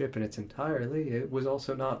of the ship in its entirety. It was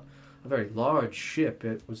also not a very large ship.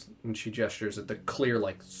 It was, and she gestures at the clear,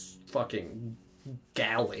 fucking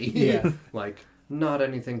galley. Yeah. Not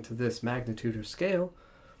anything to this magnitude or scale.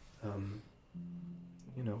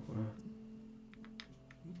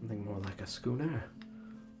 Something more like a schooner.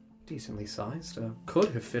 Decently sized. Could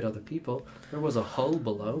have fit other people. There was a hull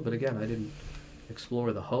below, but again, I didn't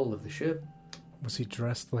explore the hull of the ship. Was he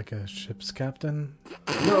dressed like a ship's captain?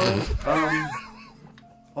 No,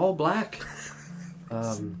 all black.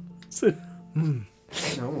 Lots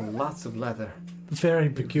of leather. Very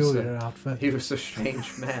peculiar outfit. He was a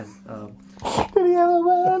strange man. Did he have a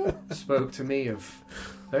man? Spoke to me of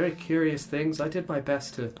very curious things. I did my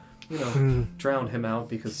best to, drown him out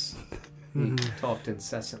because he talked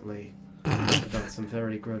incessantly about some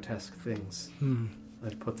very grotesque things.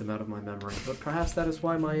 I'd put them out of my memory. But perhaps that is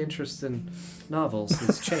why my interest in novels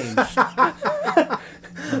has changed.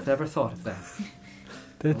 I've never thought of that.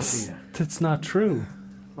 That's not true.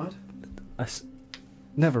 What?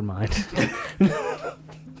 Never mind.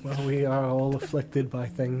 Well, we are all afflicted by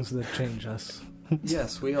things that change us.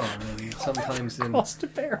 Yes, we are, and sometimes Cross to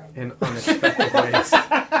bear. in unexpected ways.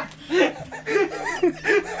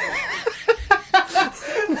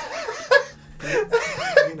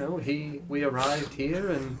 We arrived here,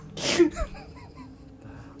 and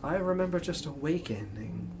I remember just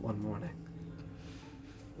awakening one morning.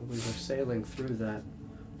 We were sailing through that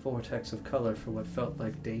vortex of color for what felt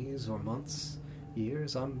like days or months,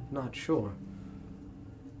 years, I'm not sure.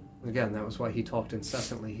 Again, that was why he talked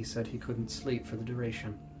incessantly. He said he couldn't sleep for the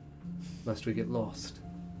duration, lest we get lost.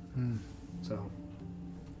 So,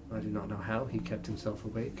 I do not know how he kept himself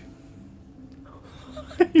awake.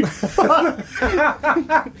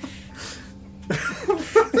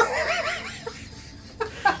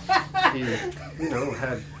 He,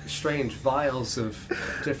 had strange vials of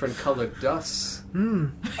different colored dusts.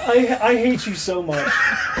 I hate you so much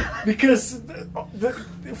because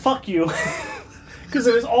fuck you. Because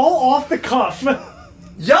it was all off the cuff.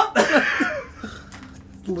 Yup.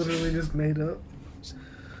 Literally just made up.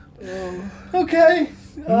 Okay.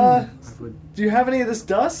 I would. Do you have any of this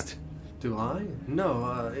dust? Do I?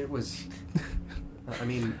 No. It was. I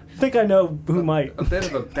mean. I think I know who might. A bit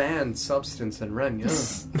of a banned substance in Renya.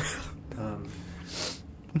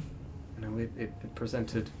 It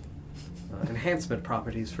presented enhancement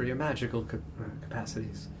properties for your magical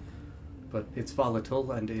capacities, but it's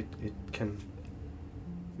volatile and it can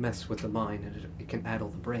mess with the mind and it can addle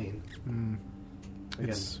the brain. Again,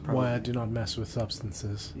 It's why I do not mess with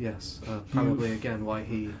substances. Yes, probably again why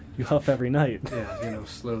he You huff every night.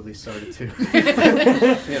 slowly started to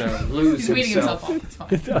lose He's weeding himself. himself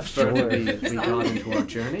off. It's fine. After we got into our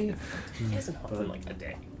journey, He hasn't huffed in like a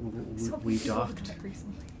day. we docked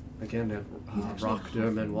Recently. again at He's actually Rock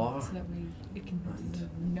de Manoir. So that way it can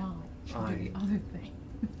not do I- the other thing.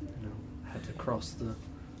 Had to cross the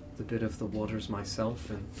bit of the waters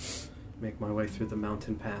myself and make my way through the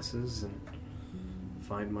mountain passes and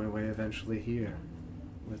find my way eventually here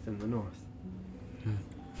within the north.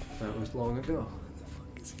 That was long ago.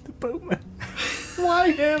 Is he the boatman?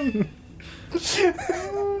 Why him?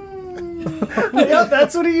 Yep,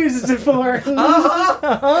 that's what he uses it for.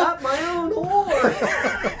 Got my own oar!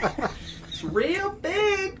 It's real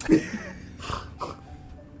big!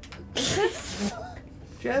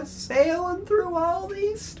 Just sailing through all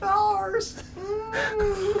these stars.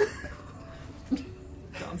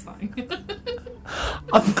 John's fine.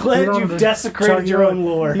 I'm glad you've desecrated your own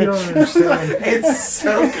lore. You don't understand. It's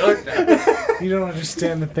so good now. You don't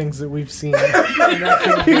understand the things that we've seen.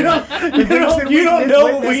 You don't know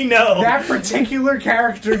what we know. That particular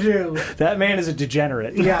character do. That man is a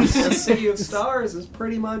degenerate. Yes. The City of Stars is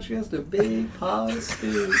pretty much just a big pile of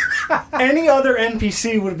stew. Any other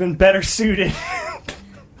NPC would have been better suited.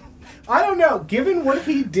 I don't know. Given what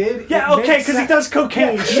he did, Yeah, okay, because he does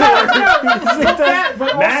cocaine. Sure.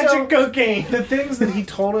 But Magic also, cocaine. the things that he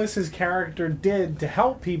told us his character did to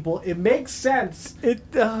help people, it makes sense. It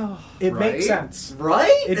makes sense.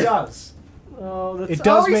 Right? It does. That's It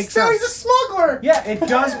does make sense. He's a smuggler! Yeah, it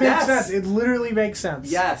does make Yes. sense. It literally makes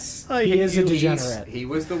sense. Yes. He is a degenerate. He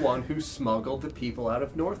was the one who smuggled the people out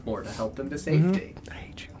of Northmore to help them to safety. I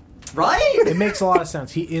hate you. Right? It makes a lot of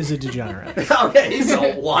sense. He is a degenerate. Okay, he's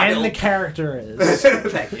a wild. And the character is.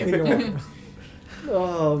 Thank you. You're welcome.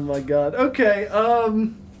 Oh my god. Okay.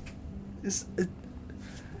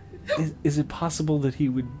 Is it possible that he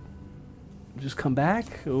would just come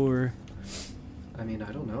back, or? I mean,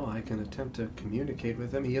 I don't know. I can attempt to communicate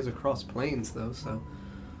with him. He is across planes, though, so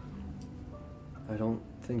I don't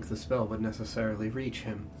think the spell would necessarily reach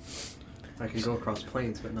him. I can go across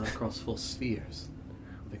planes, but not across full spheres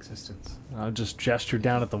of existence. I'll just gesture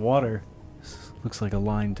down at the water. Looks like a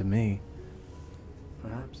line to me.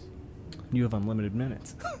 Perhaps. You have unlimited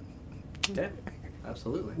minutes. Yeah,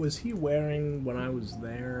 absolutely. Was he wearing when I was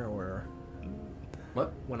there, or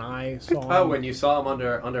What? when I saw him? Oh, when you saw him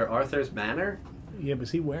under Arthur's banner? Yeah,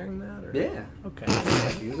 was he wearing that? Or? Yeah. Okay.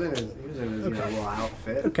 He was in his you know, little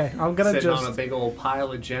outfit. Okay, I'm gonna Sitting just. on a big old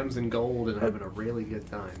pile of gems and gold and having a really good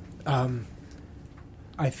time.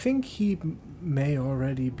 I think he may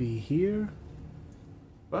already be here.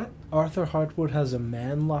 What? Arthur Hartwood has a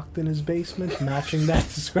man locked in his basement, matching that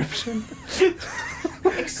description.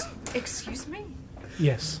 Excuse me?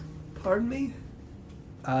 Yes. Pardon me?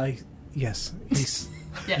 Yes. He's.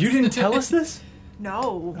 Yes. You didn't tell us this?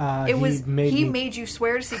 No. He It was made he me- made you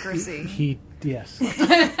swear to secrecy. Yes.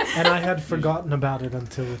 And I had forgotten about it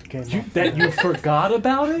until it came up. That you forgot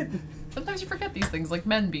about it? Sometimes you forget these things, like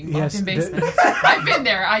men being Yes, locked in the- basements. I've been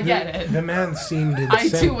there. I get it. The man seemed insane. I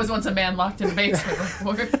too was once a man locked in a basement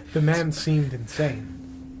before. The man seemed insane.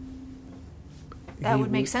 That He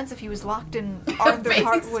would make w- sense if he was locked in Arthur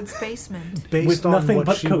Hartwood's basement. Based With on nothing what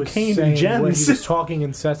but she was cocaine and saying, when gems. he was talking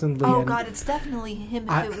incessantly. Oh and god, it's definitely him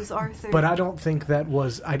if it was Arthur. But I don't think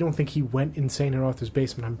I don't think he went insane in Arthur's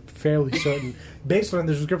basement. I'm fairly certain, based on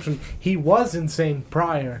the description, he was insane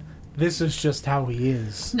prior. This is just how he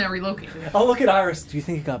is. Now relocated. I'll look at Iris. Do you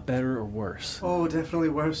think it got better or worse? Oh, definitely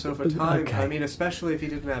worse over time. Okay. I mean, especially if he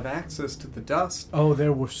didn't have access to the dust. Oh,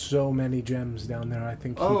 there were so many gems down there. I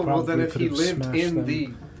think he Oh, probably well then if could he have lived smashed in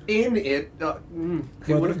them. it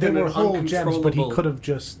Well, would have they been were an whole gems, but he uncontrollable- could have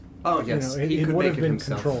just. Oh, yes, it, he it could would make have it been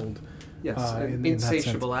himself. controlled. Yes, in an that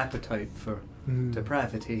insatiable appetite for Mm.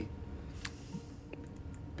 depravity.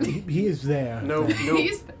 He is there. No, then. no,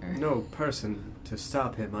 He's there. no person to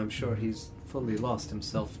stop him. I'm sure he's fully lost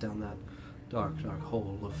himself down that dark, dark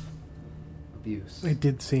hole of abuse. It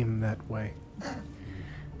did seem that way. Well,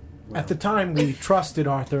 At the time, we trusted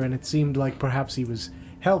Arthur, and it seemed like perhaps he was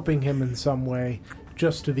helping him in some way.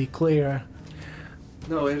 Just to be clear,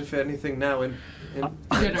 no, if anything, now in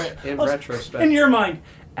retrospect, In your mind,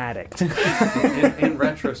 addict. in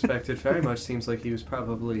retrospect, it very much seems like he was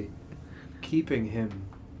probably keeping him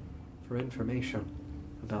for information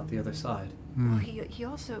about the other side, Well, he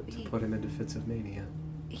also put him into fits of mania.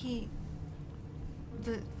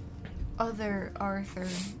 the other Arthur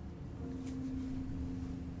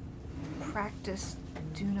practiced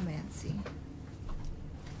dunamancy.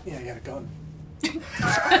 yeah, I got a gun.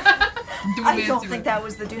 I don't think that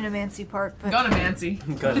was the dunamancy part, but Gonamancy.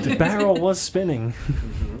 The barrel was spinning.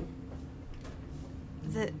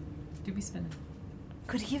 the Do be spinning.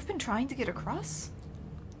 could he have been trying to get across?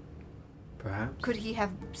 Perhaps. Could he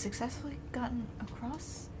have successfully gotten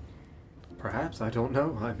across? Perhaps, I don't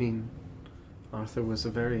know. I mean, Arthur was a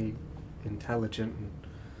very intelligent and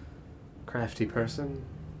crafty person,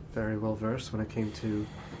 very well versed when it came to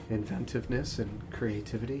inventiveness and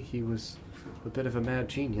creativity. He was a bit of a mad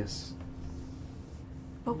genius.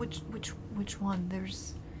 But which one?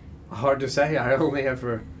 There's Hard to say. I only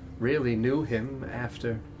ever really knew him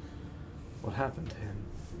after what happened to him.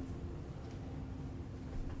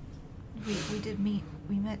 we did meet.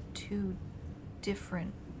 We met two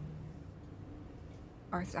different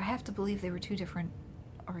Arthurs. I have to believe they were two different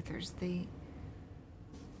Arthurs.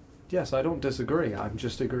 Yes, I don't disagree. I'm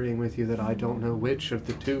just agreeing with you that I don't know which of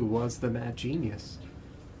the two was the mad genius.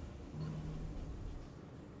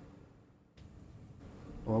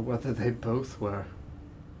 Or whether they both were.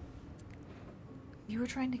 You were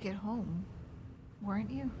trying to get home,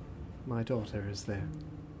 weren't you? My daughter is there,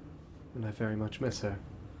 and I very much miss her.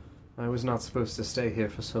 I was not supposed to stay here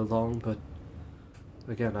for so long, but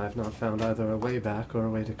again, I've not found either a way back or a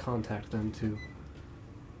way to contact them to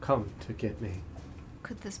come to get me.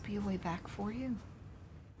 Could this be a way back for you?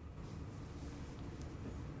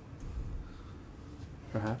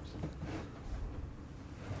 Perhaps.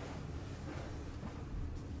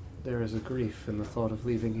 There is a grief in the thought of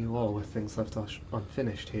leaving you all with things left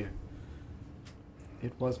unfinished here.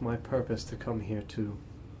 It was my purpose to come here to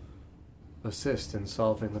assist in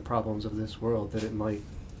solving the problems of this world, that it might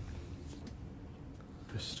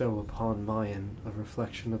bestow upon Mayan a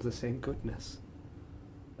reflection of the same goodness,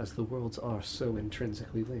 as the worlds are so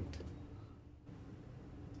intrinsically linked.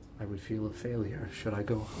 I would feel a failure should I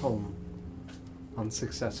go home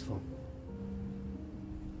unsuccessful.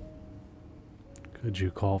 Could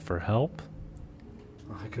you call for help?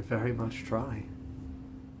 I could very much try.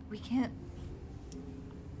 We can't.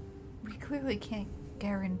 We clearly can't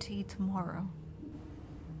guarantee tomorrow.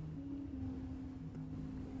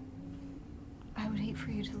 I would hate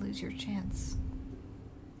for you to lose your chance.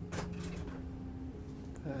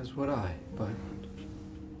 As would I, but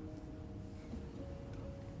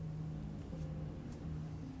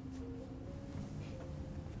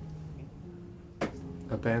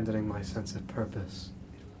abandoning my sense of purpose,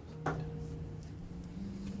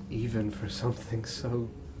 even for something so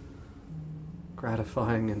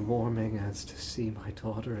gratifying and warming as to see my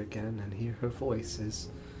daughter again and hear her voices,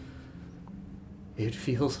 it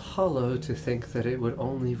feels hollow to think that it would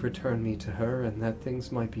only return me to her and that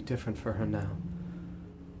things might be different for her now.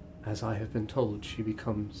 As I have been told, she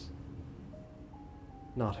becomes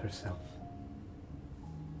not herself.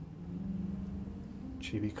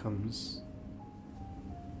 She becomes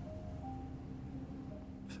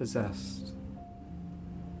possessed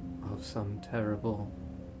of some terrible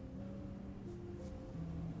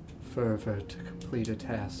fervor to complete a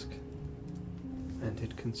task, and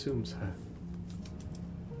it consumes her.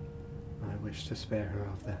 I wish to spare her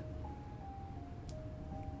of that.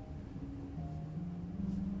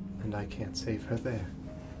 And I can't save her there.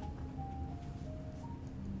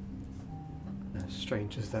 As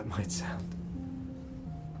strange as that might sound.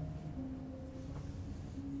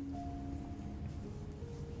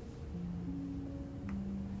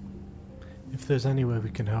 If there's any way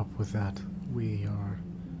we can help with that, we are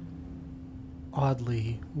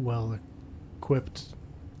oddly well equipped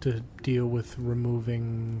to deal with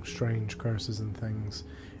removing strange curses and things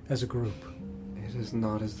as a group. It is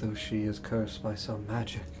not as though she is cursed by some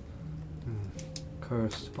magic.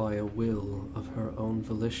 Cursed by a will of her own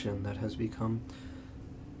volition that has become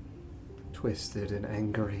twisted and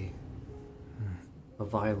angry. A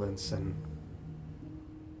violence and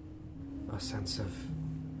a sense of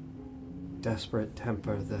desperate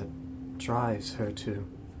temper that drives her to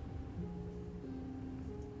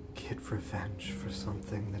get revenge for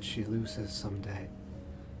something that she loses someday.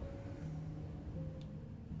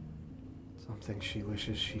 Something she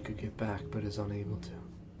wishes she could get back but is unable to.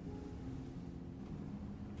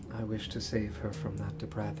 I wish to save her from that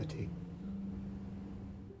depravity.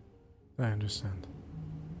 I understand.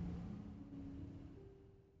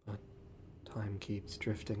 But time keeps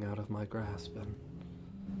drifting out of my grasp, and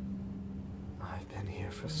I've been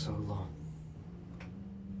here for so long.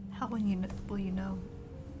 How will you know?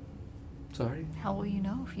 Sorry? How will you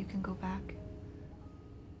know if you can go back?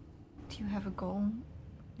 Do you have a goal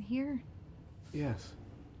here? Yes.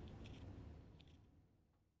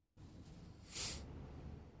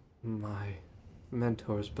 My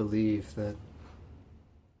mentors believe that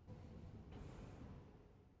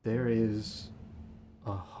there is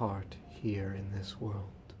a heart here in this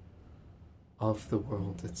world, of the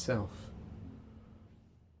world itself,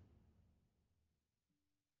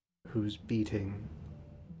 whose beating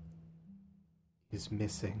is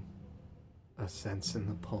missing a sense in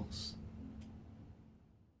the pulse.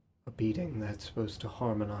 A beating that's supposed to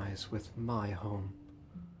harmonize with my home,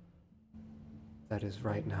 that is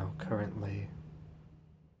right now currently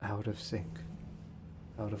out of sync,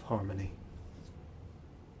 out of harmony.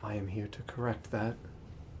 I am here to correct that,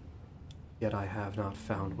 yet I have not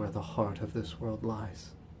found where the heart of this world lies.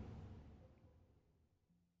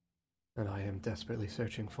 And I am desperately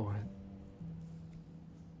searching for it.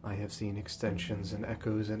 I have seen extensions and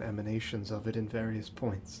echoes and emanations of it in various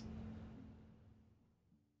points.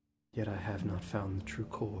 Yet I have not found the true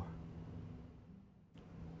core.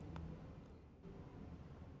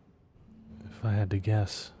 If I had to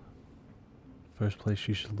guess, first place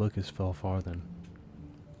you should look is Felfarthen.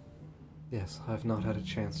 Yes, I've not had a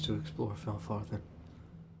chance to explore Felfarthen.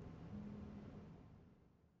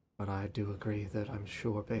 But I do agree that I'm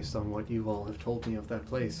sure, based on what you all have told me of that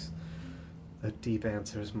place, that deep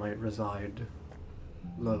answers might reside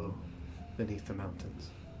low beneath the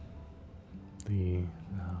mountains.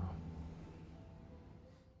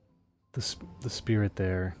 The spirit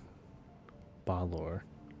there, Balor,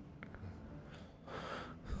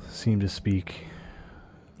 seemed to speak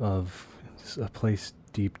of a place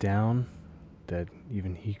deep down that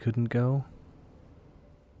even he couldn't go.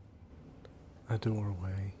 A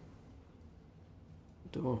doorway.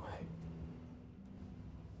 Doorway.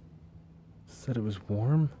 Said it was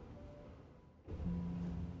warm?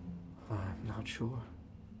 I'm not sure.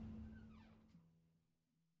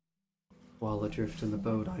 While adrift in the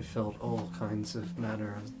boat, I felt all kinds of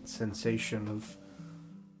manner of sensation of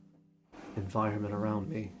environment around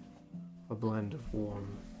me. A blend of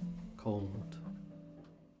warm, cold,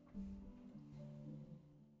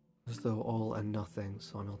 as though all and nothing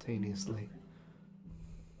simultaneously.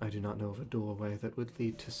 I do not know of a doorway that would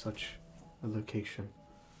lead to such a location,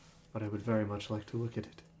 but I would very much like to look at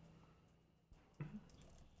it.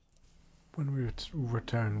 When we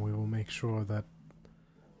return, we will make sure that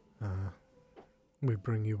we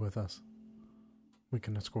bring you with us. We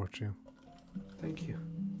can escort you. Thank you.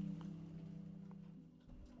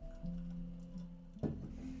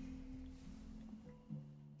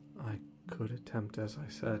 I could attempt, as I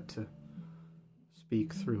said, to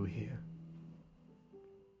speak through here.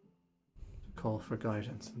 To call for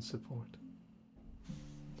guidance and support.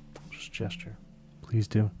 Just gesture. Please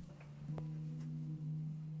do.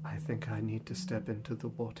 I think I need to step into the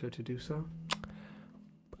water to do so.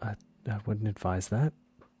 I wouldn't advise that.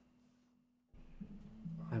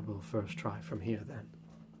 I will first try from here then.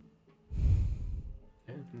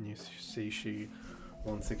 And you see she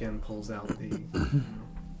once again pulls out the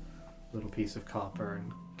little piece of copper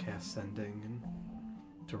and casts sending and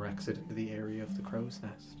directs it into the area of the crow's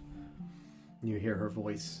nest. You hear her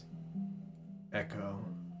voice echo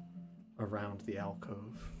around the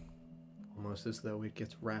alcove, almost as though it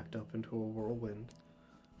gets wrapped up into a whirlwind.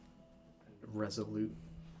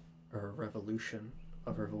 Revolution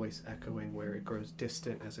of her voice echoing where it grows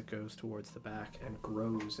distant as it goes towards the back and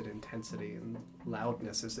grows in intensity and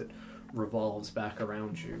loudness as it revolves back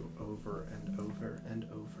around you over and over and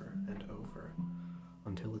over and over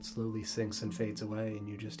until it slowly sinks and fades away and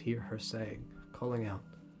you just hear her saying, calling out,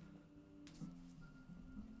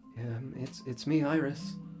 it's me,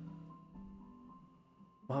 Iris.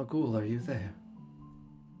 Magul, are you there?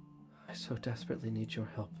 I so desperately need your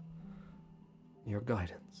help, your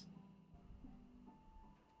guidance.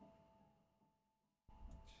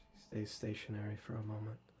 She stays stationary for a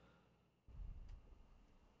moment.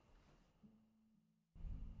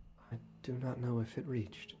 I do not know if it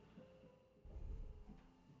reached.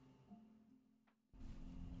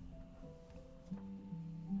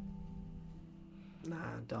 Nah,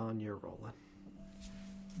 Don, you're rolling.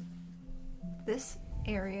 This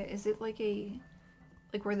area, is it like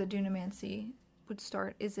where the Dunamancy would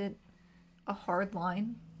start? Is it a hard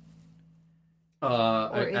line?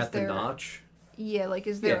 Or at the notch? Yeah, like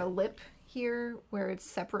is there a lip here where it's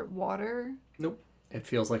separate water? Nope. It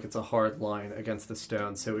feels like it's a hard line against the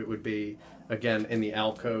stone, so it would be, again, in the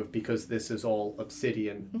alcove, because this is all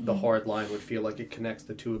obsidian, the hard line would feel like it connects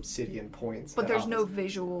the two obsidian points. But there's no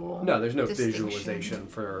visual No, there's no distinction. visualization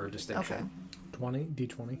for distinction. Okay. 20,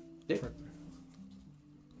 D20. Yeah.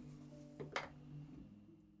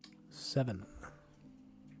 7.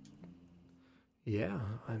 Yeah,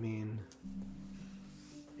 I mean,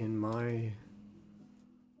 in my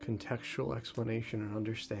contextual explanation and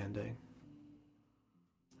understanding,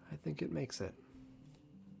 I think it makes it.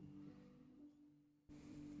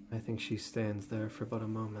 I think she stands there for but a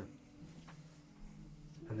moment.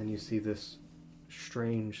 And then you see this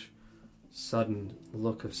strange, sudden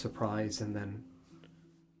look of surprise and then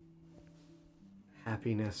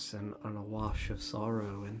happiness and a wash of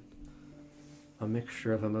sorrow and a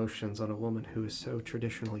mixture of emotions on a woman who is so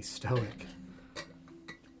traditionally stoic.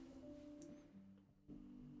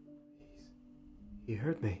 He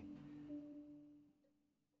heard me.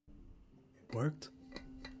 It worked?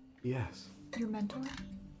 Yes. Your mentor?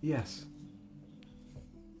 Yes.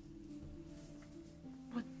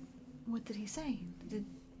 What did he say? He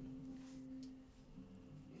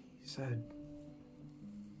said,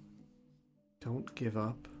 don't give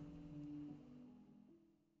up.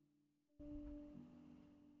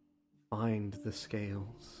 Find the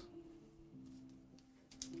scales.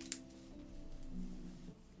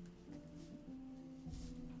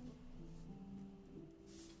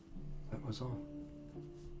 That was all.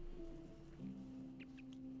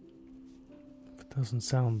 It doesn't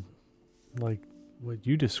sound like what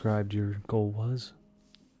you described your goal was.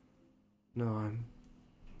 No, I'm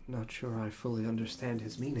not sure I fully understand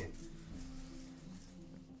his meaning.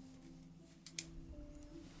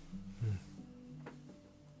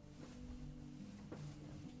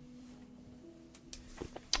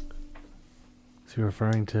 So you're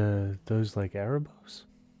referring to those like Erebos?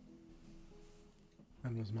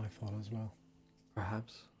 That was my thought as well.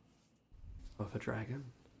 Perhaps. Of a dragon.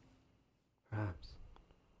 Perhaps.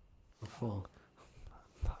 A foal.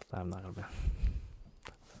 I'm not gonna be.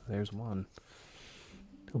 There's one.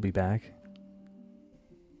 He'll be back.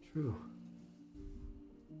 True.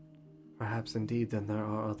 Perhaps indeed then there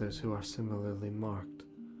are others who are similarly marked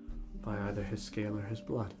by either his scale or his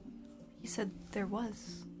blood. He said there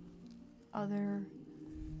was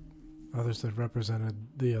Others that represented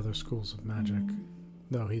the other schools of magic.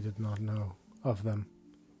 though he did not know of them.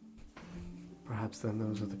 Perhaps then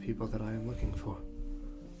those are the people that I am looking for.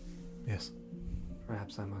 Yes.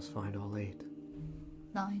 Perhaps I must find all 8.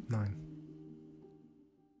 9. 9.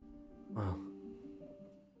 Well,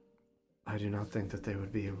 I do not think that there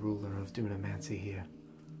would be a ruler of Dunamancy here.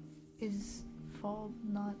 Is Fall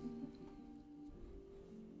not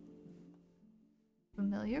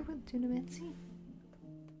familiar with Dunamancy?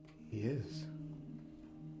 He is.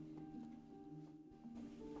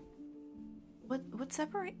 What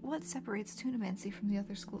separates Dunamancy from the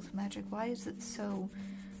other schools of magic? Why is it so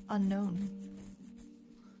unknown?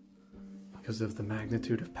 Because of the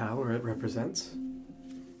magnitude of power it represents.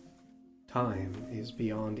 Time is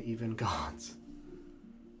beyond even gods.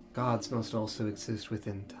 Gods must also exist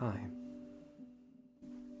within time.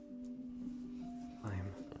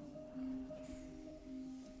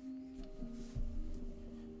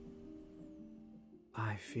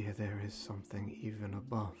 I fear there is something even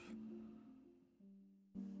above.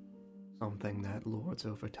 Something that lords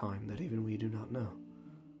over time that even we do not know.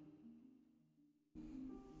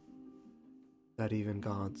 That even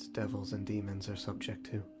gods, devils, and demons are subject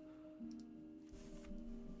to.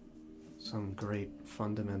 Some great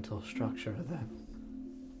fundamental structure that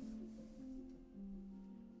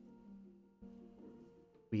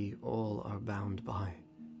we all are bound by.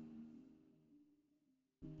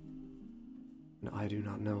 And I do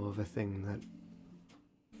not know of a thing that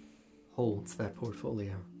holds that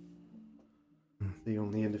portfolio. The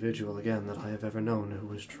only individual, again, that I have ever known who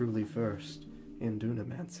was truly versed in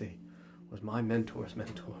Dunamancy was my mentor's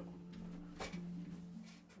mentor.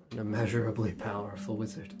 An immeasurably powerful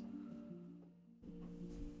wizard.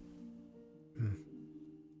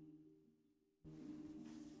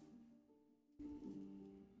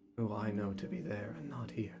 Who I know to be there and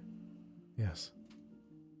not here. Yes.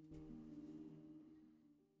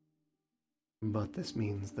 But this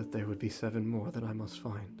means that there would be 7 more that I must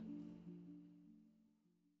find.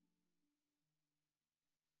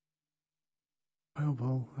 Well,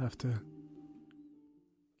 we'll have to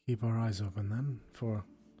keep our eyes open then for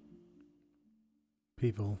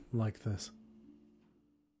people like this.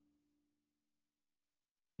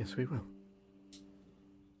 Yes, we will.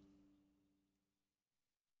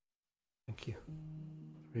 Thank you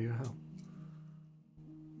for your help.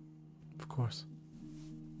 Of course.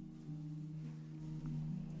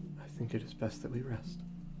 I think it is best that we rest.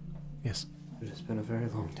 Yes, It has been a very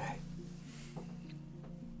long day.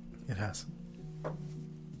 it has. We'll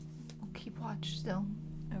keep watch still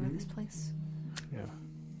over this place. Yeah.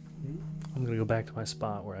 I'm gonna go back to my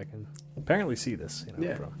spot where I can apparently see this.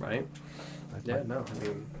 From right? my- Yeah, no, I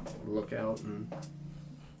mean, look out and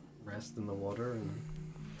rest in the water and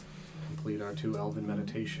complete our 2 elven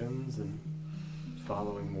meditations, and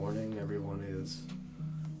following morning everyone is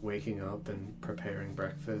waking up and preparing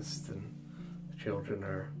breakfast, and the children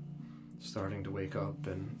are starting to wake up,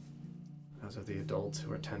 and as are the adults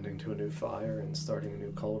who are tending to a new fire and starting a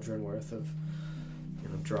new cauldron worth of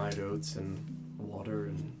dried oats and water,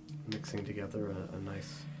 and mixing together a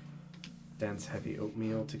nice dense heavy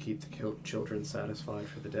oatmeal to keep the children satisfied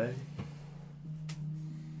for the day.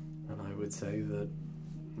 And I would say that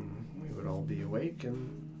we would all be awake and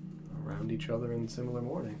around each other in similar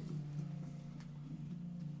morning.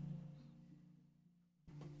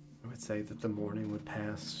 I would say that the morning would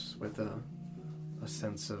pass with a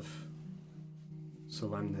sense of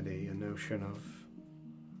solemnity, a notion of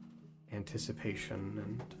anticipation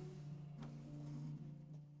and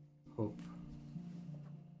hope.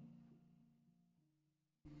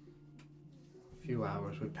 A few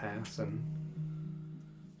hours would pass and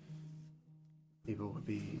people would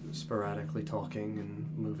be sporadically talking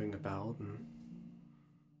and moving about and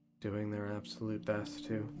doing their absolute best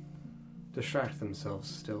to distract themselves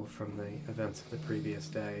still from the events of the previous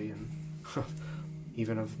day and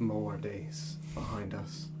even of more days behind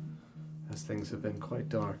us, as things have been quite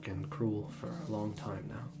dark and cruel for a long time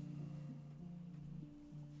now.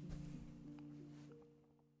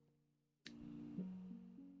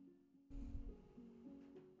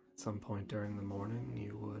 At some point during the morning,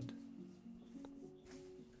 you would,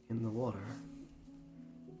 in the water,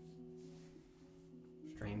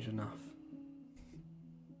 strange enough,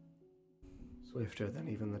 swifter than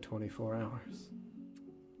even the 24 hours,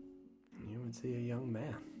 you would see a young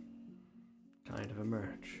man kind of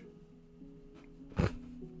emerge.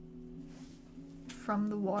 From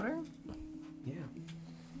the water? Yeah.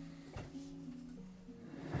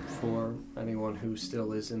 For anyone who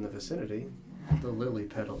still is in the vicinity, the lily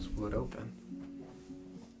petals would open,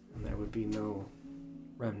 and there would be no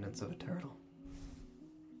remnants of a turtle.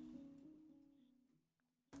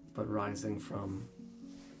 But rising from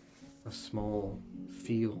a small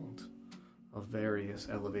field of various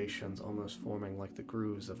elevations, almost forming like the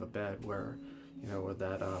grooves of a bed where, where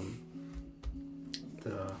that,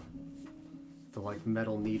 the like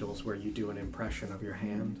metal needles where you do an impression of your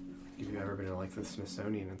hand. If you've ever been to like the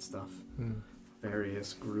Smithsonian and stuff.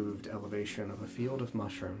 Various grooved elevation of a field of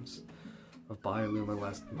mushrooms of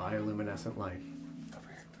bioluminescent light.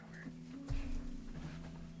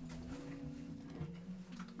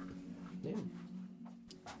 Yeah.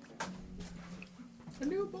 A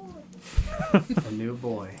new boy. A new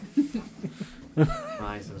boy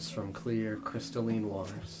rises from clear, crystalline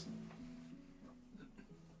waters.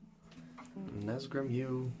 Nesgrim,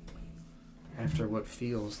 you, after what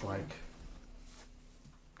feels like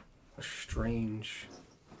a strange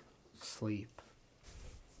sleep,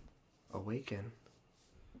 awaken,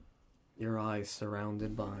 your eyes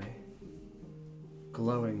surrounded by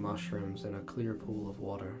glowing mushrooms in a clear pool of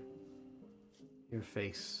water. Your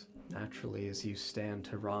face, naturally, as you stand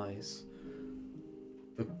to rise,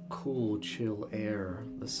 the cool, chill air,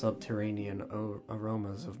 the subterranean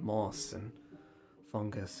aromas of moss and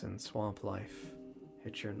fungus and swamp life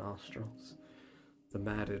hit your nostrils. The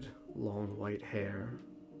matted, long white hair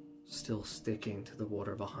still sticking to the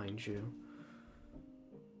water behind you.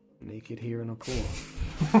 Naked here in a pool.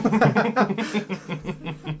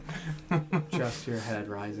 Just your head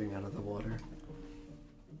rising out of the water.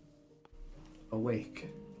 Awake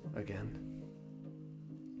again.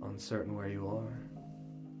 Uncertain where you are.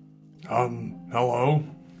 Hello?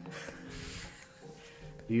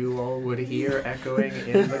 You all would hear echoing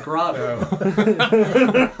in the grotto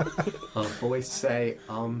a voice say,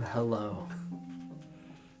 hello.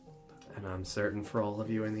 And I'm certain for all of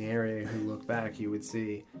you in the area who look back, you would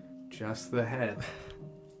see just the head,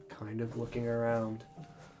 kind of looking around.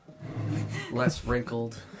 Less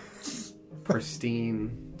wrinkled,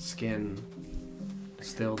 pristine skin,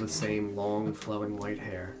 still the same long flowing white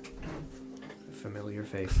hair. A familiar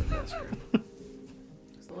face of Nesgrim.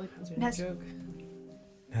 Joke.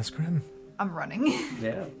 Nesgrim? I'm running.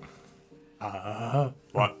 Yeah.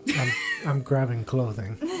 What? I'm grabbing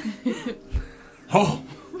clothing. Oh!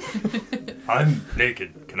 I'm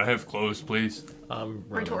naked. Can I have clothes, please? I'm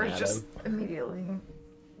running Retor's at just him. immediately,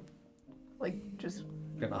 like, just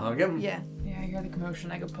Gonna hug him? yeah. Yeah, I hear the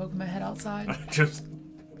commotion. I go poke my head outside. Just...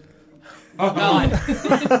 God.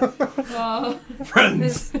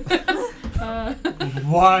 Friends!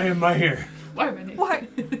 Why am I here? Why am I naked? Why?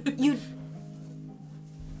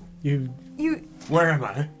 You Where am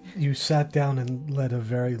I? you sat down and let a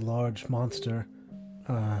very large monster,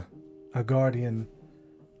 a guardian,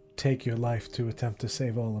 take your life to attempt to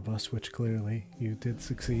save all of us, which clearly you did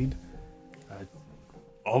succeed.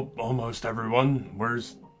 Almost everyone.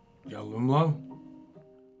 Where's Yalumlo?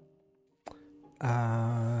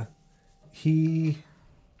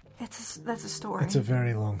 That's a story. It's a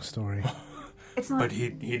very long story. It's not. But he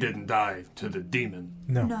didn't die to the demon.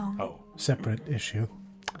 No, No. Oh, separate issue.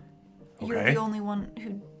 You're okay. the only one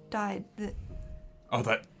who died. Oh,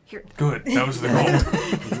 that... Here. Good. That was the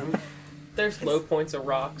goal. There's low points of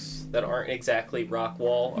rocks that aren't exactly rock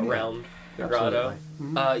wall around the grotto.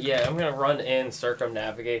 Yeah, I'm gonna run in,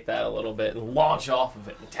 circumnavigate that a little bit, and launch off of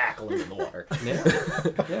it and tackle him in the water.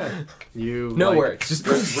 Yeah. You No like, words. Just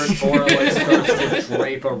Ritora like starts to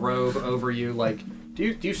drape a robe over you. Like,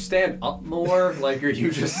 do you stand up more? Like, are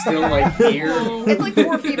you just still like here? It's like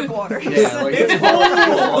 4 feet of water. Yeah, like it's full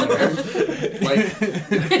water. Like,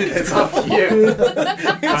 it's up to you.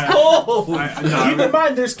 it's cold. Keep in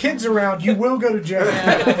mind, there's kids around. You will go to jail.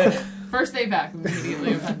 Yeah. First day back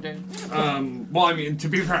immediately offended. Well, I mean, to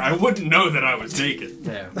be fair, I wouldn't know that I was naked.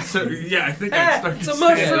 Yeah. So, yeah, I think I'd start It's to a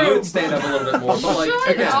stand mushroom. Yeah, you up. would stand up a little bit more, but like Shut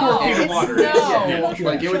again, up. in It's water. no. Yeah,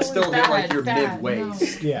 like it would still hit like your Bad,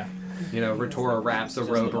 mid-waist. Yeah. Ritora wraps a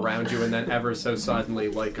robe around you, and then ever so suddenly,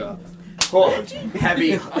 like a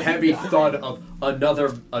heavy thud of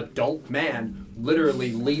another adult man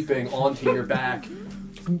literally leaping onto your back,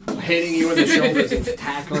 hitting you in the shoulders and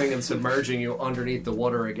tackling and submerging you underneath the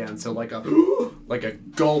water again. So like a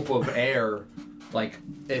gulp of air like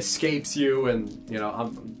escapes you, and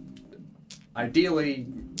ideally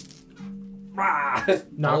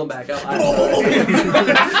pull him back up.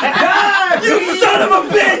 You son of a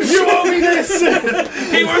bitch! You owe me this!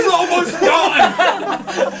 He was almost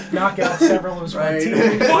gone! Knock out several of his Right.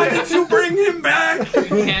 teeth. Why did you bring him back? You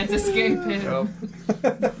can't escape it.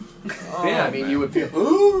 Yeah, I mean, you would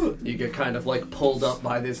feel you get kind of like pulled up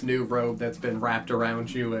by this new robe that's been wrapped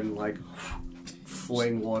around you and like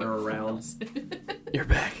fling water around. You're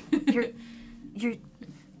back. You're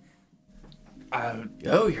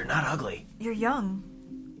Oh, you're not ugly. you're young.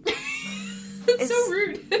 It's so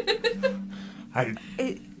rude.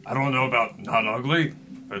 I don't know about not ugly,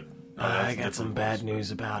 but I got some bad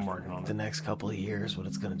news about I'm working on the it. next couple of years, what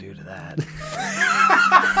it's going to do to that.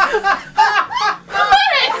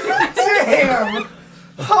 Damn!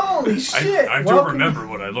 Holy shit! I do Welcome- remember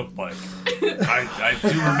what I looked like. I do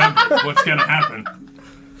remember what's gonna happen.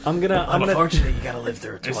 I'm gonna. Unfortunately, you got to live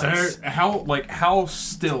through it Is twice. there how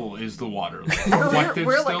still is the water? Like, reflective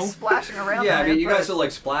We're still? like splashing around. Yeah, I there, mean, you but- guys are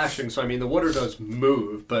like splashing, so I mean, the water does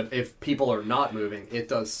move, but if people are not moving, it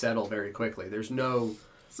does settle very quickly. There's no,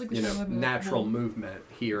 It's like you know, the natural movement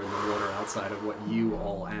here in the water outside of what you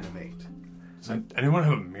all animate. Does anyone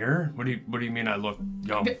have a mirror? What do you mean I look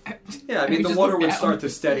young? Yeah, I mean, You the just water look would down. start to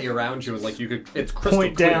steady around you, and like you could, it's crystal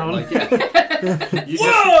Point clear. down. Like, yeah. You just,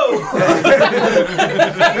 Whoa!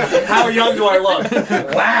 How young do I look?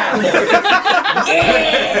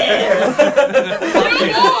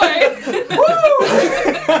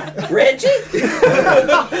 Reggie?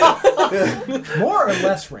 More or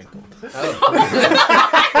less wrinkled. balls,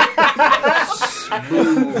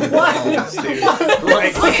 dude.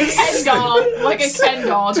 Like, Like a Ken doll. Like a Ken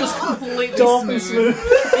doll. Just completely Dolphin smooth.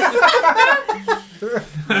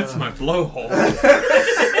 That's my blowhole.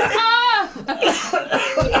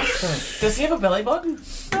 Does he have a belly button?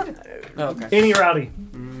 Oh, okay. Any rowdy.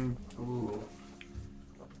 ooh,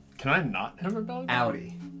 Can I not have a belly?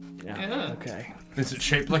 outie. Yeah. Okay. Is it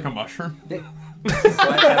shaped like a mushroom? That's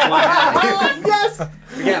why yes!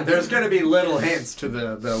 Again, there's going to be little hints to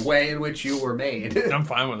the way in which you were made. I'm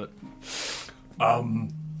fine with it.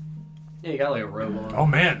 Yeah, you got like a robe on. Oh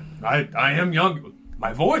man, I am young.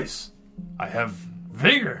 My voice, I have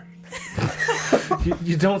vigor.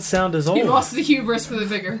 You don't sound as He old. lost the hubris for the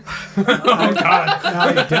vigor. Oh god.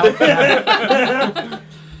 I doubt that.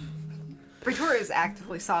 Victoria is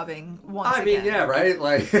actively sobbing once I mean, again. yeah, right?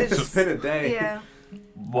 Like, it's been a day. Yeah.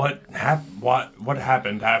 What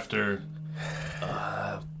happened after?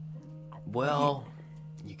 Well,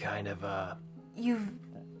 you kind of, You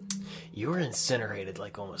you were incinerated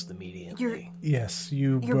like almost immediately. Yes,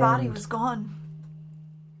 you your body burned- was gone.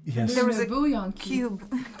 Yes, There was a bouillon Cube.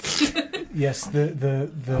 yes. The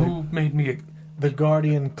Who made me? the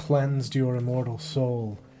guardian cleansed your immortal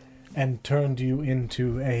soul and turned you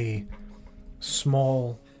into a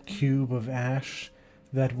small cube of ash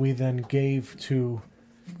that we then gave to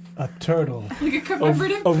a turtle. Like a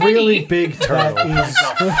commemorative A penny. really big turtle. That is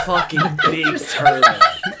A fucking big turtle.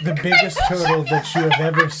 the biggest turtle that you have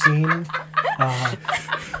ever seen.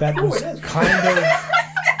 That was kind of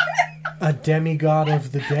a demigod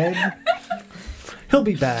of the dead, He'll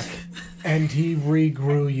be back. and he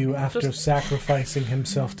regrew you after sacrificing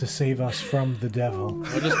himself to save us from the devil.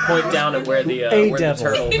 I'll just point down at where the A where devil.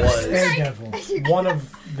 the turtle was. A devil. One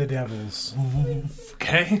of the devils.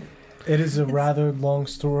 Okay. It is a rather long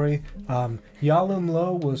story.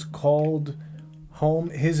 Yalumlo was called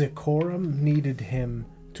home. His Ikorum needed him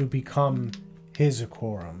to become his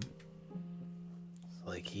Ikorum.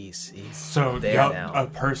 Like he's So there now. a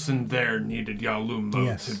person there needed Yalumlo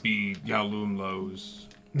Yes. to be Yalumlo's.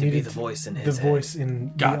 be Needed the voice in the his head. voice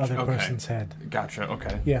in Gotcha, the other okay. person's head. Gotcha.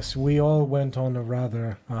 Okay. Yes, we all went on a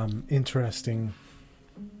rather interesting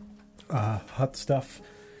hut stuff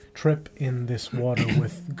trip in this water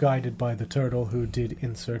with guided by the turtle who did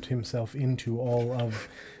insert himself into all of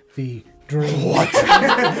the dreams. What?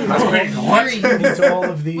 Into all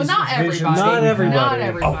of these Well, not visions. everybody. Not that we everybody. Not had.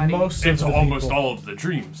 everybody. Most It's of the almost people. all of the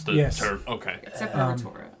dreams. The Yes. Okay. Except for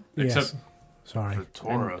Tora. Yes. Except Sorry. for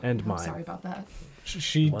Tora. And I'm mine. sorry about that.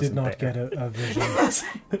 She did Wasn't not there. get a vision.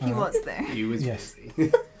 He was there. He was Yes.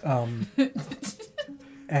 busy.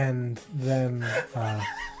 And then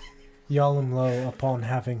Yalumlo, upon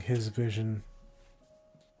having his vision,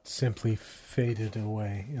 simply faded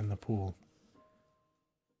away in the pool.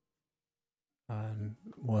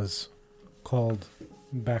 Was called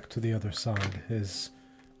back to the other side. His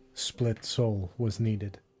split soul was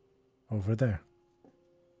needed over there.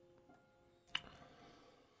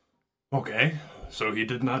 Okay. So he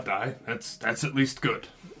did not die. That's at least good.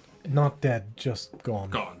 Not dead, just gone.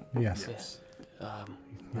 Gone. Yes. Yes.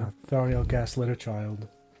 Thariel gaslit a child.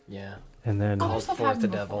 Yeah. And then Oh, Called stuff forth the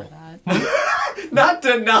happened devil. before that. Not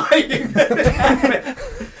denying that it happened.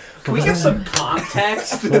 Can we get some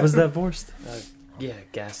context? what was that voice? Yeah,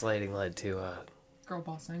 gaslighting led to Girl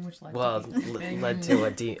bossing, which led well, to being- led to a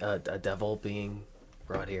devil being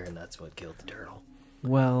brought here, and that's what killed the turtle.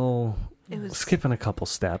 Well, It was skipping a couple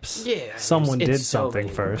steps. Yeah, Someone it's did so something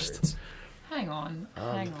many first. words. Hang on.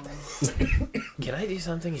 Hang on. Can I do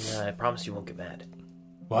something? And I promise you won't get mad.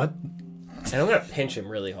 What? And I'm gonna pinch him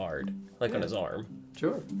really hard, like on his arm.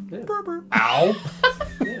 Sure. Yeah. Ow.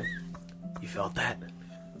 You felt that?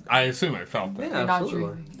 I assume I felt that. Yeah, You're not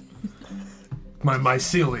absolutely. dreaming. My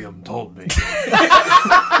mycelium told me.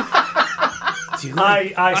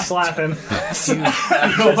 I slap him. You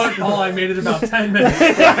know what, Paul? I made it about 10 minutes.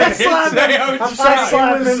 I slap him. I'm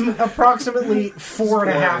sorry, it was approximately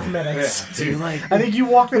 4.5 minutes. Do you like? I think you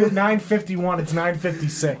walked in at 9:51. It's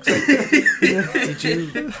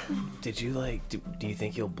 9:56. Did you like? Do you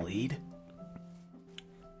think you'll bleed?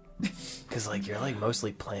 Because like you're like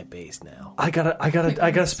mostly plant based now. I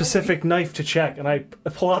got a specific knife to check, and I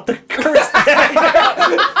pull out the cursed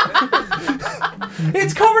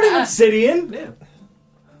It's covered in obsidian. Yeah.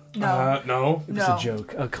 No. No. It was a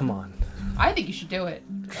joke. Oh, come on. I think you should do it.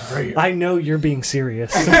 Great. I know you're being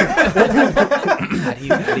serious. How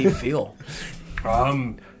do you feel?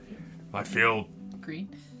 I feel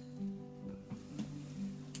Green.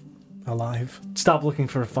 Alive. Stop looking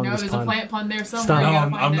for a No, fungus there's pun. a plant pun there somewhere. Stop. You no.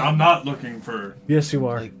 gotta find it. I'm not looking for. Yes, you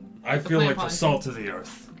are. Like, I feel plant like the pun. salt of the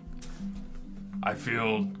earth. I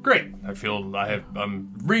feel great.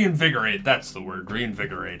 I'm reinvigorated. That's the word.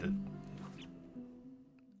 Reinvigorated.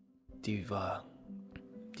 do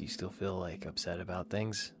you still feel like upset about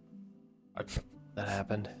things that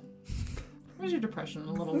happened? Where's your depression?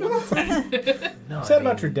 A little 1 to 10. No, Said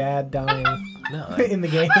about your dad dying No, in the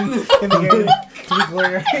game. In the game. To be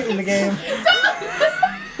clear, in the game.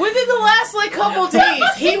 Within the last couple days,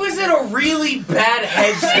 he was in a really bad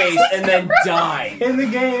headspace and then died. In the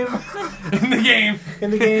game. In the game.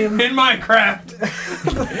 In the game. In Minecraft.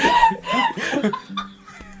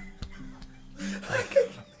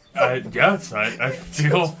 Yes, I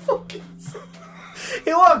feel.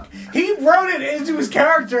 Hey, look, he wrote it into his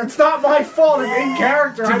character. It's not my fault. It's in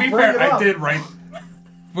character. To I be bring fair, it I up. did write.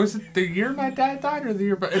 Was it the year my dad died or the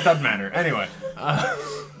year? It doesn't matter. Anyway.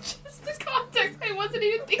 Just the context. I wasn't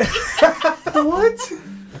even thinking. What?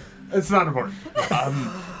 It's not important.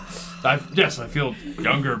 I feel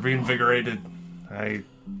younger, reinvigorated.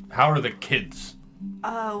 How are the kids?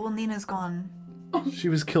 Well, Nina's gone. She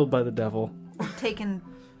was killed by the devil. Taken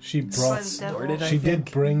She by brought. the devil. Snorted, She I did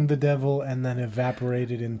think. bring the devil and then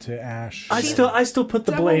evaporated into ash. I still put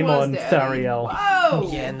the Devil blame was on daddy. Thariel. Whoa!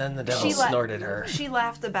 Yeah, and then the devil She la- snorted her. She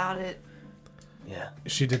laughed about it. Yeah.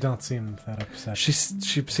 She did not seem that upset. She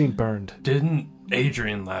seemed burned. Didn't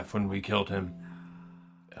Adrian laugh when we killed him?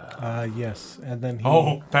 Yes, and then he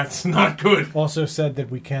Oh, that's not good. also said that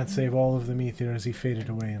we can't save all of the Meteor as he faded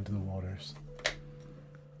away into the waters.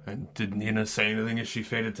 And did Nina say anything as she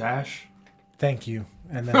faded to ash? Thank you.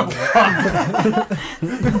 And then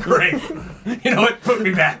Great. You know what? Put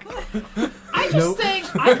me back. I Nope.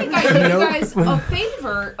 think I did you Nope. guys a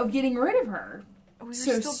favor of getting rid of her We were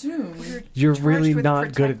so still- soon. we were You're charged really with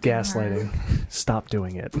not good at protecting her. gaslighting. Stop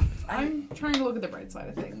doing it. I'm trying to look at the bright side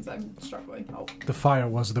of things. I'm struggling. Oh, the fire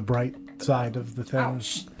was the bright side of the thing.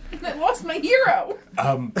 ouch! I lost my hero.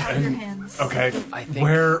 Out of your And- hands. Okay. I think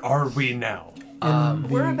Where are we now?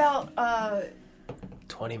 We're about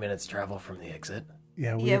 20 minutes travel from the exit.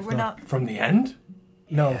 Yeah, yeah, we're not From the end?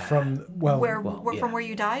 No, Yeah. from where well, from yeah. where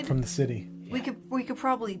you died. from the city. We could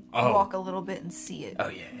probably Oh. walk a little bit and see it. Oh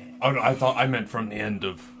yeah, Oh, no, I thought I meant from the end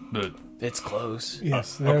of the. it's close.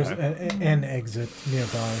 Yes, there's okay. an exit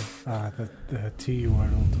nearby that the T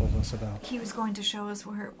Wordle told us about. He was going to show us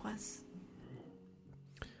where it was.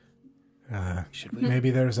 Should we? Maybe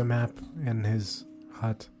there's a map in his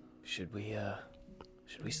hut. Should we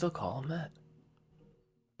still call him that?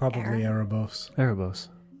 Probably Aaron? Erebos. Erebos.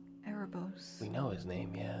 Erebos. We know his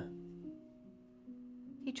name, yeah.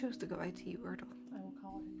 He chose to go by T Wordle. I will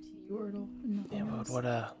call him T Wordle. Yeah, but what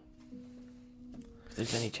if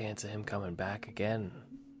there's any chance of him coming back again,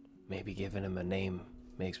 maybe giving him a name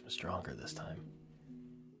makes him stronger this time.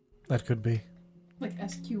 That could be. Like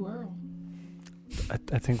SQ Earl.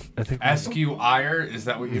 I think Askew Ire? Is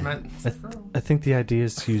that what you meant? I think the idea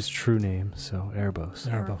is to use true name, so Erebos.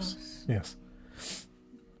 Erebos. Yes.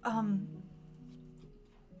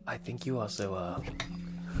 I think you also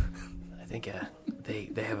I think they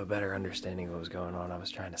have a better understanding of what was going on. I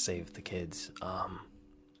was trying to save the kids.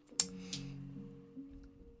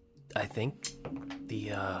 I think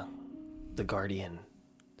the Guardian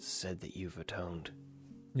said that you've atoned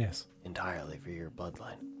Yes. entirely for your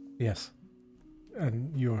bloodline. Yes.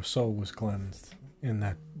 And your soul was cleansed in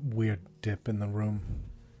that weird dip in the room.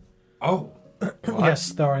 Oh.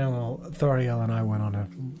 Yes, Thariel and I went on a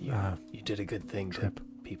You did a good thing trip. to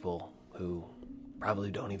people who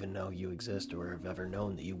probably don't even know you exist or have ever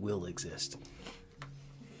known that you will exist.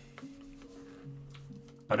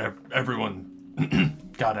 But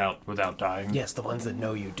everyone got out without dying. Yes, the ones that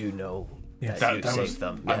know you do know Yes. that you That was saved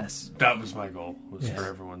them. I- Yes. that was my goal. Was Yes. for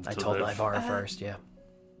everyone to I told live. Ivara first, yeah.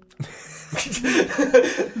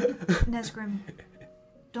 Nesgrim,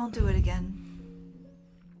 don't do it again.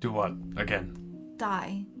 Do what again?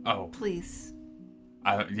 die. Oh. Please.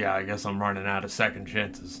 Yeah, I guess I'm running out of second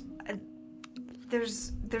chances.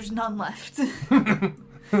 There's none left.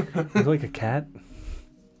 You're like a cat. Do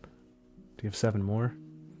you have 7 more?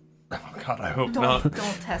 Oh God, I hope not.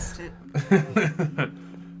 Don't test it.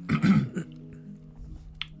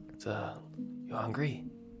 You hungry?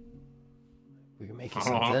 We can make you Oh,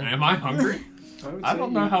 something. am I hungry? I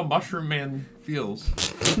don't know how Mushroom Man feels.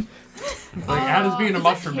 Like, how does being a is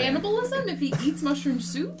mushroom that man? cannibalism if he eats mushroom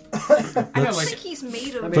soup? I don't like- think he's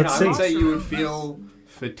made of. I mean, Let's I would see. say you would feel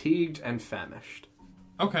fatigued and famished.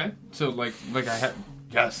 Okay, so like I had.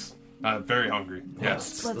 Yes, very hungry.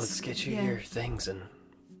 Yes. Let's get you yeah. your things and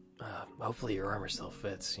hopefully your armor still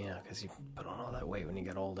fits. You know, because you put on all that weight when you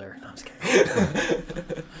get older. No, I'm just kidding.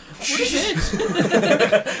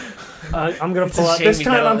 I'm gonna It's pull a out. shame This you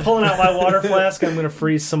time, don't- I'm pulling out my water flask. I'm gonna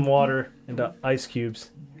freeze some water into ice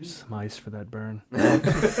cubes. Here's some ice for that burn.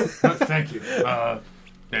 Thank you. I'm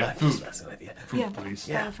Yeah, just food. messing with you. Food, Yeah. please.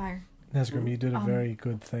 Yeah. By the fire. Nesgrim, you did a very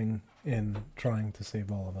good thing in trying to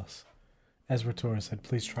save all of us. As Ratura said,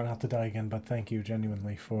 please try not to die again, but thank you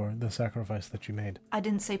genuinely for the sacrifice that you made. I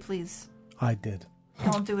didn't say please. I did.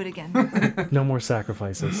 Don't do it again. No more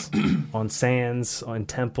sacrifices. On sands, on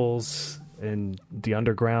temples, in the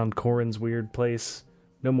underground, Corin's weird place.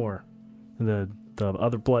 No more. The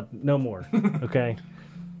other blood, no more. Okay?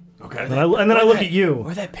 Okay. And then I look at you.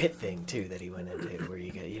 Or that pit thing too that he went into, where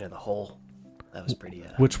you get the hole. That was pretty.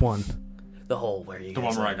 Which one? The hole where you. The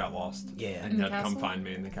one where I got lost. Yeah. And In you the had to come castle? find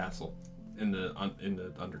me in the castle, in the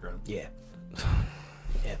underground. Yeah.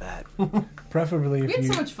 Yeah, that. Preferably We if had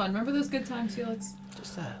you, so much fun. Remember those good times, Felix?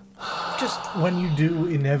 Just when you do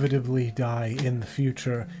inevitably die in the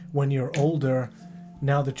future, when you're older,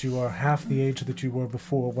 now that you are half the age that you were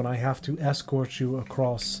before, when I have to escort you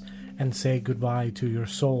across and say goodbye to your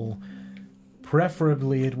soul,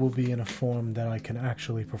 preferably it will be in a form that I can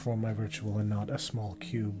actually perform my ritual and not a small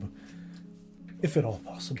cube, if at all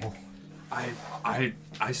possible.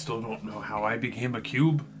 I still don't know how I became a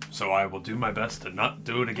cube, so I will do my best to not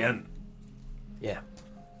do it again. yeah.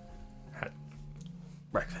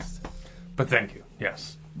 Breakfast. But thank you.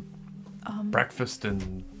 Yes. Breakfast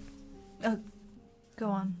and Go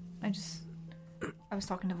on. I was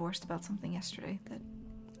talking to Vorst about something yesterday that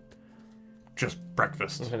just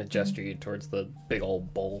breakfast. I'm gonna gesture you towards the big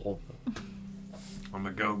old bowl. I'm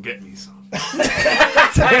gonna go get me some.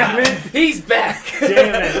 Damn it! He's back.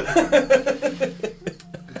 Damn it!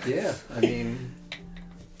 Yeah, I mean,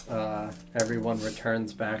 everyone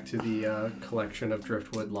returns back to the collection of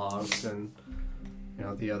driftwood logs, and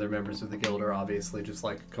the other members of the guild are obviously just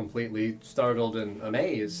like completely startled and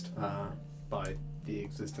amazed by the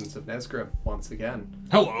existence of Nesgrim once again.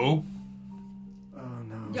 Hello. Oh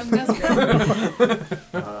no. Young Nesgrim.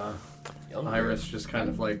 Iris just kind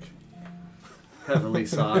of like heavily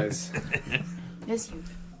sighs. Yes, you.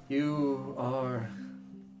 You are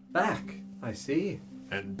back, I see.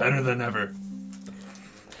 And better than ever.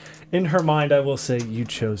 In her mind, I will say you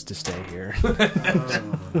chose to stay here.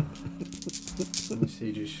 You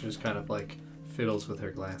see, she just kind of like fiddles with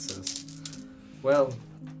her glasses. Well,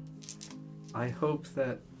 I hope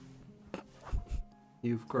that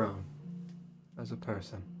you've grown as a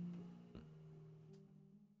person.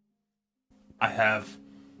 I have.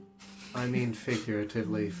 I mean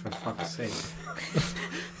figuratively, for fuck's sake.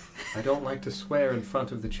 I don't like to swear in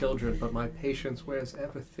front of the children, but my patience wears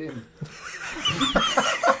ever thin.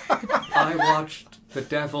 I watched the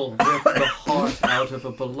devil rip the heart out of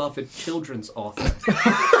a beloved children's author.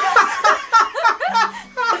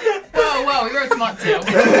 Whoa, we wrote smart too.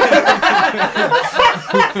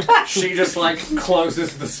 She just like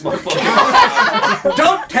closes the smoke book.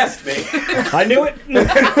 Don't test me! I knew it.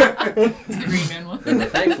 It's the Green Man one.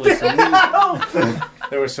 Thankfully,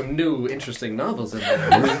 there were some new, interesting novels in there.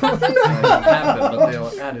 I didn't have them, but they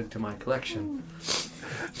were added to my collection.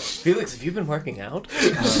 Felix, have you been working out?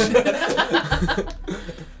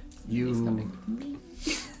 You,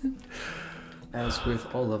 as with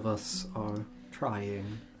all of us, are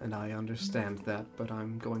trying, and I understand that, but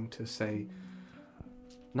I'm going to say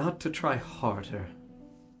not to try harder.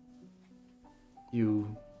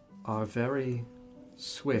 You are very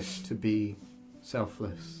swift to be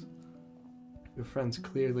selfless. Your friends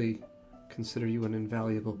clearly consider you an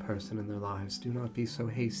invaluable person in their lives. Do not be so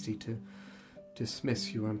hasty to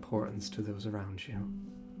dismiss your importance to those around you.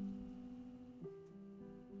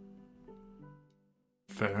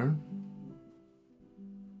 Fair.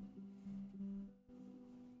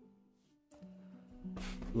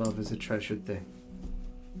 Love is a treasured thing.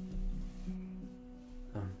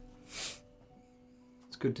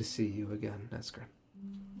 It's good to see you again, Nesgrim.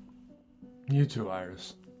 You too,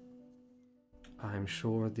 Iris. I'm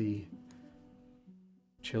sure the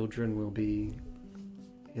children will be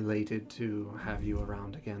elated to have you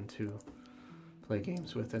around again to play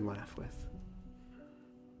games with and laugh with.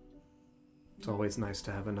 It's always nice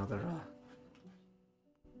to have another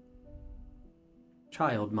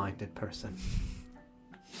child-minded person.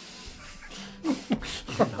 You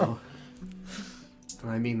know?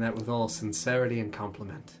 And I mean that with all sincerity and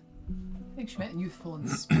compliment. I think she meant youthful in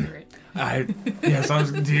spirit. Yes,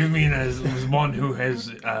 do you mean as one who has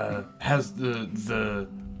the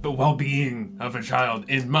well-being of a child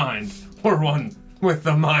in mind, or one with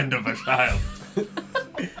the mind of a child?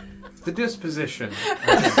 The disposition,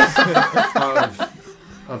 I guess, of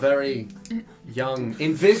a very young,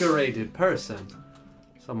 invigorated person.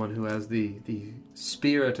 Someone who has the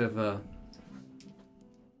spirit of a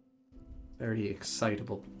very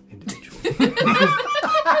excitable individual.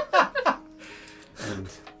 And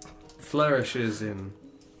flourishes in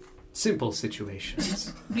simple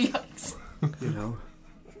situations. Yikes. You know?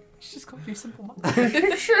 She just called you simple mom.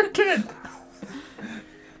 You sure did.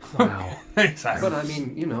 Wow. Thanks, Aaron. But I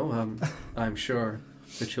mean, you know, I'm sure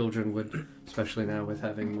the children would, especially now with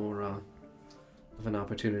having more of an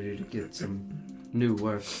opportunity to get some new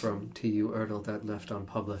work from T.U. Erdl that left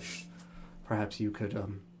unpublished. Perhaps you could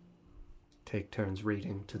take turns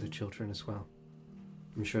reading to the children as well.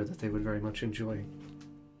 I'm sure that they would very much enjoy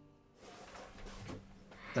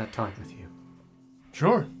that time with you.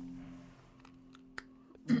 Sure.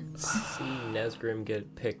 See Nesgrim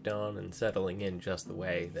get picked on and settling in just the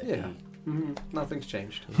way that Yeah. Nothing's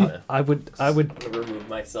changed. he... I would remove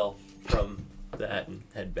myself from that and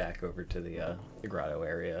head back over to the grotto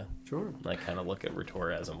area. Sure. I kind of look at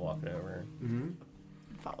Ritor as I'm walking over. Mm-hmm.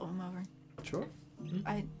 Follow him over. Sure.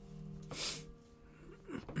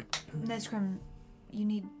 Nesgrim, you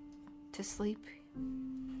need to sleep.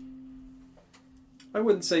 I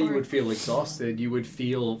wouldn't say you would feel exhausted. You would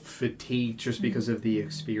feel fatigued just because of the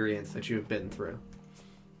experience that you have been through.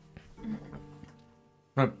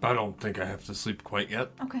 I don't think I have to sleep quite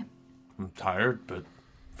yet. Okay. I'm tired, but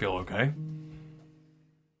feel okay.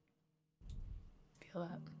 Feel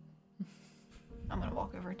that. I'm gonna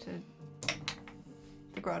walk over to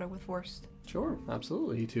the grotto with Forst. Sure,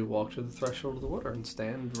 absolutely. You two walk to the threshold of the water and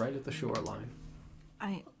stand right at the shoreline.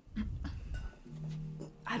 I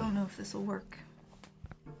don't know if this will work.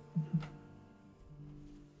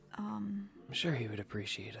 I'm sure he would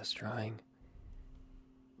appreciate us trying.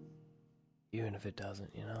 Even if it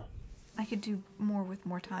doesn't, you know? I could do more with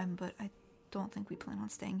more time, but I don't think we plan on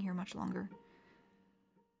staying here much longer.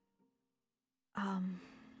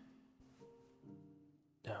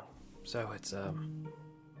 No. So it's, I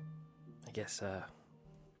guess,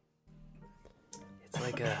 it's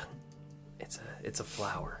like it's a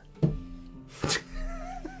flower.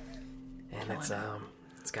 And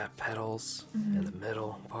it's got petals in the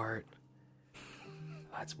middle part.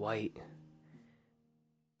 It's white.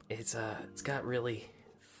 It's got really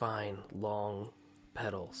fine, long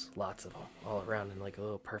petals, lots of them, all around in like a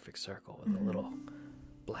little perfect circle with a little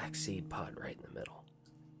black seed pod right in the middle.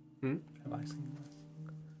 Have I seen that?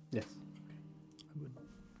 Yes. I would.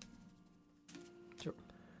 Sure.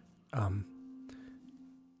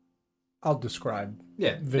 I'll describe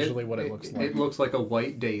visually what it looks like. It looks like a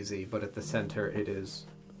white daisy, but at the center it is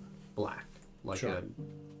black, like Sure.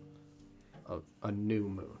 a new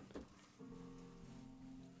moon.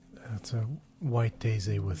 It's a white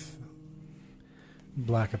daisy with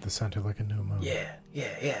black at the center like a new moon. Yeah,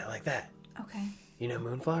 like that. Okay. You know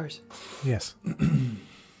moonflowers? Yes.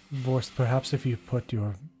 Vorst, perhaps if you put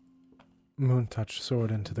your moon touch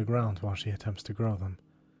sword into the ground while she attempts to grow them.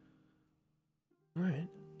 Alright.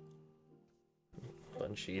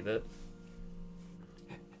 Unsheath it.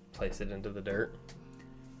 Place it into the dirt.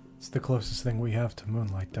 It's the closest thing we have to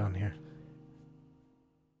moonlight down here.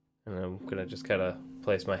 And I'm gonna just kind of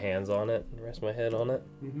place my hands on it and rest my head on it.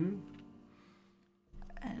 Mm-hmm.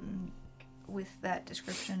 And with that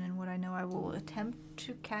description and what I know, I will attempt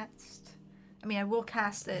to cast... I mean, I will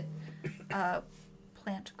cast it,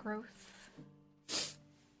 plant growth.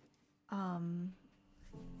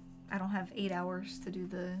 I don't have 8 hours to do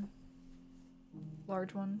the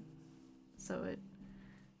large one, so it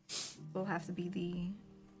will have to be the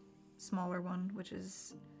smaller one, which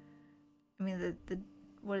is... I mean, the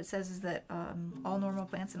what it says is that all normal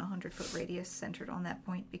plants in a 100-foot radius centered on that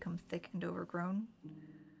point become thick and overgrown.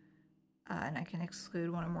 And I can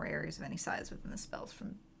exclude one or more areas of any size within the spells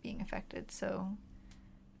from being affected, so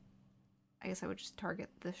I guess I would just target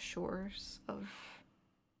the shores of...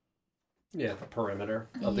 Yeah, the perimeter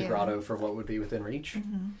of the grotto for what would be within reach.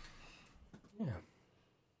 Mm-hmm. Yeah.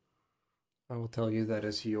 I will tell you that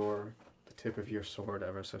as the The tip of your sword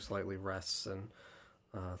ever so slightly rests and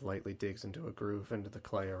lightly digs into a groove into the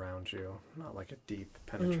clay around you. Not like a deep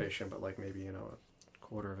penetration, but like maybe, a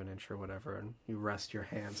quarter of an inch or whatever. And you rest your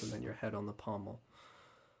hands and then your head on the pommel.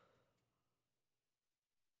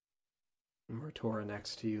 And Rotora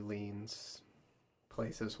next to you leans,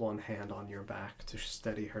 places one hand on your back to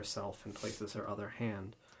steady herself, and places her other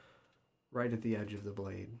hand right at the edge of the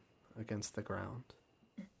blade against the ground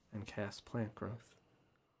and casts plant growth.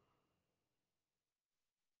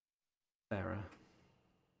 Sarah,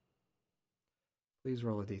 please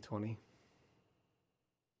roll a d20.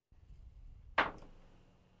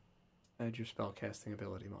 Add your spellcasting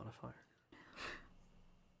ability modifier.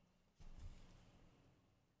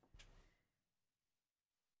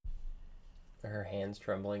 Are her hands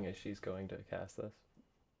trembling as she's going to cast this?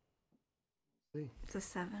 It's a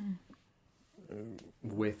 7.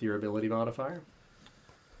 With your ability modifier?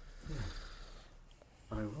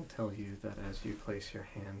 I will tell you that as you place your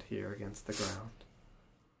hand here against the ground,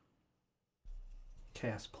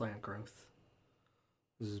 cast plant growth.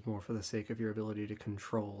 This is more for the sake of your ability to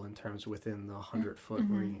control in terms within the 100-foot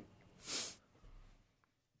range.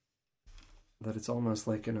 That it's almost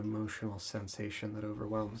like an emotional sensation that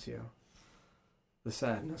overwhelms you. The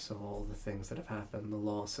sadness of all the things that have happened, the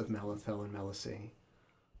loss of Melithel and Melisy,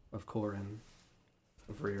 of Corin,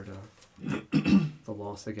 of Rearda, the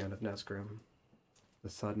loss again of Nesgrim, the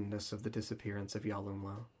suddenness of the disappearance of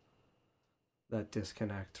Yalumla, that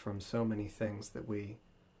disconnect from so many things that we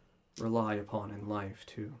rely upon in life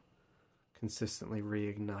to consistently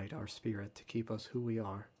reignite our spirit to keep us who we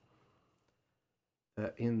are.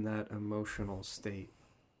 That in that emotional state,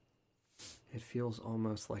 it feels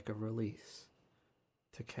almost like a release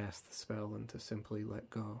to cast the spell and to simply let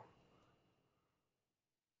go.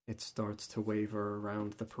 It starts to waver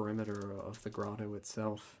around the perimeter of the grotto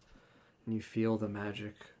itself, and you feel the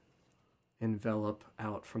magic envelop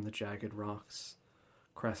out from the jagged rocks,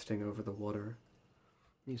 cresting over the water.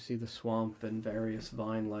 You see the swamp and various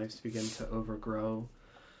vine lives begin to overgrow,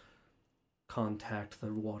 contact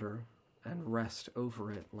the water, and rest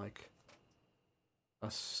over it like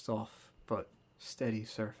a soft but steady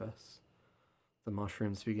surface. The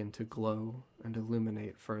mushrooms begin to glow and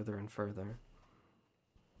illuminate further and further.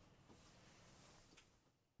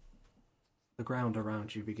 The ground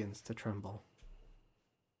around you begins to tremble.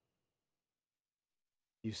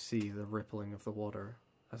 You see the rippling of the water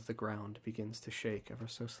as the ground begins to shake ever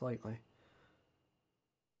so slightly.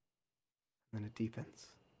 Then it deepens.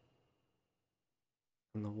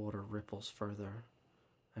 And the water ripples further,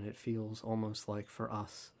 and it feels almost like, for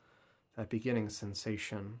us, that beginning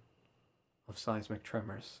sensation of seismic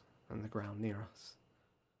tremors in the ground near us.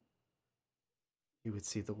 You would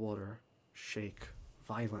see the water shake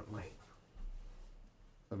violently,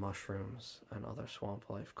 the mushrooms and other swamp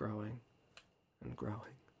life growing and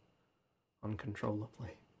growing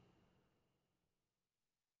uncontrollably.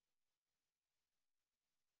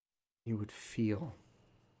 You would feel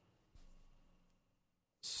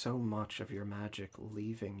so much of your magic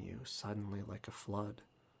leaving you suddenly like a flood.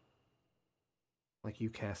 Like you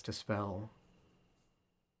cast a spell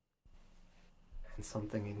and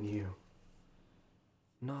something in you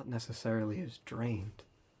not necessarily is drained,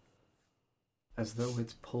 as though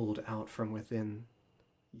it's pulled out from within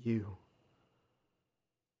you.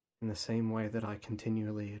 In the same way that I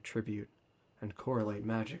continually attribute and correlate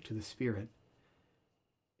magic to the spirit,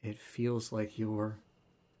 it feels like your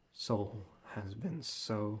soul has been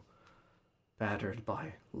so battered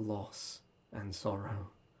by loss and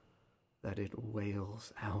sorrow that it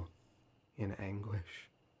wails out in anguish,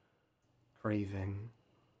 craving,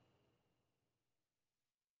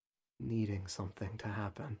 needing something to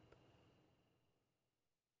happen.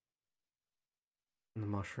 And the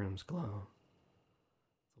mushrooms glow,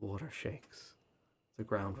 the water shakes, the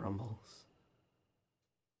ground rumbles,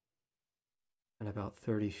 and about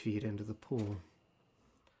 30 feet into the pool,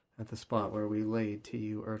 at the spot where we laid to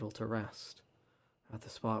you Erdal to rest, at the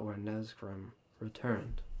spot where Nesgrim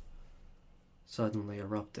returned, suddenly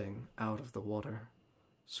erupting out of the water,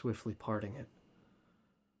 swiftly parting it,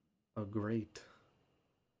 a great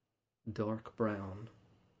dark brown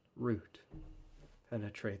root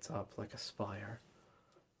penetrates up like a spire,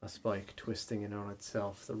 a spike twisting in on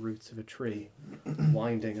itself, the roots of a tree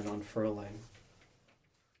winding and unfurling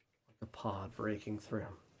like a pod breaking through.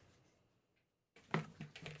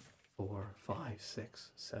 4, 5, 6,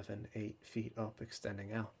 7, 8 feet up,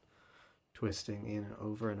 extending out, twisting in and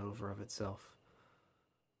over of itself,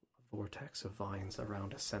 a vortex of vines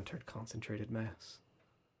around a centered, concentrated mass.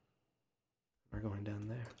 We're going down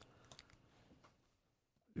there.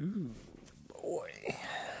 Ooh, boy.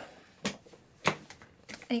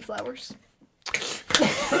 Any flowers?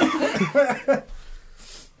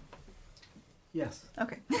 Yes.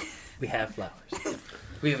 Okay. We have flowers.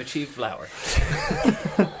 We have achieved flower.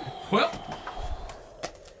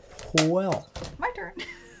 Well, My turn.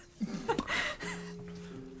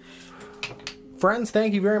 friends,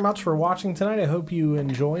 thank you very much for watching tonight. I hope you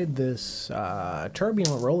enjoyed this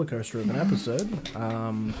turbulent roller coaster of an episode.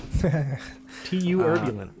 T.U.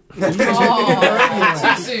 Urbulent.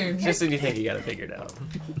 Oh, too soon. Just when you think you got it figured out.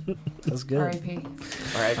 That's good. R.I.P.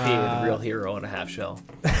 R.I.P. with a real hero and a half shell.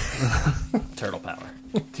 Turtle power.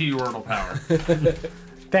 T-Wordle power.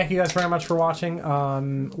 Thank you guys very much for watching.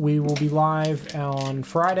 We will be live on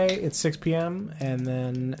Friday at 6 p.m. and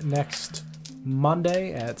then next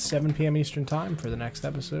Monday at 7 p.m. Eastern Time for the next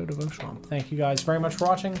episode of Oshuamp. Thank you guys very much for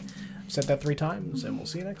watching. I've said that 3 times, and we'll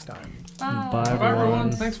see you next time. Bye, Bye,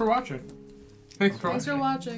 everyone. Thanks for watching. Thanks for Thanks for watching.